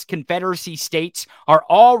Cheeto Dust Confederacy states are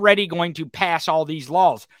already going to pass all these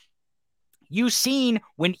laws. You've seen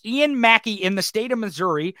when Ian Mackey in the state of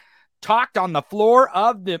Missouri talked on the floor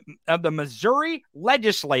of the Missouri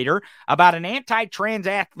legislature about an anti-trans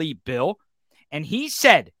athlete bill, and he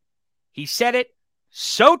said it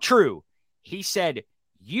so true. He said,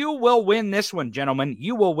 you will win this one, gentlemen.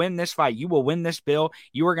 You will win this fight. You will win this bill.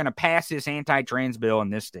 You are going to pass this anti-trans bill in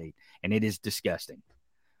this state, and it is disgusting.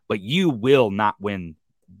 But you will not win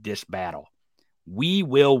this battle. We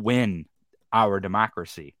will win our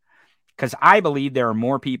democracy, because I believe there are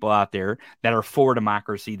more people out there that are for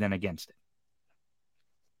democracy than against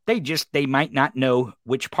it. They might not know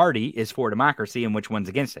which party is for democracy and which one's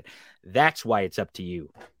against it. That's why it's up to you.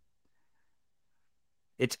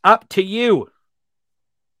 It's up to you.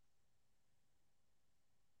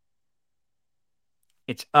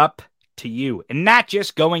 It's up to you. And not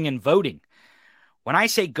just going and voting. When I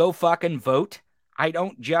say go fucking vote, I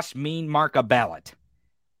don't just mean mark a ballot.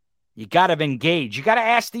 You got to engage. You got to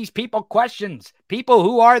ask these people questions. People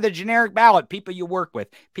who are the generic ballot. People you work with.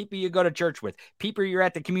 People you go to church with. People you're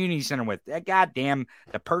at the community center with. That goddamn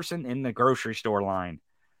the person in the grocery store line.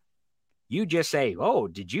 You just say, oh,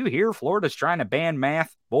 did you hear Florida's trying to ban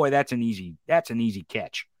math? Boy, that's an easy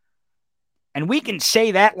catch. And we can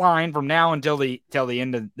say that line from now until the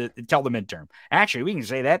midterm. Actually, we can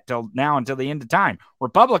say that till now until the end of time.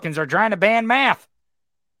 Republicans are trying to ban math.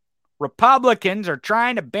 Republicans are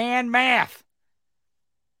trying to ban math.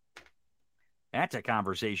 That's a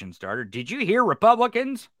conversation starter. Did you hear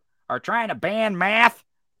Republicans are trying to ban math?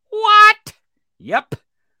 What? Yep.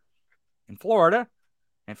 In Florida,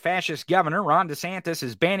 and fascist governor Ron DeSantis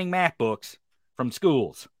is banning math books from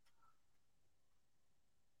schools.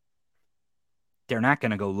 They're not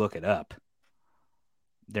going to go look it up.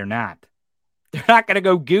 They're not. They're not going to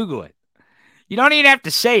go Google it. You don't even have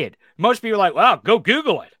to say it. Most people are like, well, go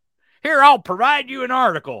Google it. Here, I'll provide you an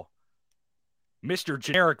article. Mr.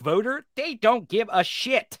 Generic Voter, they don't give a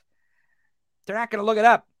shit. They're not going to look it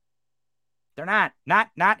up. They're not.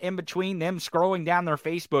 Not in between them scrolling down their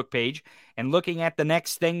Facebook page and looking at the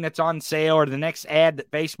next thing that's on sale or the next ad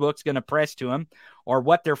that Facebook's going to press to them or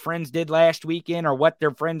what their friends did last weekend or what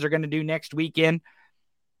their friends are going to do next weekend.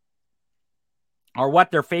 or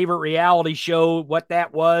what their favorite reality show, what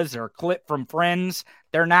that was, or a clip from Friends,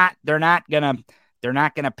 they're not gonna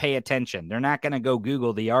pay attention. They're not gonna go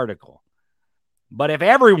Google the article. But if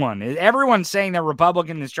everyone's saying that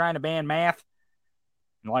Republican is trying to ban math,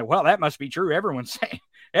 I'm like, well, that must be true.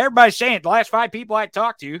 Everybody's saying it. The last 5 people I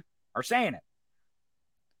talked to are saying it.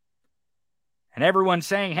 And everyone's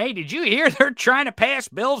saying, hey, did you hear they're trying to pass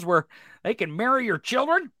bills where they can marry your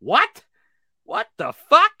children? What? What the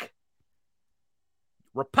fuck?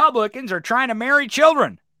 Republicans are trying to marry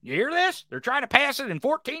children. You hear this? They're trying to pass it in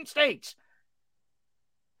 14 states.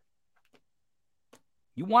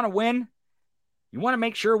 You want to win? You want to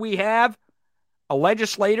make sure we have a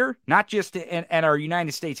legislator, not just at our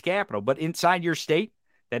United States Capitol, but inside your state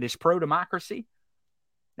that is pro-democracy,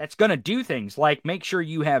 that's going to do things like make sure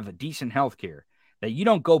you have decent health care, that you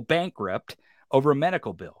don't go bankrupt over a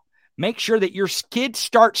medical bill. Make sure that your kids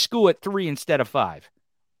start school at 3 instead of 5.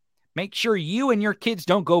 Make sure you and your kids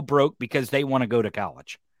don't go broke because they want to go to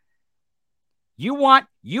college. You want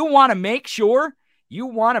to make sure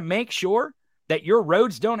that your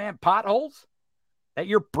roads don't have potholes, that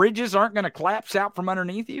your bridges aren't going to collapse out from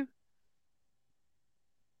underneath you.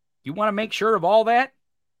 You want to make sure of all that?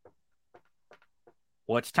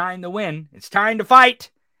 Well, it's time to win. It's time to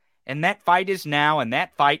fight. And that fight is now, and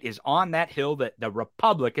that fight is on that hill that the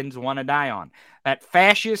Republicans want to die on. That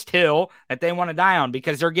fascist hill that they want to die on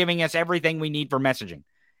because they're giving us everything we need for messaging.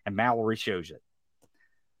 And Mallory shows it.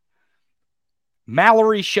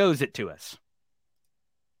 Mallory shows it to us.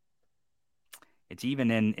 It's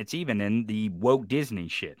even in the woke Disney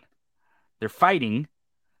shit. They're fighting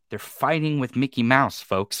with Mickey Mouse,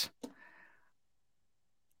 folks.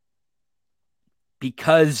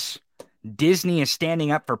 Because Disney is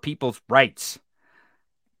standing up for people's rights.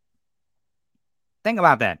 Think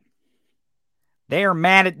about that. They are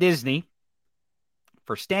mad at Disney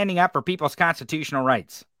for standing up for people's constitutional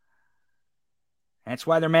rights. That's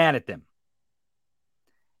why they're mad at them.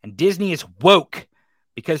 And Disney is woke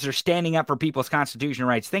because they're standing up for people's constitutional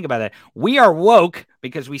rights. Think about that. We are woke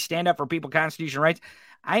because we stand up for people's constitutional rights.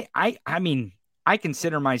 I mean, I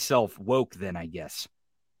consider myself woke then, I guess.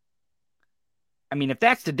 I mean, if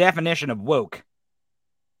that's the definition of woke,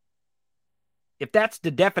 if that's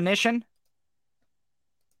the definition,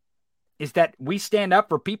 is that we stand up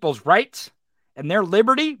for people's rights and their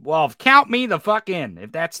liberty, well, count me the fuck in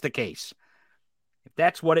if that's the case. If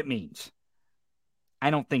that's what it means. I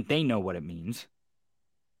don't think they know what it means.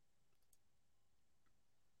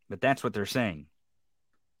 But that's what they're saying.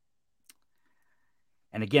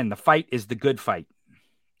 And again, the fight is the good fight.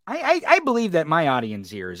 I believe that my audience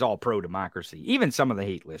here is all pro-democracy. Even some of the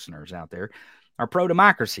hate listeners out there are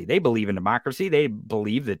pro-democracy. They believe in democracy. They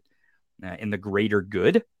believe that in the greater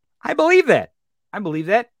good. I believe that.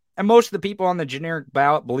 And most of the people on the generic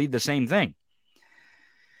ballot believe the same thing.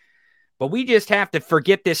 But we just have to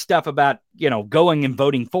forget this stuff about, going and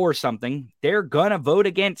voting for something. They're going to vote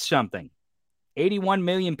against something. 81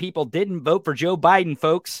 million people didn't vote for Joe Biden,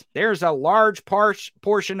 folks. There's a large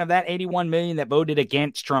portion of that 81 million that voted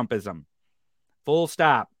against Trumpism. Full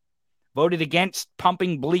stop. Voted against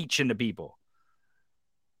pumping bleach into people.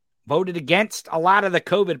 Voted against a lot of the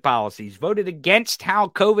COVID policies. Voted against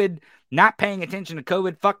how not paying attention to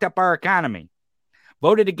COVID fucked up our economy.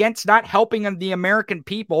 Voted against not helping the American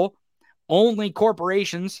people, only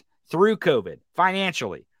corporations, through COVID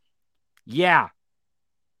financially. Yeah.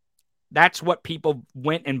 That's what people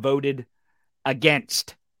went and voted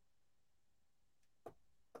against.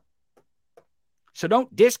 So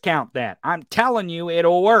don't discount that. I'm telling you,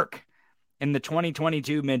 it'll work in the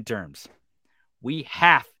 2022 midterms. We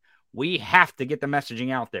have to get the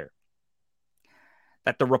messaging out there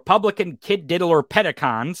that the Republican kid diddler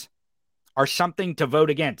pedicons are something to vote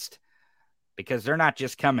against, because they're not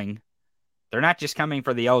just coming for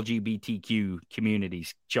the LGBTQ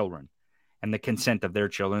community's children and the consent of their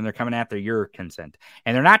children. They're coming after your consent.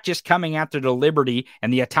 And they're not just coming after the liberty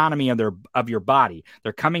and the autonomy of your body.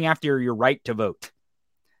 They're coming after your right to vote.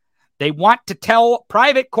 They want to tell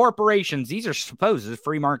private corporations, these are supposed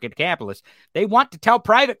free market capitalists, they want to tell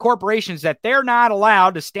private corporations that they're not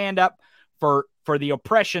allowed to stand up for the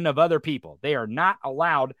oppression of other people. They are not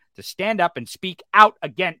allowed to stand up and speak out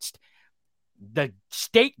against the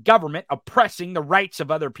state government oppressing the rights of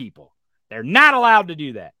other people. They're not allowed to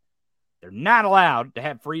do that. They're not allowed to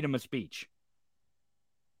have freedom of speech.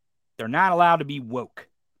 They're not allowed to be woke.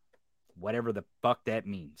 Whatever the fuck that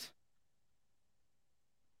means.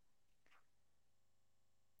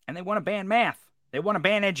 And they want to ban math. They want to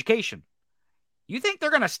ban education. You think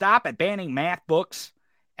they're going to stop at banning math books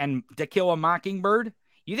and To Kill a Mockingbird?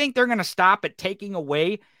 You think they're going to stop at taking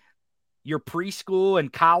away your preschool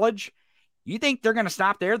and college? You think they're going to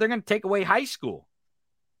stop there? They're going to take away high school.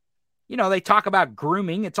 You know, they talk about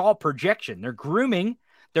grooming. It's all projection. They're grooming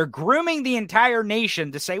the entire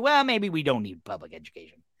nation to say, well, maybe we don't need public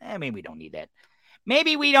education. Maybe we don't need that.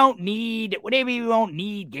 Maybe we won't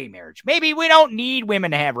need gay marriage. Maybe we don't need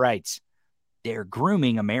women to have rights. They're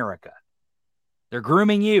grooming America. They're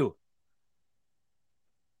grooming you.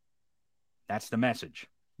 That's the message.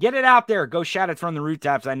 Get it out there. Go shout it from the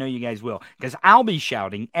rooftops. I know you guys will, because I'll be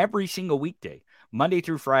shouting every single weekday, Monday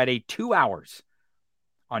through Friday, 2 hours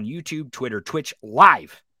on YouTube, Twitter, Twitch,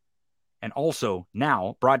 live. And also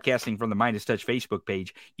now broadcasting from the Midas Touch Facebook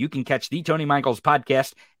page. You can catch the Tony Michaels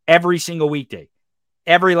podcast every single weekday.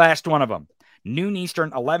 Every last one of them. Noon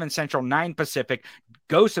Eastern, 11 Central, 9 Pacific.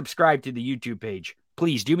 Go subscribe to the YouTube page.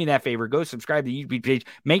 Please do me that favor. Go subscribe to the YouTube page.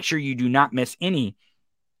 Make sure you do not miss any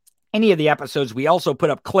of the episodes. We also put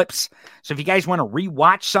up clips. So if you guys want to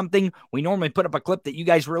rewatch something, we normally put up a clip that you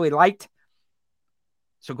guys really liked.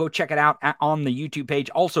 So go check it out on the YouTube page.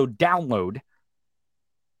 Also download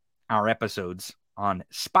our episodes on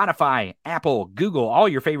Spotify, Apple, Google, all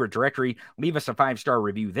your favorite directory. Leave us a 5-star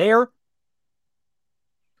review there.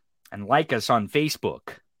 And like us on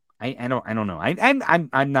Facebook. I don't know.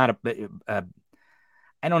 I'm not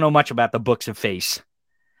I don't know much about the books of face.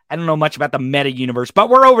 I don't know much about the meta universe, but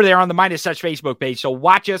we're over there on the Midas Touch Facebook page. So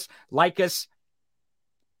watch us, like us,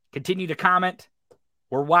 continue to comment.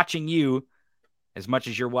 We're watching you as much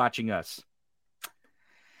as you're watching us.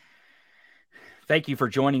 Thank you for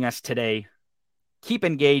joining us today. Keep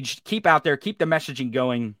engaged, keep out there, keep the messaging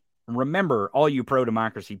going. Remember, all you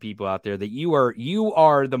pro-democracy people out there, that you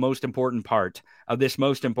are the most important part of this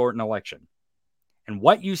most important election. And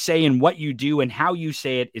what you say and what you do and how you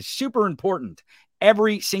say it is super important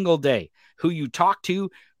every single day. Who you talk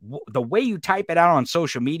to, the way you type it out on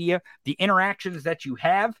social media, the interactions that you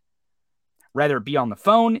have, whether it be on the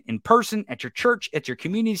phone, in person, at your church, at your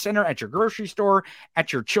community center, at your grocery store,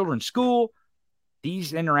 at your children's school.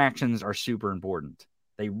 These interactions are super important.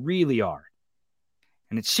 They really are.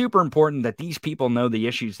 And it's super important that these people know the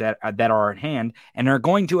issues that are at hand and are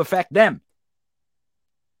going to affect them.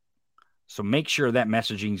 So make sure that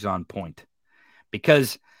messaging is on point.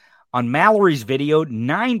 Because on Mallory's video,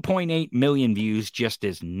 9.8 million views just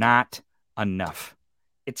is not enough.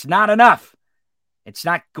 It's not enough. It's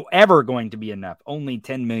not ever going to be enough. Only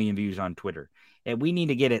 10 million views on Twitter. And we need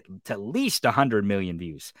to get it to at least 100 million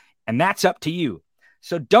views. And that's up to you.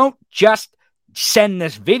 So don't just send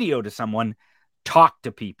this video to someone. Talk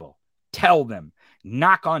to people. Tell them.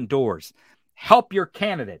 Knock on doors. Help your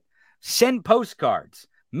candidate. Send postcards.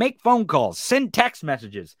 Make phone calls. Send text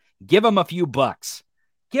messages. Give them a few bucks.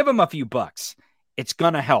 Give them a few bucks. It's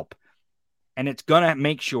going to help. And it's going to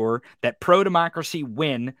make sure that pro-democracy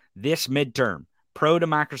win this midterm.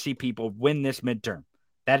 Pro-democracy people win this midterm.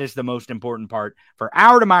 That is the most important part for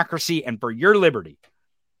our democracy and for your liberty.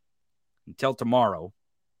 Until tomorrow,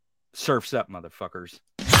 surf's up, motherfuckers.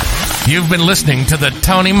 You've been listening to the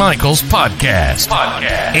Tony Michaels Podcast.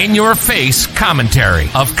 In your face commentary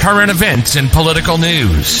of current events and political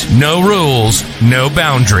news. No rules, no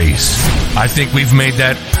boundaries. I think we've made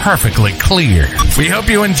that perfectly clear. We hope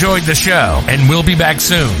you enjoyed the show, and we'll be back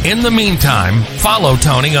soon. In the meantime, follow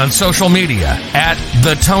Tony on social media at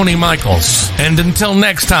The Tony Michaels. And until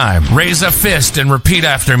next time, raise a fist and repeat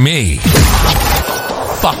after me.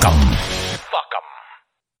 Fuck 'em.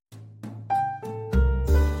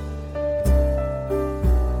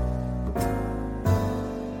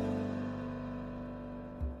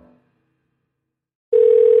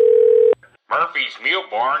 Murphy's Mule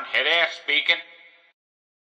Barn, head ass speaking.